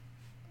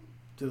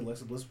 Did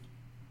Alexa Bliss?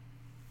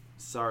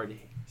 Sorry to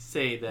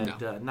say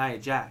that Nia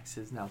Jax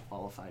is now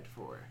qualified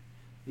for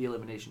the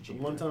Elimination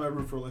Chamber. One time I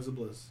root for Alexa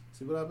Bliss.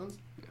 See what happens?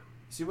 Yeah.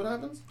 See what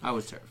happens? I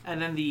was terrified.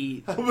 And then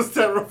I was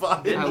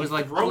terrified. I was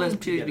like, let's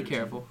please be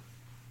careful.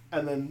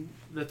 And then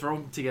the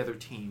thrown together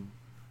team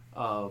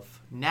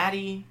of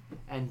Natty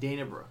and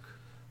Dana Brooke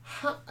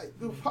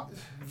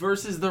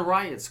versus the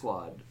Riot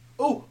Squad.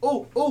 Oh!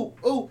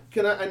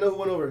 I know who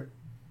went over.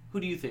 Who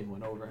do you think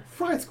went over?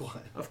 Riot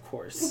Squad. Of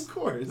course. The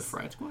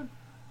Riot Squad?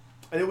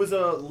 And it was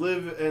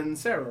Liv and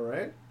Sarah,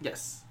 right?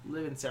 Yes.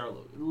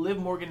 Liv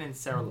Morgan and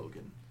Sarah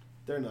Logan.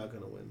 They're not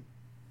going to win.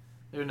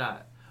 They're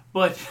not.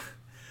 But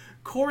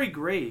Corey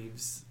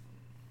Graves,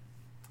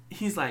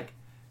 he's like,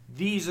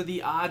 these are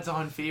the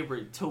odds-on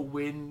favorite to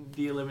win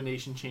the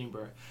Elimination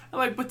Chamber. I'm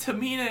like, but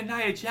Tamina and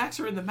Nia Jax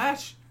are in the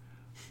match.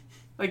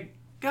 Like,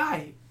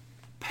 guy,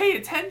 pay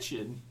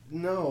attention.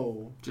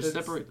 No. Just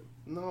separate them.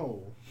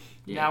 No.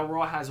 Yeah. Now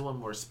Raw has one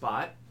more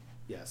spot.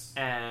 Yes.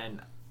 And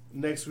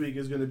next week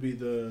is going to be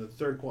the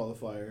third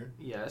qualifier.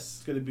 Yes.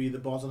 It's going to be the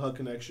Boston Hug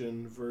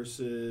Connection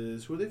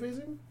versus... Who are they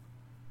facing?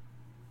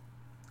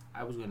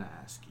 I was going to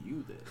ask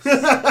you this.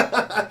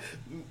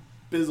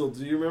 Bizzle,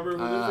 do you remember who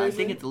they're facing? I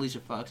think it's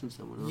Alicia Fox and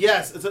someone else.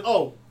 Yes. It's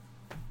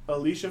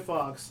Alicia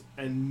Fox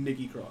and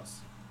Nikki Cross.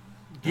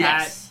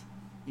 Yes.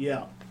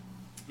 Yeah.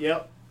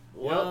 Yep.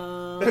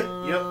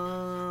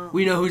 Yep.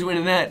 We know who's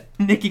winning that.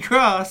 Nikki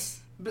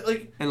Cross. But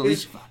like, and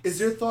Alicia Fox. Is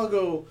their thought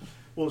go,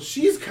 well,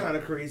 she's kind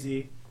of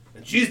crazy,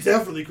 and she's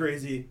definitely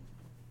crazy.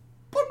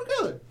 Put them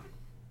together.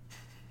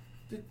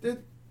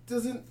 That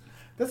doesn't...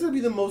 That's going to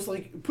be the most,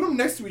 like... Put them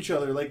next to each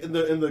other, like, in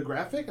the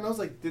graphic. And I was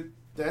like,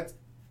 that's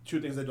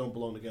 2 things that don't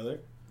belong together.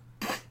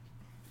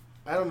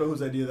 I don't know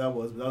whose idea that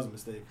was, but that was a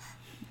mistake.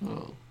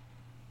 Ember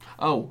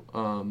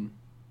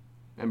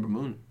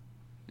Moon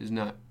was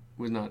not.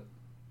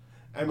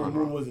 Ember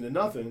Moon wasn't in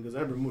nothing because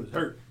Ember Moon is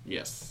hurt.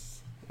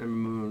 Yes. Ember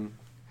Moon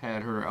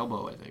had her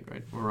elbow, I think,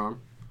 right? Or her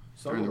arm.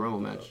 During the Rumble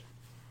match.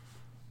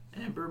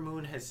 Ember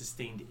Moon has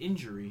sustained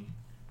injury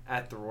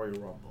at the Royal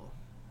Rumble.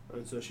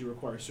 And so she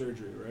requires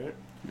surgery, right?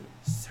 Yeah.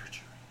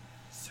 Surgery.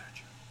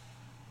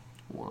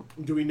 Womp.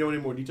 Do we know any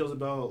more details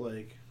about,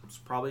 like... It's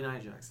probably Nia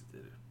Jax that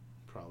did it.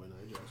 Probably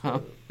Nia Jax. Huh?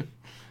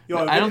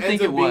 Yo, I don't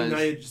think it was.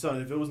 If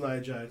it was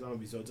Nia Jax, I'm going to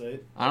be so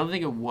tight. I don't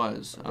think it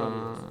was.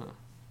 I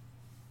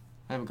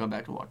haven't gone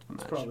back to watch the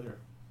match. It's probably her.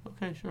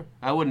 Okay, sure.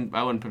 I wouldn't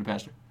put it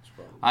past her. It's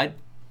probably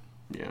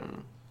Yeah.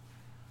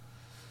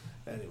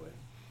 Anyway.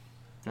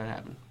 That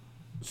happened.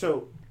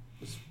 So,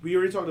 we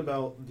already talked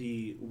about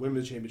the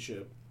Women's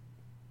Championship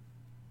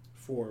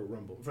for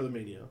the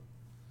Mania.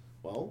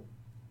 Well,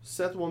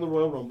 Seth won the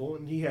Royal Rumble,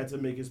 and he had to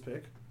make his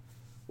pick.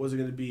 Was it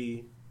going to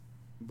be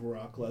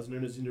Brock Lesnar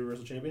and his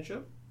Universal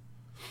Championship?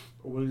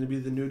 Or was it going to be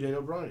the new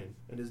Daniel Bryan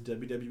and his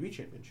WWE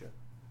Championship?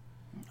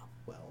 No.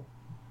 Well,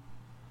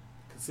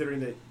 considering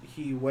that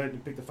he went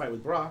and picked a fight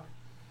with Brock,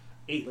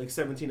 ate like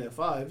 17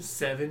 F5s.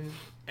 7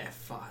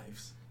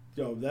 F5s.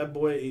 Yo, that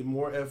boy ate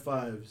more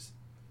F5s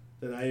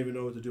than I even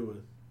know what to do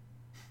with.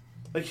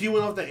 Like, he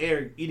went off the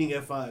air eating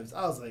F5s.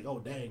 I was like, oh,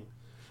 dang.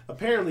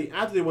 Apparently,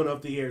 after they went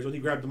off the air, is when he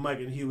grabbed the mic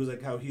and he was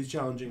like, how he's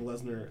challenging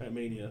Lesnar at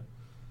Mania.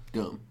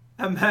 Dumb.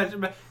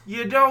 Imagine,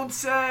 you don't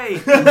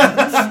say.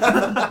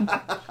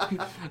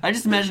 I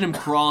just imagine him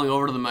crawling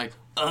over to the mic.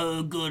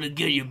 I'm gonna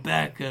get you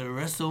back at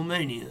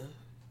WrestleMania.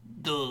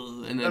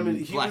 Duh. And then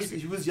he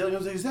was yelling. I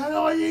was like, is that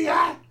all you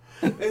got?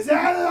 Is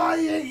that all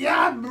you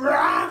got,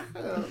 Brock?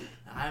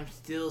 I'm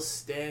still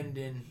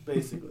standing.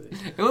 Basically.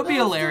 It would be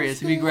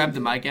hilarious if he grabbed the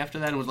mic after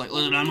that and was like,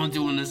 listen, I'm not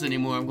doing this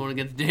anymore. I'm going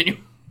to get the Daniel.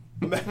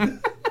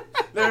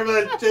 Never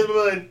mind. Change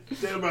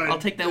my mind. I'll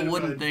take that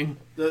wooden thing.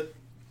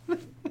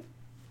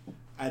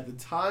 At the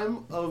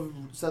time of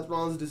Seth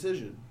Rollins'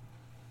 decision,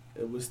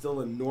 it was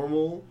still a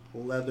normal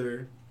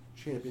leather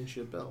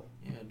championship belt.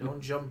 Yeah, don't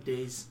jump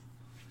days.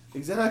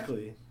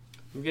 Exactly.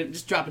 We're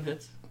just dropping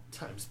hits.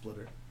 Time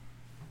Splitter.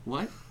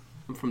 What?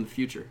 I'm from the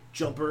future.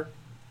 Jumper.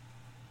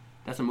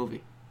 That's a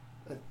movie.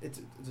 It's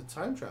a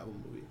time travel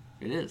movie.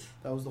 It is.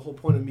 That was the whole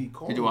point of me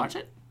calling. Did you watch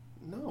it?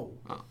 No.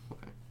 Oh,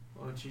 okay.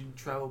 Why don't you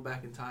travel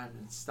back in time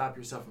and stop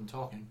yourself from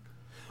talking?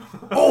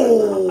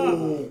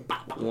 Oh!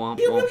 Womp, Pew, womp,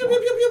 pew, womp. pew,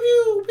 pew,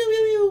 pew,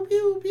 pew,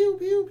 pew, pew,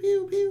 pew,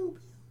 pew, pew.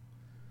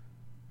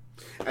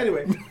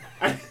 Anyway,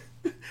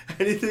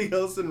 anything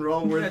else in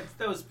Raw?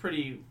 That was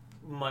pretty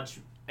much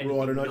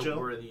Raw in a nutshell?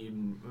 noteworthy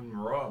in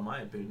Raw, in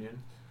my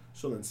opinion.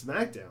 So then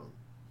SmackDown.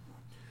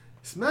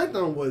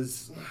 SmackDown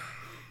was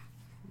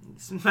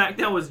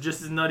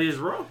just as nutty as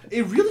Raw.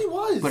 It really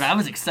was. But I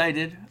was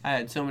excited. I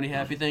had so many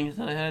happy things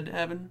that I had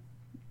happen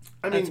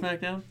at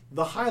SmackDown.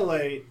 The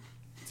highlight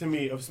to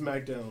me of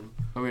SmackDown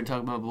Are we going to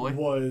talk about Boy?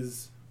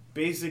 was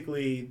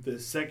basically the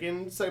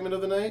second segment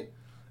of the night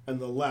and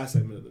the last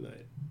segment of the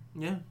night.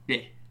 Yeah.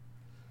 Yeah.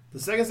 The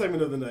second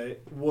segment of the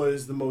night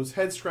was the most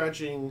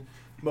head-scratching,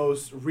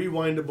 most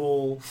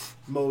rewindable,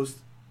 most...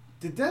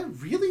 Did that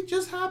really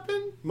just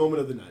happen?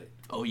 Moment of the night.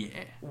 Oh,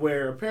 yeah.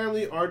 Where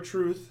apparently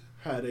R-Truth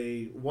had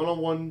a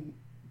one-on-one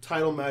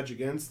title match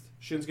against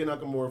Shinsuke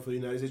Nakamura for the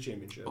United States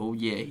Championship. Oh,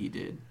 yeah, he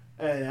did.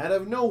 And out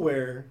of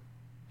nowhere,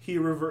 he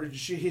reversed...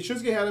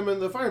 Shinsuke had him in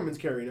the fireman's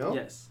carry, no?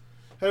 Yes.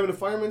 Had him in a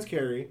fireman's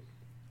carry,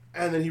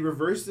 and then he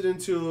reversed it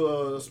into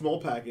a small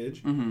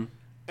package. Mm-hmm.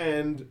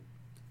 And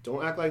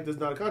don't act like there's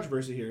not a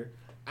controversy here.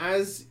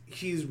 As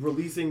he's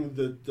releasing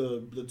the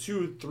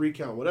 2-3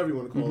 count, whatever you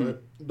want to call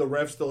it, the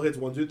ref still hits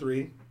 1, 2,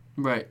 3.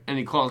 Right, and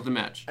he calls the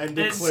match. And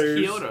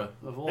declares... It's Kyoto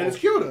of all. And it's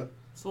Kyoto.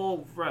 It's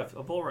all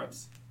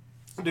refs.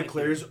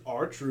 Declares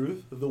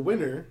R-Truth the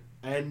winner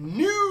and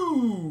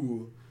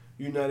new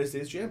United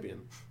States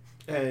champion.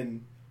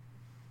 And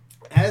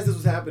as this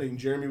was happening,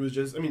 Chase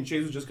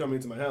was just coming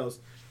into my house.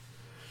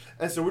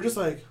 And so we're just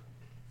like...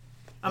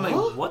 I'm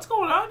like, what's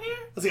going on here?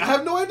 I was like, I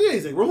have no idea.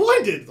 He's like,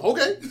 rewind it.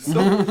 Okay. So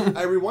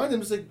I rewind him.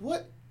 Just like,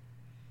 what?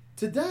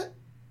 Did that?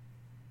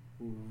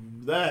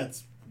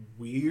 That's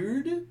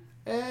weird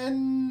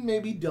and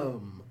maybe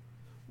dumb.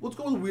 Let's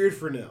go with weird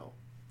for now.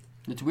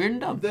 It's weird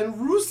and dumb. Then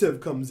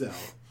Rusev comes out.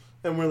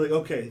 And we're like,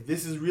 okay,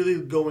 this is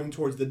really going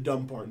towards the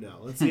dumb part now.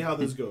 Let's see how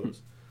this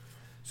goes.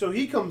 So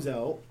he comes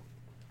out,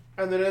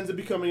 and then it ends up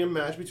becoming a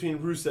match between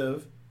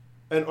Rusev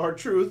and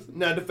R-Truth,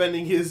 now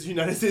defending his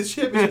United States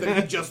Championship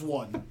that he just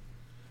won.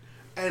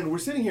 And we're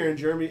sitting here, and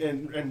Jeremy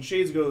and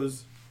Shades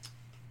goes,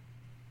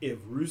 if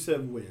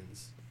Rusev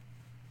wins,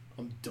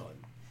 I'm done.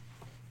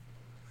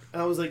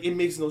 And I was like, it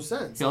makes no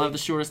sense. He'll have the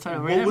shortest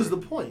title What was the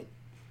point?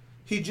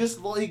 He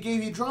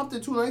dropped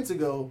it 2 nights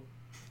ago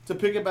to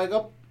pick it back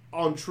up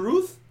on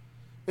Truth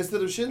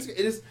instead of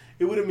Shinsuke.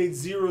 It would have made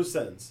 0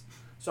 sense.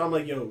 So I'm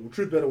like, yo,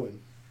 Truth better win.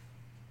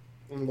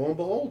 And lo and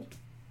behold,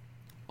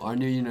 our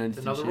new United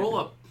States another roll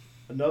up.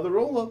 Another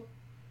roll up.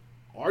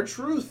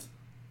 R-Truth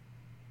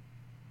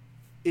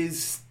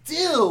is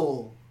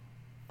still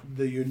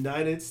the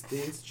United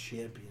States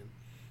champion.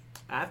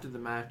 after the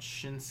match,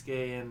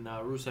 Shinsuke and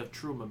Rusev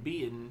threw him a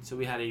beating, so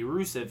we had a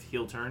Rusev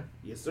heel turn.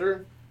 Yes,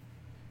 sir.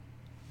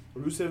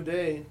 Rusev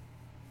Day.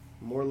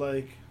 More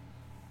like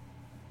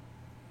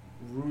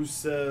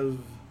Rusev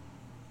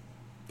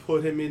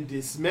put him in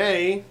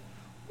dismay.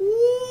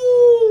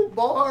 Ooh,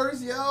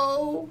 bars,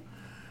 yo.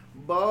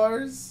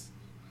 Bars.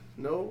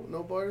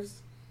 No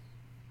bars.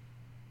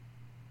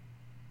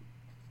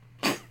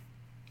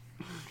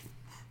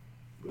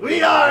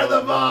 We are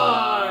the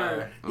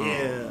bar. Oh,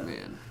 yeah,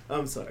 man.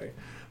 I'm sorry.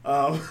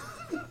 I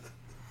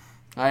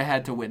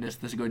had to witness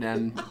this go down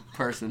in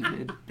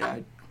person.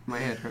 My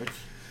head hurts.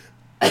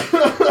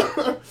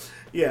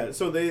 Yeah,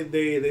 so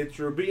they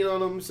threw a beating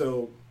on him.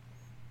 So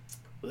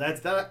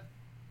that's that.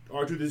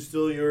 R-Truth is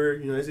still your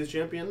United States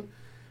champion.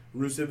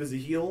 Rusev is a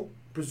heel.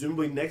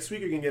 Presumably next week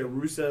you're gonna get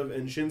Rusev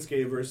and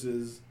Shinsuke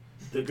versus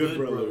the Good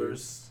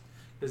Brothers.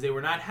 Because they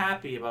were not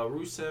happy about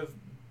Rusev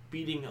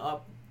beating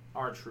up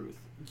R-Truth.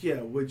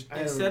 Yeah, which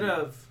instead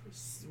of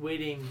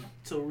waiting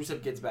till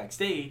Rusev gets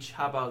backstage,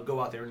 how about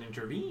go out there and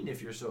intervene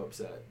if you're so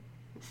upset?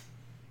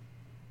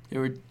 They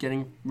were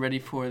getting ready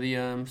for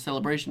the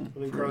celebration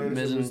for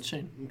Miz and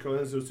Shane.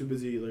 Carlos was too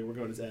busy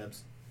working on his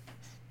abs.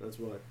 That's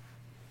why.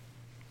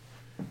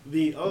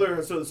 The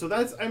other so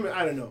that's I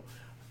don't know.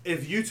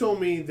 If you told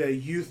me that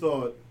you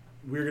thought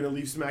we were gonna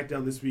leave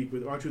SmackDown this week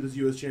with R-Truth as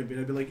U.S. champion,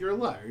 I'd be like, you're a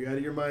liar. You're out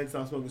of your mind.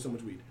 Stop smoking so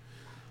much weed.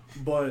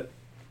 But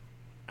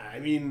I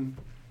mean,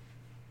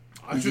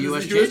 R-Truth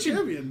is the U.S.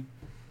 champion.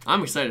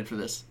 I'm excited for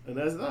this. And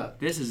that's that.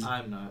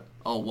 I'm not.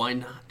 Oh, why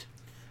not?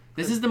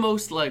 This is the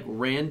most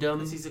random.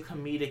 Because he's a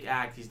comedic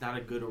act. He's not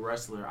a good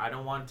wrestler. I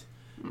don't want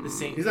the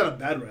same. He's not a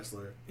bad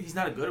wrestler. He's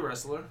not a good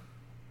wrestler.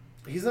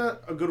 He's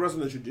not a good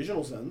wrestler in the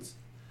traditional sense.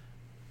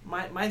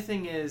 My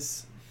thing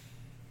is,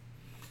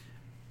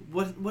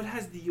 what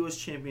has the U.S.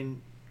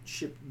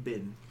 Championship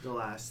been the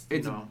last?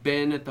 It's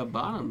been at the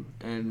bottom,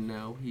 and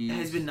now it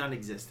has been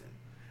non-existent.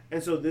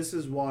 And so this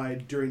is why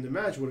during the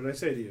match, what did I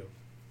say to you?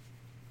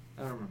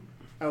 I don't remember.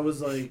 I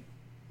was like,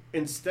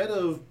 instead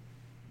of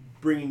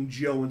bringing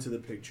Joe into the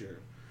picture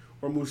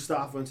or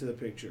Mustafa into the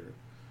picture,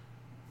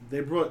 they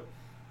brought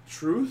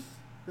Truth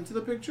into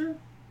the picture.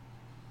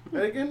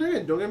 And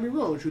again, don't get me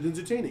wrong, Truth is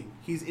entertaining.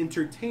 He's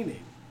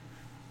entertaining.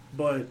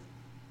 But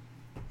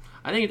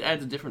I think it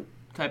adds a different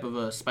type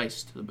of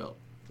spice to the belt.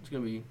 It's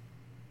going to be...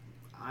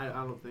 I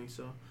don't think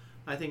so.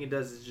 I think it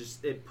does is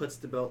just it puts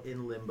the belt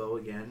in limbo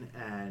again,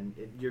 and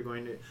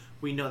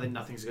we know that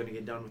nothing's going to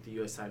get done with the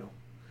U.S. title.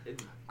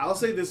 I'll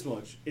say this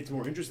much: it's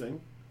more interesting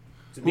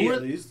to me,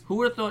 at least. Who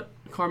would have thought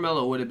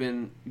Carmelo would have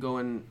been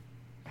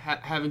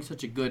having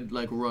such a good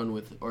run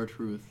with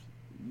R-Truth?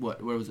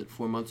 What was it?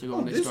 4 months ago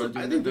when they started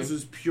doing I think this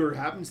was pure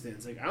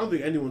happenstance. I don't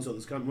think anyone saw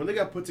this coming when they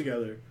got put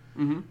together.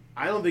 Mm-hmm.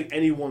 I don't think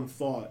anyone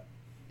thought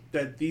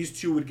that these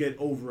two would get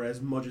over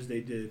as much as they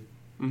did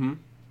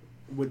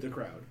with the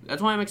crowd.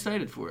 That's why I'm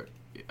excited for it.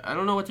 I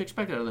don't know what to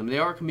expect out of them. They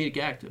are a comedic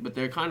act, but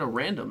they're kind of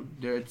random.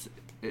 It's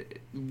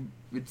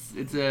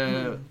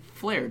a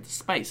flair, it's a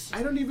spice.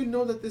 I don't even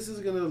know that this is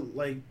gonna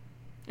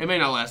It may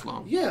not last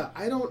long. Yeah,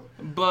 I don't.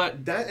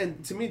 But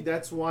and to me,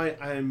 that's why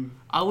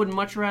I would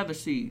much rather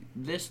see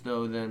this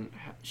though than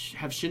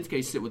have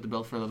Shinsuke sit with the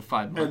belt for another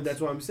 5 months. And that's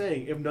what I'm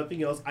saying. If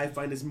nothing else, I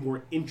find this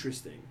more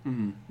interesting.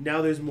 Mm-hmm.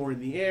 Now there's more in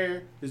the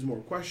air. There's more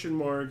question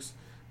marks.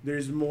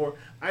 There's more.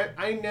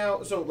 I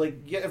now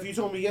if you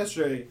told me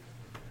yesterday,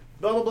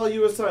 blah blah blah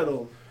U.S.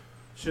 title,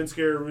 Shinsuke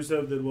or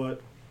Rusev did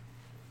what?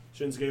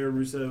 Shinsuke or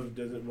Rusev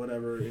doesn't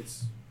whatever.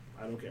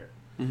 I don't care.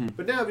 Mm-hmm.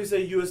 But now if you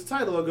say U.S.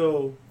 title, I'll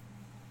go.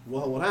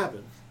 Well, what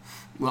happened?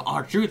 Well,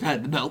 R-Truth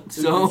had the belt,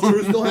 so... Does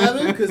Truth still have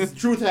it? Because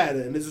Truth had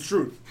it, and it's the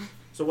truth.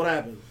 So what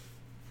happened?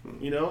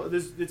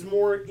 It's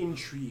more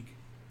intrigue.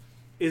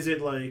 Is it,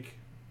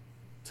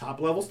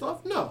 top-level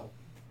stuff? No.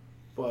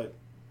 But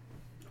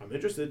I'm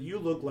interested. You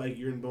look like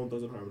you're in Bone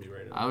Thugs and Harmony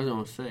right now. I was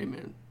going to say,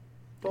 man.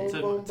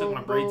 Took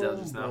my braids out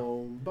just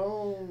now.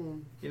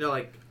 Boom. I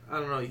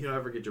don't know, you don't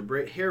ever get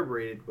your hair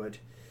braided, but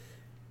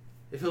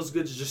it feels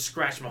good to just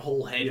scratch my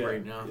whole head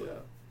right now. Yeah.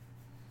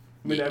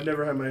 I mean, I've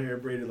never had my hair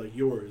braided like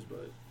yours,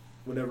 but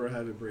whenever I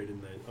have it braided,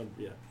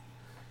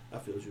 I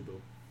feel you,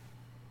 boo.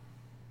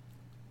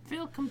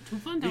 Welcome to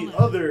Wonderland. The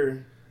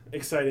other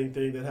exciting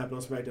thing that happened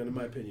on SmackDown, in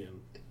my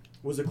opinion,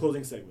 was the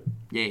closing segment.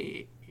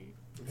 Yeah.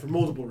 For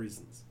multiple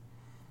reasons.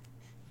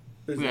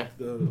 There's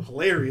the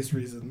hilarious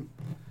reason,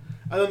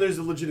 and then there's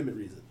the legitimate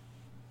reason.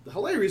 The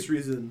hilarious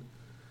reason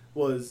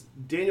was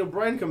Daniel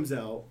Bryan comes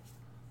out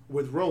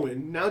with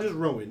Rowan, now just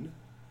Rowan,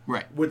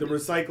 right, with the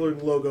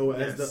recycling logo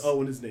as the O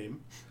in his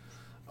name.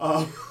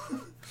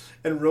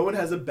 And Rowan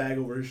has a bag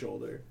over his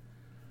shoulder.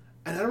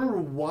 And I don't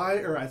remember why,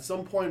 or at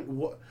some point,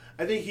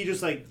 I think he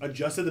just,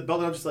 adjusted the belt,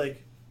 and I'm just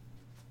like...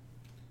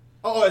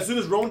 Oh, as soon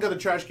as Rowan got the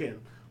trash can.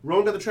 He's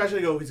going to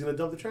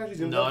dump the trash? He's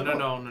going to dump the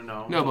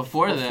No. No,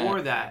 before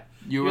that...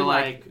 You were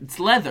like, it's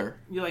leather.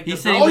 You're like... He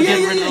said he was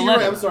getting rid of the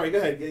leather. Right, I'm sorry, go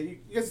ahead. You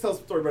guys tell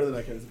the story better than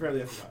I can.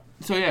 Apparently I forgot.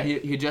 So, yeah,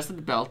 he adjusted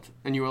the belt,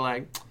 and you were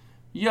like,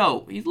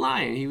 yo, he's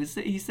lying.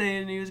 He's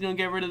saying he was going to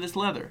get rid of this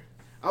leather.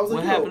 I was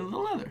like, what happened to the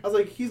leather? I was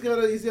like, he's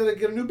gotta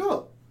get a new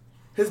belt.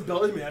 His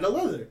belt is made out of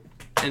leather.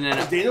 And then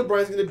if Daniel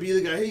Bryan's going to be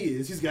the guy he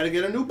is, he's got to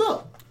get a new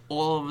belt.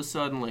 All of a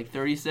sudden, like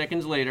 30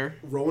 seconds later,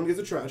 Rowan gets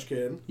a trash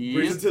can. Yep.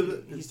 Brings it to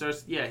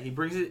the... He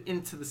brings it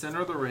into the center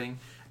of the ring,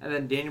 and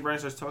then Daniel Bryan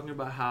starts talking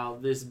about how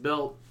this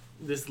belt,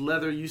 this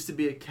leather used to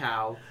be a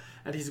cow,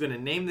 and he's going to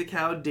name the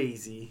cow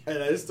Daisy.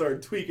 And I just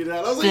started tweaking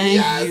out. I was like,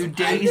 Thank you,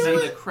 Daisy.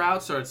 And the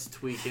crowd starts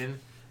tweaking.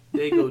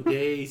 They go,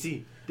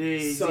 Daisy,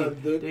 Daisy, Son,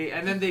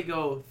 and then they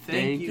go,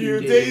 thank you,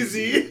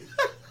 Daisy. Daisy.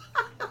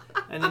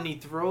 And then he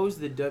throws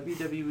the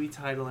WWE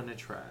title in the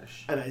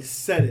trash. And I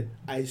said it.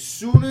 As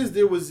soon as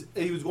he was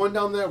going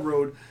down that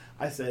road,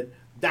 I said,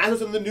 that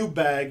was in the new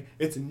bag.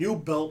 It's a new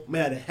belt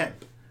made out of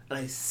hemp. And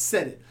I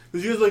said it.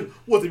 Because he was like,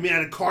 what's it made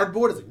out of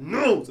cardboard? I was like,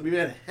 no, it's made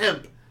out of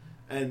hemp.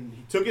 And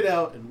he took it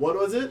out, and what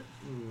was it?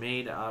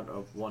 Made out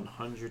of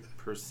 100%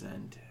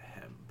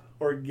 hemp.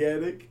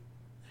 Organic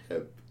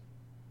hemp.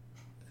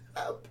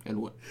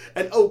 and what?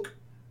 And oak.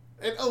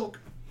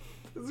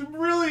 It's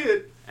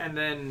brilliant. And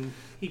then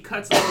he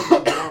cuts a little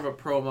bit more of a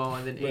promo,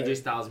 and then AJ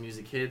Styles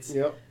music hits.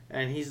 Yep.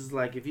 And he's just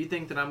like, if you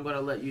think that I'm going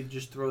to let you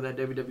just throw that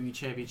WWE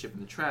Championship in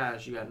the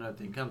trash, you got another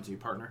thing coming to you,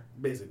 partner.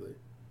 Basically.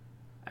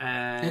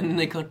 And then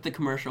they cut the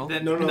commercial.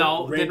 Then,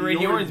 no, then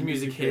Randy Orton's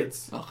music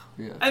hits. Oh,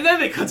 yeah. And then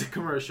they cut to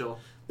commercial.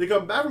 They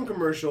come back from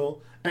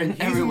commercial, and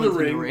he's everyone's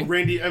in the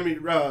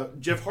ring.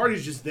 Jeff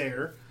Hardy's just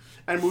there,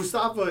 and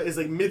Mustafa is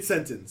like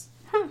mid-sentence.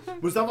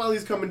 Mustafa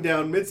Ali's coming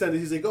down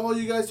mid-sentence. He's like, oh,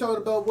 you guys talking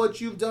about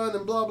what you've done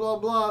and blah, blah,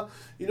 blah.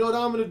 You know what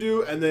I'm going to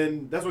do? And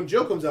then that's when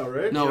Joe comes out,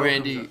 right? No,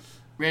 Joe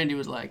Randy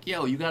was like,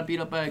 yo, you got beat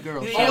up by a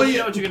girl. Yeah, you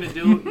know what you're going to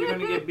do? You're going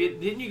to get beat.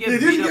 Didn't you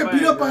get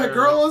beat up by a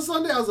girl on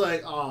Sunday? I was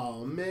like,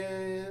 oh,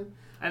 man.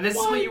 And this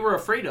is what you were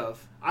afraid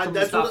of.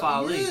 That's Mustafa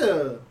Ali.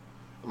 Yeah.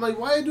 I'm like,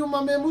 why are you doing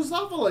my man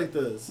Mustafa like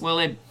this? Well,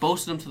 they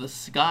boasted him to the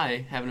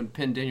sky, having him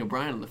pin Daniel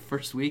Bryan on the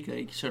first week that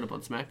he showed up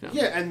on SmackDown.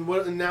 Yeah, and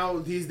now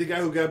he's the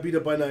guy who got beat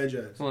up by Nia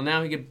Jax. Well,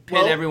 now he can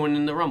pin everyone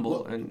in the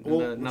Rumble, not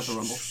the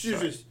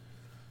Rumble.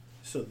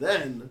 So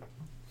then,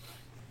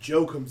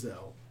 Joe comes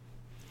out.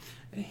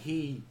 And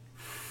he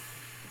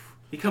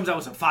comes out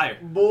with some fire.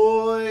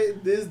 Boy,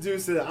 this dude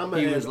said, I'm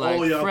going to have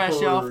all y'all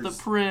fresh off the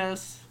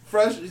press.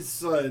 Fresh,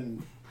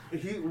 son.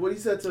 What he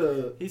said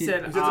to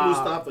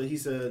Mustafa, he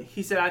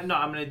said, no,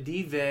 I'm going to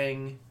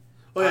devang.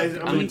 Oh, yeah,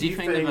 I'm going to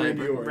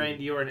defang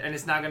Randy Orton, and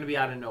it's not going to be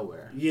out of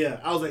nowhere.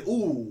 Yeah, I was like,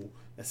 ooh,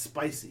 that's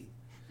spicy.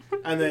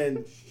 And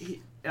then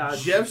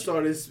Jeff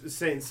started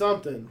saying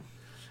something,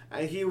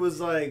 and he was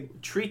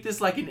like, treat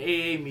this like an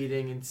AA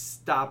meeting and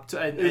stop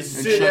and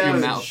sit down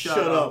and mouth. Shut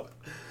up.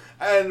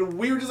 And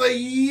we were just like,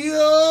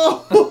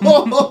 yo!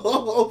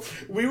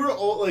 We were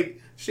all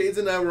like, Shades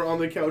and I were on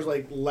the couch,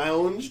 like,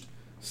 lounged,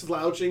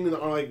 slouching, and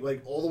are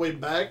like all the way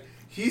back.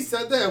 He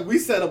said that, and we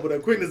sat up with a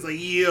quickness, like,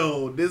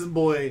 yo, this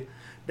boy,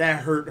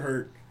 that hurt.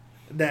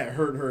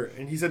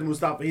 And he said to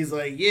Mustafa, he's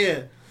like,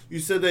 yeah, you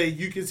said that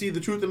you can see the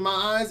truth in my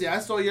eyes? Yeah, I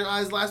saw your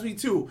eyes last week,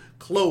 too.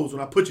 Closed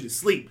when I put you to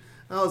sleep.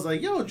 And I was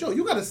like, yo, Joe,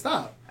 you gotta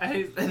stop.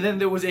 And then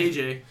there was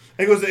AJ.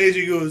 And goes to AJ,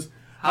 he goes,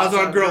 how's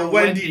our girl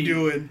Wendy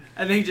doing?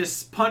 And then he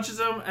just punches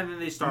him, and then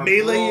they start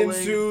melee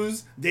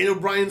ensues. Daniel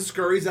Bryan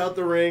scurries out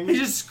the ring. He's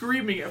just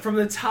screaming from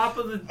the top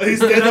of the He's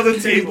standing on the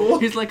table.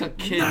 He's like a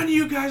kid. None of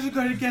you guys are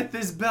going to get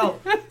this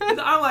belt.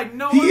 I'm like,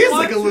 no he one is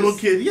wants like a little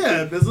kid.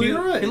 Yeah,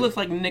 you're right. He looks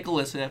like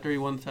Nicholas after he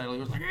won the title. He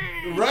was like,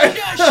 right?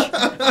 Gosh,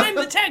 I'm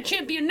the tag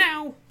champion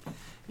now.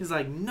 He's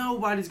like,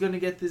 nobody's going to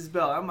get this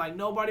belt. I'm like,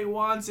 nobody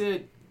wants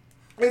it.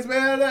 It's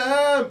man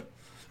up.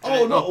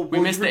 Oh, no. We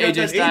missed the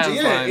AJ Styles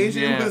line.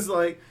 AJ was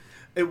like,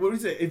 what do you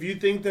say? If you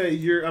think that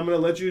I'm going to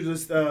let you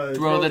just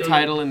throw the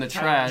title in the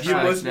trash, you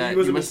must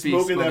be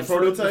smoking that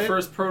prototype. The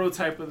first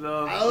prototype of the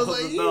I was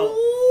like, belt.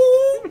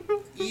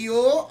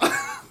 Yo.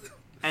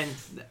 And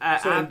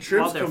so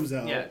Trips comes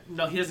out. Yeah,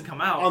 no, he doesn't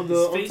come out. On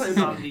His face is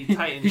on the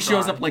Titantron. He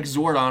shows up like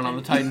Zordon on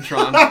the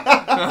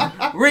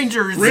Titantron.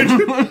 Rangers.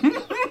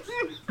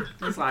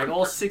 It's like,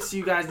 all 6 of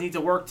you guys need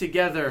to work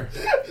together.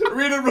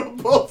 Rita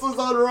Repulsa's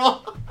on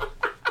Raw.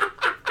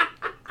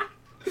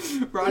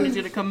 Ronnie's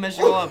gonna come mess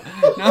you up.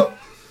 No.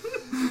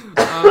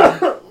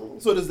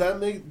 So does that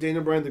make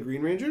Daniel Bryan the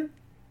Green Ranger?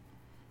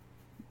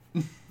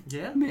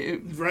 Yeah.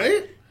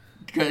 Right?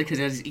 Because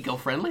he's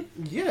eco-friendly?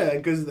 Yeah,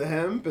 because of the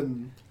hemp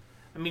and...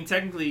 I mean,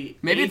 technically...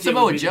 Maybe it's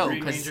Samoa Joe,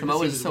 because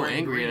Samoa is so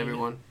angry at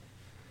everyone.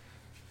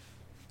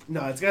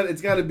 No, it's got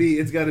to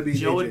be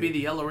Joe AJ. would be the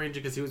Yellow Ranger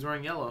because he was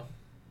wearing yellow.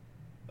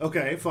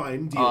 Okay,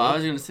 fine. Deal. Oh, I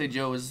was going to say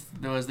Joe was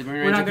the Green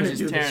Ranger because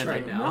he's tearing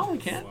right now. No, we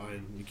can't.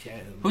 Fine, you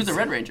can't. Who's the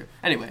Red Ranger?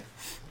 Anyway,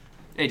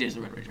 AJ's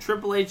the Red Ranger.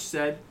 Triple H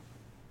said...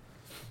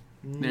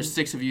 There's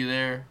 6 of you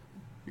there.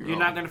 You're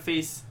not going to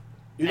face...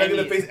 You're not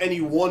going to face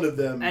any one of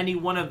them. Any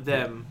one of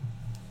them.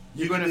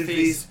 You're going to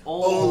face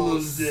all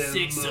of them.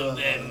 6 of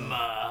them.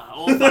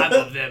 All 5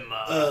 of them.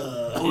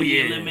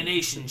 The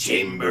Elimination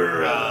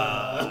Chamber.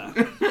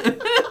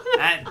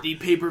 At the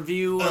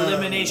pay-per-view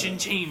Elimination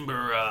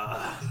Chamber.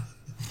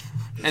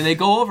 And they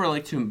go over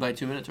like 2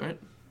 minutes, right?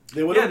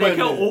 They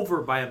go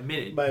over by a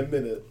minute. By a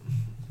minute.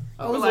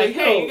 I was like,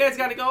 hey, you guys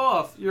got to go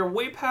off. You're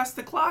way past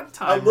the clock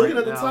time. I'm looking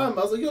at the time.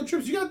 I was like, yo,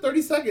 Trips, you got 30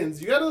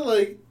 seconds. You got to,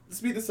 like,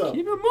 speed this up.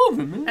 Keep it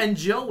moving, man. And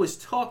Joe was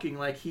talking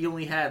like he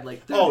only had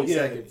like 30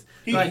 seconds.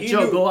 He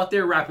Joe, knew. Go out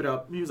there, wrap it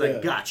up. He was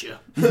like, gotcha.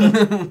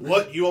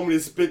 What? You want me to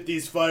spit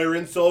these fire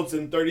insults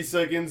in 30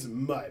 seconds?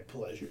 My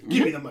pleasure.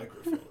 Give me the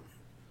microphone.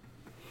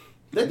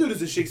 That dude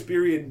is a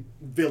Shakespearean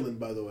villain,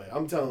 by the way.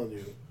 I'm telling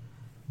you.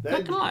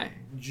 That guy.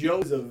 Joe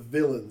is a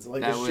villain.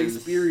 Like a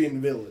Shakespearean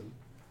villain.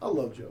 I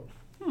love Joe.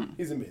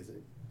 He's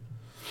amazing.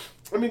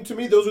 I mean, to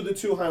me, those are the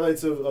two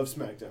highlights of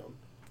SmackDown.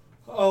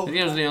 I think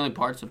those are the only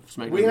parts of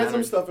SmackDown. We had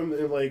some stuff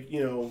in like,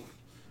 you know,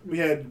 we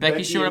had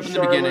Becky showed up in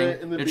the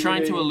beginning. They're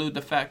trying to elude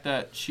the fact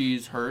that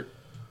she's hurt.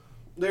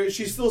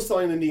 She's still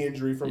selling the knee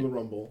injury from the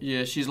Rumble.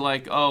 Yeah, she's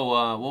like,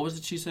 what was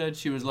it she said?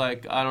 She was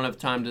like, I don't have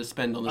time to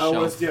spend on the shelf. I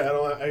don't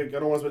want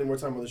to spend any more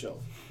time on the shelf.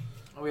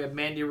 We have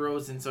Mandy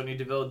Rose and Sonya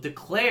Deville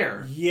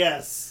declare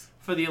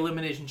for the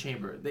Elimination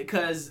Chamber.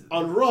 Because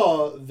on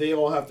Raw, they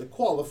all have to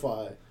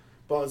qualify.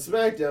 But on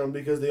SmackDown,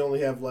 because they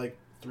only have like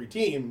 3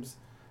 teams,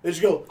 they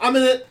just go, I'm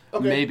in it.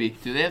 Okay. Maybe.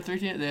 Do they have 3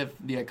 teams? They have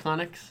the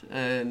Iconics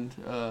and...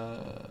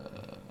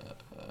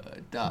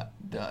 dot.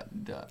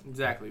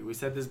 Exactly. We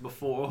said this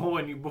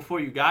before before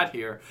you got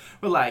here.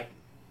 We're like,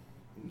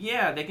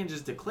 yeah, they can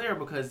just declare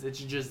because it's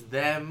just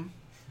them,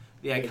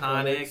 the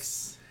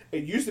Iconics.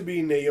 It used to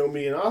be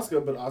Naomi and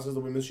Asuka, but Asuka's the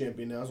women's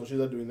champion now, so she's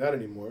not doing that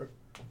anymore.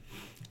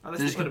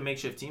 Unless they put a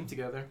makeshift team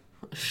together.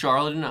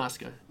 Charlotte and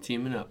Asuka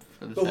teaming up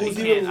for the tag.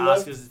 And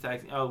Asuka's the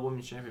tag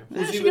women's champion.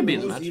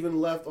 Who's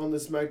even left on the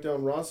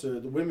SmackDown roster,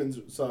 the women's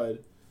side?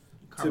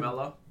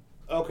 Carmella.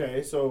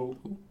 Okay, so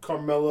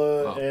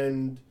Carmella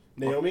and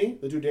Naomi,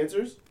 the 2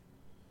 dancers?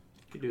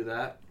 Could do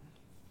that.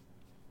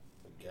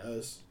 I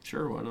guess.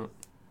 Sure, why not?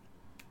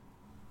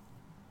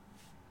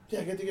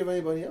 Yeah, I can't think of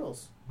anybody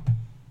else.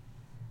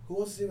 Who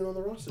else is even on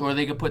the roster? Or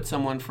they could put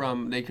someone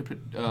from... They could put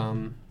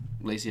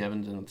Lacey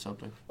Evans in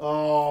something.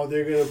 Oh,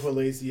 they're going to put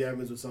Lacey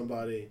Evans with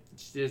somebody.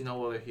 There's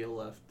no other heel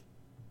left.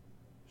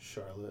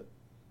 Charlotte.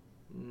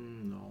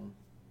 No.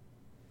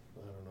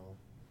 I don't know.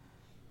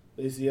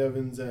 Lacey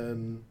Evans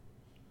and...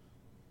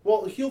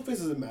 Well, heel face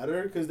doesn't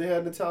matter because they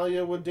had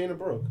Natalya with Dana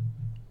Brooke.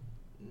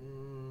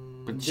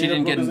 But she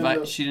didn't get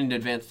invited. She didn't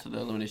advance to the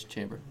Elimination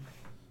Chamber.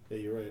 Yeah,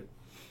 you're right.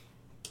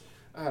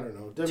 I don't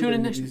know. Tune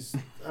in next week.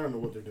 I don't know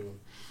what they're doing.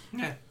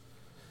 Yeah.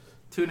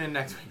 Tune in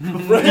next week.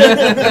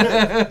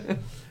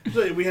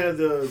 So we had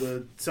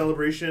the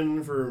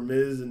celebration for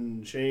Miz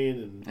and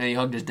Shane, and he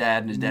hugged his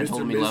dad, and his dad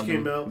told him he loved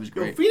him. It was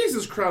great.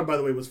 Phoenix's crowd, by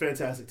the way, was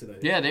fantastic today.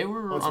 Yeah, they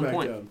were on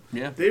point.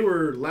 Yeah, they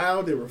were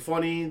loud. They were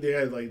funny. They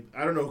had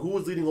I don't know who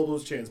was leading all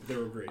those chants, but they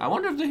were great. I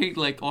wonder if they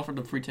offered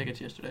them free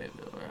tickets yesterday.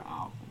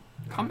 Oh,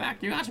 come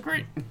back, you guys are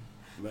great.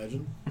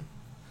 Imagine.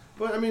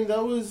 But I mean,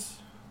 that was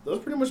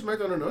pretty much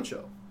SmackDown in a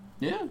nutshell.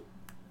 Yeah.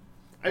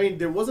 I mean,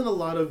 there wasn't a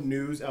lot of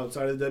news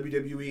outside of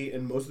WWE,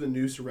 and most of the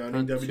news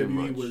surrounding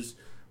WWE was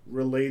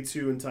related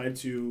to and tied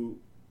to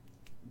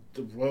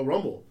the Royal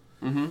Rumble.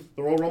 Mm-hmm.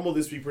 The Royal Rumble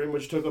this week pretty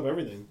much took up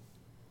everything.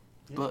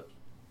 Yeah. But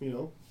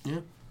yeah.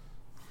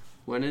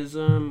 When is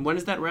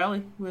that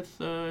rally with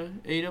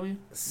AEW?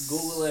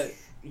 Google it.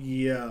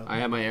 Yeah. I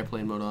have my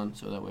airplane mode on,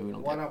 so that way we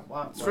don't.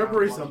 It's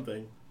February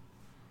something.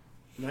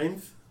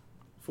 9th,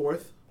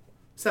 4th,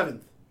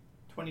 7th,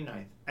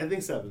 29th. I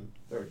think 7th.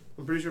 3rd.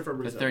 I'm pretty sure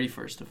February. The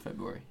 31st of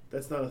February.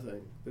 That's not a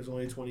thing. There's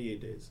only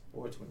 28 days.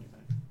 Or 29.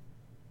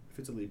 If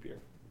it's a leap year.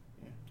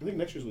 Yeah. I think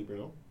next year's leap year,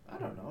 no? I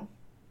don't know.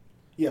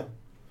 Yeah.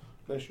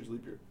 Next year's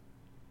leap year.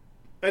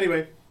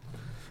 Anyway,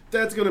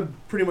 that's going to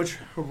pretty much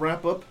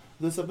wrap up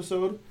this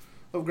episode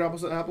of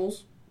Grapples and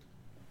Apples.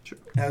 Sure.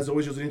 As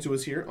always, you're listening to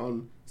us here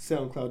on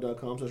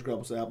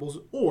soundcloud.com/grapples-and-apples,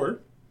 or,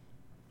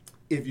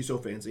 if you so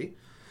fancy,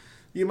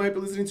 you might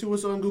be listening to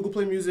us on Google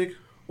Play Music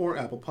or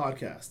Apple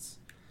Podcasts.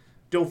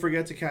 Don't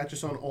forget to catch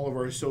us on all of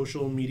our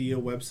social media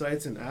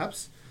websites and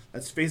apps.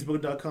 That's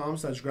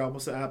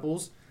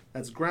facebook.com/grapples-and-apples.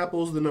 That's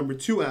grapples, the number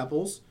 2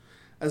 apples,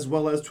 as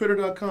well as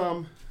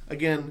twitter.com,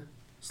 again,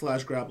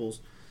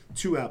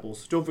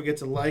 /grapples2apples. Don't forget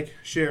to like,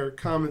 share,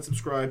 comment,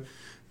 subscribe.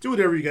 Do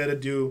whatever you got to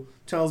do.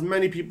 Tell as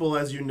many people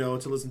as you know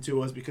to listen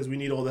to us because we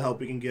need all the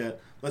help we can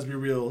get. Let's be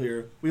real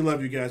here. We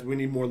love you guys. We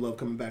need more love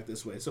coming back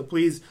this way. So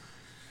please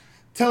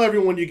tell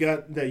everyone you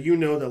got that you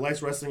know that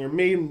likes wrestling or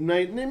may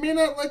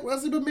not like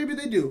wrestling, but maybe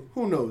they do.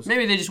 Who knows?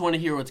 Maybe they just want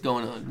to hear what's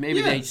going on.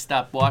 Maybe they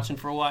stopped watching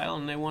for a while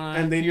and they want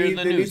to hear the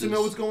news. They need to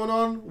know what's going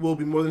on. We'll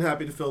be more than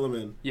happy to fill them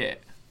in. Yeah.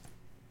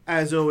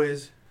 As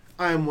always,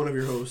 I am one of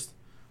your hosts,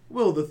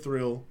 Will the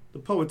Thrill, the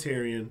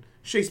Poetarian,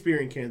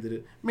 Shakespearean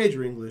candidate,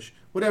 Major English,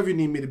 whatever you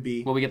need me to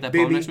be. Will we get that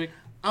poem next week?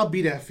 I'll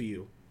be that for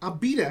you.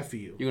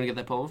 You're going to get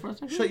that poem for us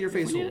next week? Shut your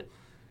face hole.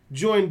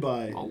 Joined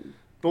by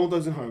Bone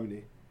Thugs and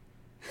Harmony.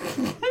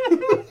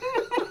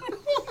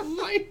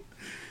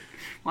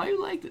 Why do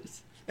you like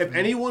this? If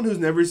anyone who's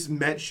never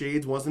met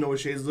Shades wants to know what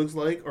Shades looks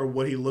like or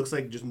what he looks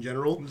like just in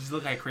general, just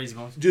look like Crazy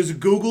Bones. Just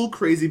Google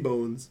Crazy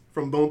Bones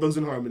from Bone Thugs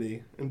and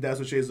Harmony, and that's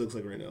what Shades looks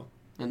like right now.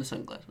 And the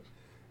sunglasses.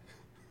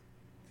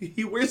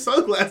 He wears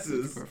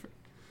sunglasses. Perfect.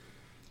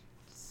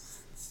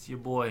 It's your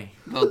boy.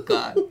 Oh,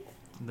 God.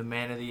 The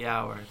man of the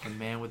hour. The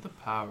man with the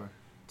power.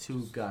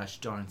 Too gosh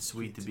darn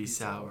sweet to be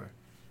sour.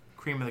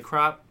 Cream of the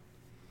crop.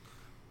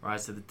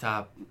 Rise to the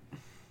top.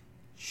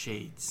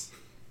 Shades.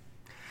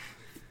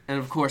 And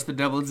of course, the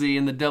double Z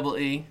and the double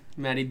E,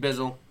 Maddie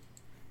Bizzle.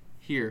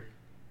 Here.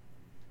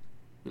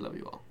 We love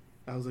you all.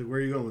 I was like, where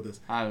are you going with this?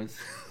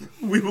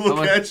 We will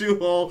catch you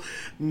all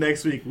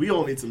next week. We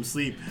all need some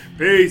sleep.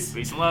 Peace.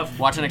 Peace and love.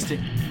 Watch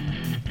NXT.